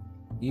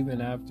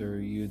even after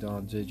you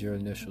did your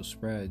initial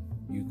spread,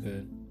 you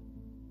could,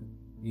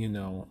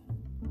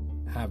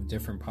 have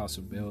different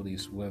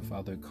possibilities with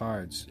other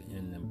cards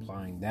and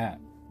implying that.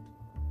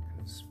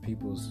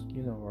 People's,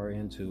 are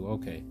into,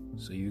 okay,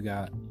 so you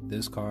got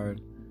this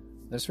card,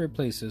 let's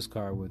replace this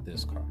card with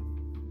this card,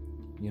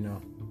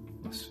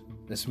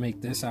 let's make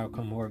this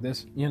outcome more of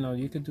this,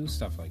 you could do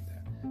stuff like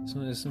that.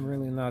 So it's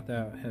really not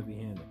that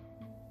heavy-handed.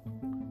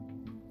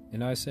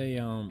 And I say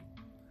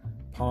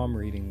palm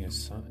reading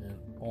is something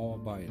all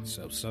by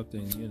itself,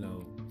 something,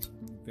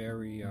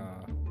 very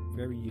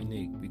very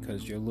unique,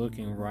 because you're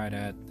looking right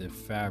at the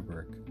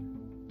fabric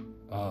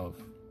of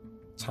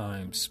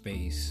time,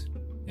 space,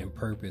 and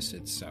purpose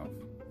itself.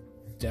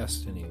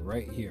 Destiny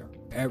right here.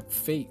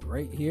 Fate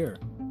right here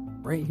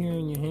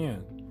in your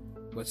hand.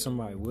 What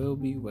somebody will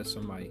be, what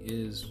somebody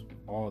is,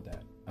 all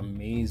that.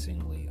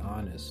 Amazingly,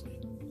 honestly.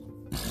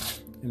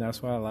 And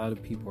that's why a lot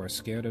of people are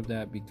scared of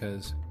that,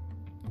 because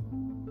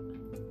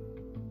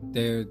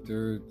they're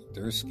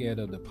scared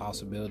of the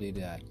possibility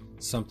that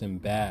something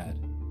bad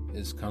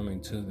is coming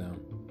to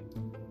them,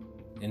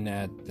 and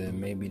that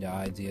maybe the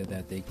idea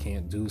that they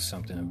can't do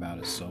something about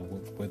it. So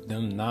with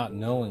them not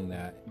knowing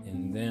that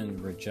and then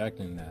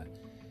rejecting that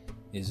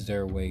is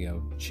their way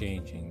of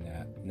changing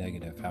that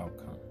negative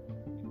outcome.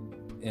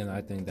 And I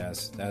think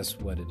that's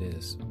what it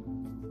is.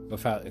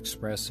 Without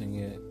expressing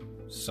it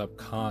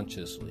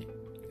subconsciously,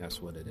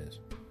 that's what it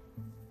is.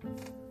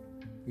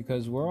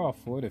 Because we're all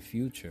for the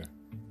future.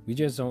 We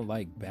just don't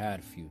like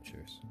bad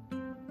futures.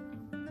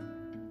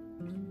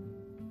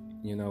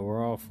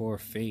 We're all for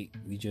fate.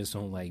 We just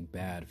don't like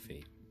bad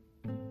fate.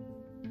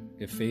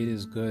 If fate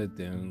is good,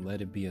 then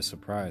let it be a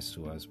surprise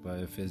to us. But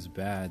if it's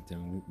bad,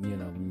 then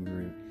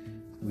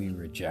we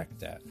reject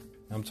that.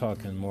 I'm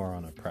talking more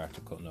on a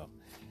practical note.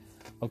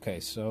 Okay,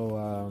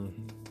 so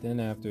then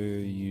after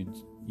you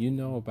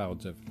know about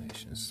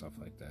divination and stuff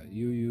like that,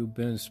 you've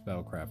been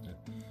spellcrafting.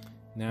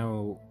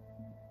 Now,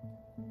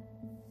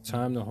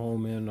 time to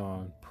home in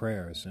on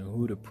prayers and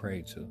who to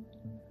pray to,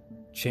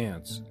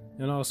 chants,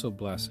 and also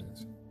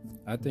blessings.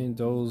 I think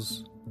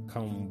those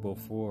come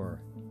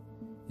before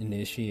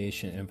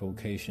initiation,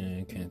 invocation, and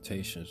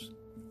incantations,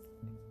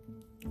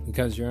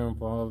 because you're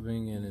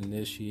involving and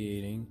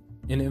initiating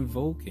and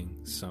invoking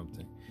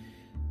something.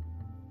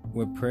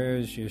 With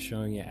prayers, you're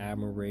showing your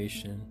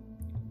admiration.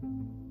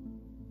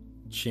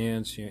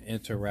 Chants, you're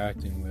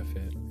interacting with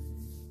it.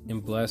 In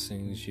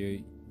blessings,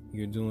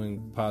 You're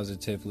doing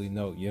positively.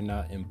 No, you're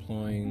not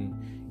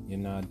employing. You're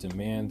not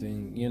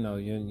demanding.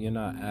 You're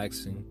not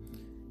asking.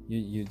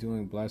 You're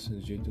doing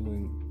blessings. You're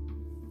doing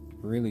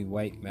really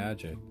white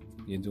magic.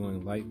 You're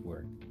doing light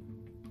work.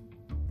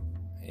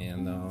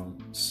 And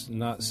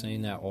not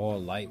saying that all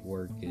light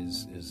work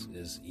is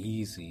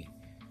easy.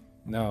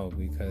 No,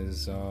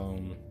 because I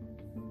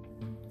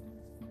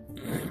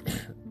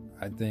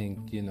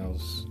think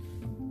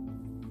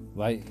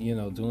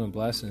doing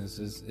blessings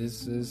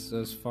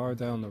is far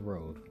down the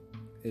road.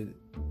 It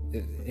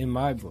in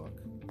my book,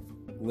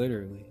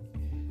 literally.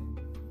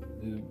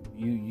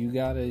 You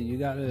gotta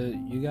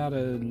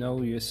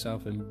know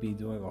yourself and be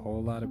doing a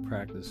whole lot of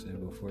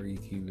practicing before you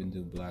can even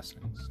do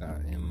blessings.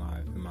 In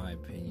my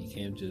opinion, you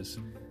can't just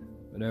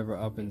whatever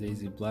up and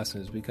daisy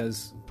blessings,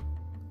 because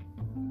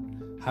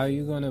how are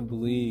you gonna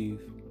believe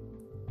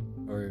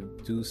or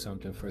do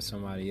something for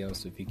somebody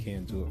else if you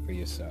can't do it for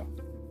yourself?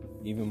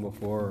 Even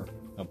before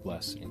a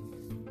blessing,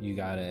 you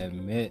gotta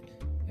admit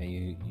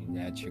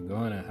that you're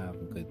gonna have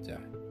a good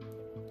day.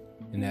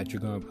 And that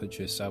you're going to put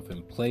yourself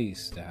in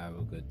place to have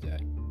a good day.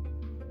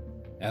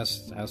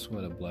 That's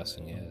what a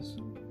blessing is.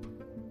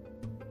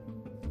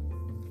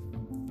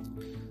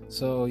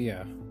 So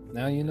yeah,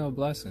 now you know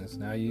blessings.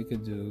 Now you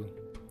could do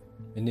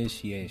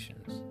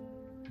initiations.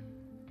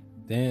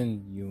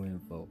 Then you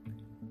invoke.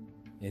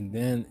 And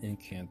then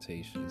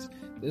incantations.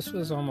 This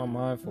was on my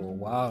mind for a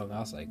while, and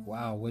I was like,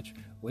 wow,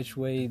 which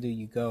way do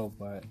you go?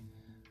 But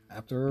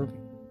after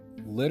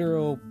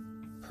literal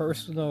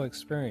personal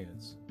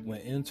experience, when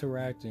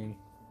interacting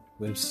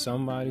with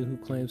somebody who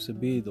claims to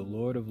be the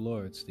Lord of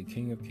Lords, the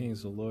King of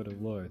Kings, the Lord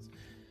of Lords,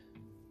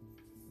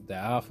 the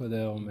Alpha,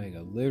 the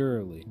Omega,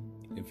 literally,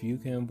 if you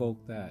can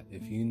invoke that,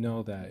 if you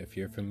know that, if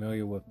you're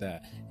familiar with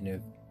that, and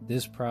if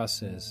this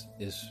process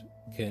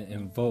can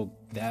invoke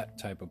that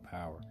type of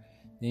power,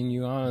 then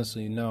you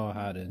honestly know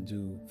how to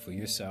do for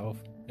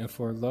yourself and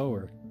for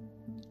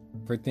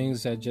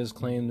things that just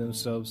claim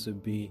themselves to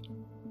be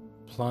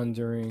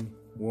plundering,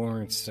 war,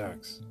 and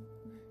sex,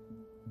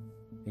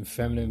 and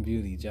feminine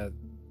beauty. Just,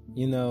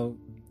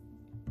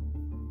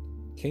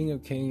 King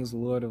of Kings,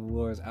 Lord of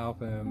Lords,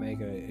 Alpha and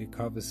Omega, it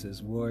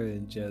encompasses more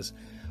than just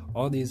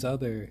all these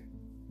other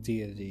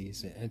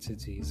deities and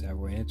entities that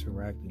we're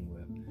interacting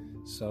with.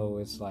 So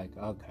it's like,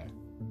 okay,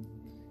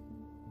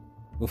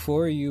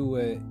 before you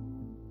would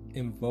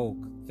invoke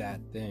that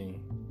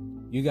thing,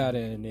 you gotta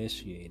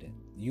initiate it.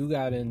 You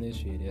gotta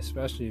initiate it,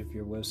 especially if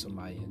you're with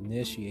somebody.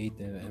 Initiate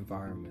the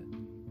environment.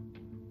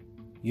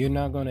 You're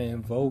not gonna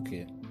invoke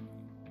it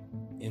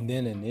and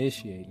then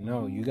initiate.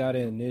 No, you gotta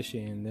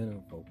initiate and then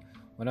invoke.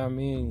 What I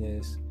mean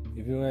is,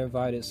 if you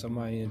invited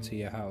somebody into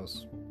your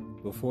house,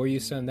 before you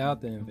send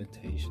out the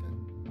invitation,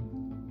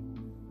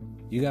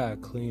 you gotta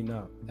clean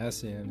up.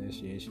 That's the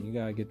initiation. You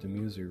gotta get the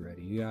music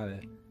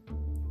ready.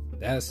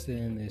 That's the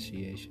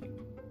initiation.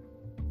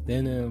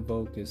 Then the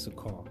invoke is the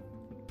call.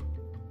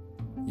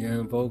 You're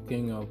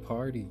invoking a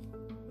party.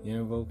 You're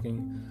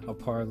invoking a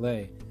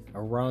parlay,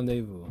 a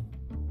rendezvous.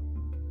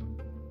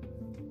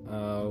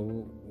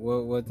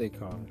 What they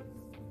call it,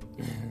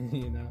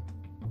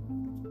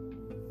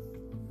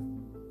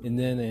 And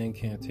then the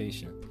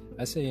incantation.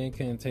 I say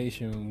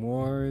incantation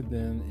more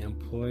than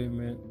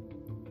employment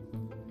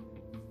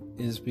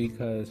is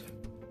because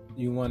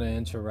you want to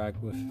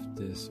interact with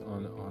this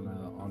on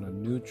a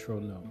neutral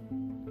note.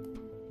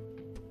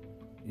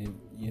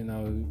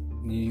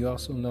 You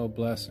also know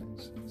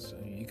blessings, so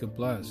you could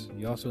bless.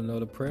 You also know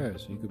the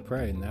prayers. You could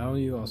pray. Now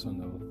you also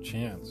know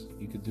chants.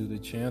 You could do the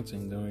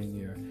chanting during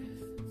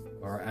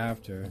or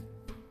after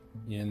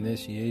your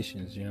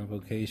initiations, your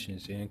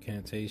invocations, your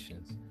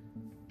incantations.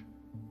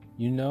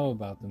 You know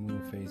about the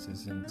moon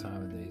phases and the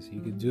time of days. You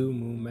could do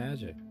moon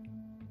magic.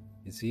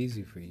 It's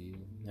easy for you.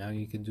 Now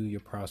you can do your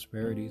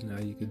prosperities. Now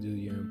you can do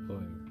your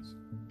employments.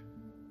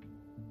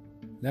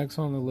 Next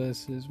on the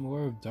list is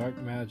more of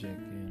dark magic,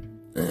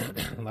 and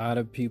a lot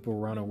of people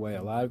run away.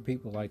 A lot of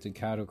people like to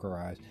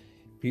categorize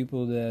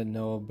people that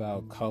know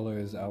about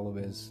colors,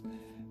 elements,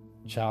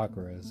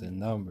 chakras, and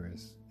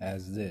numbers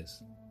as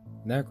this: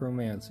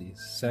 necromancy,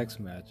 sex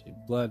magic,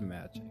 blood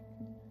magic,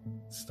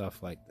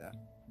 stuff like that.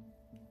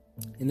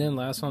 And then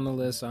last on the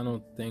list, I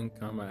don't think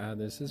I'm gonna add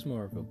this. It's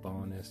more of a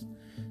bonus: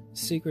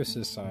 secret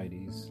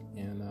societies.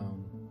 And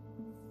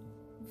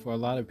for a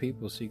lot of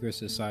people, secret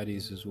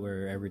societies is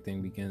where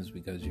everything begins,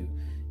 because you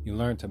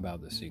learned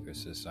about the secret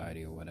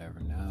society or whatever.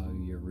 Now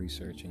you're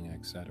researching,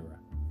 etc.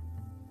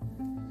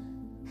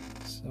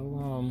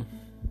 So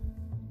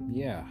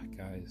yeah,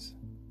 guys,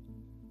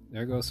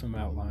 there goes some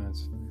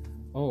outlines.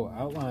 Oh,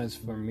 outlines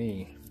for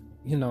me.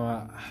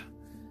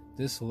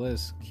 This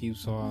list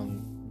keeps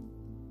on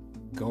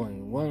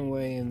going one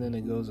way and then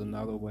it goes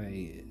another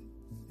way.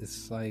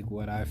 It's like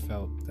what I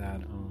felt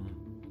that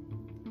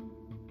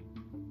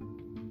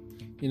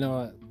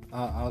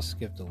I'll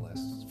skip the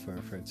list for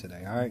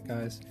today. Alright,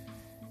 guys,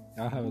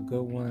 y'all have a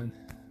good one.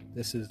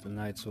 This is the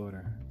Night's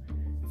Order.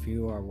 If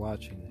you are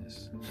watching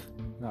this,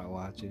 not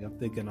watching, I'm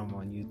thinking I'm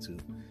on YouTube.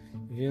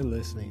 If you're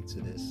listening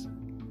to this,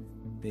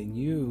 then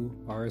you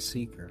are a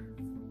seeker.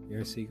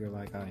 You're a seeker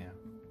like I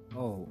am.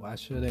 oh, I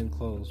should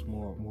enclose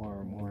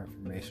more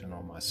information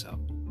on myself.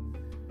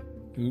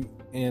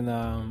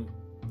 And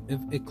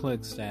it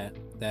clicks that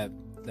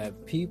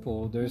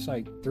people, there's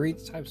like three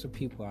types of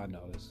people I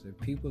noticed. There are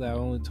people that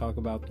only talk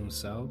about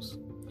themselves.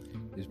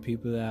 There's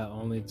people that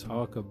only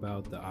talk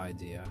about the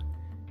idea.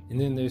 And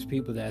then there's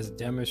people that's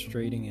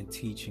demonstrating and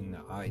teaching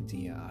the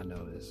idea, I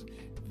noticed.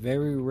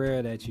 Very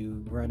rare that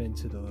you run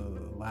into the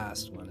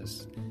last one,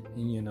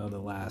 the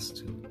last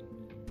two.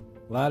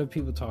 A lot of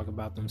people talk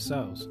about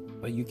themselves,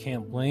 but you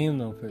can't blame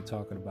them for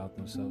talking about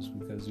themselves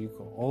because you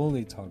can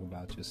only talk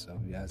about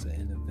yourself as an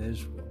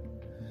individual.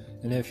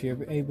 And if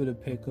you're able to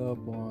pick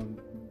up on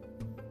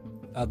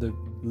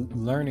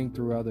learning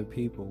through other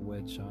people,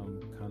 which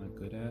I'm kind of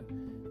good at,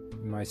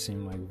 it might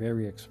seem like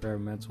very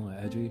experimental and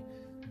edgy,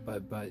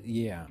 but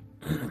yeah,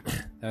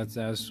 that's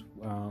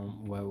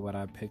what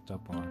I picked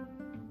up on.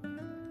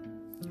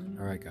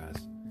 All right,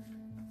 guys,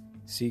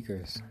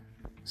 seekers,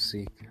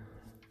 seek.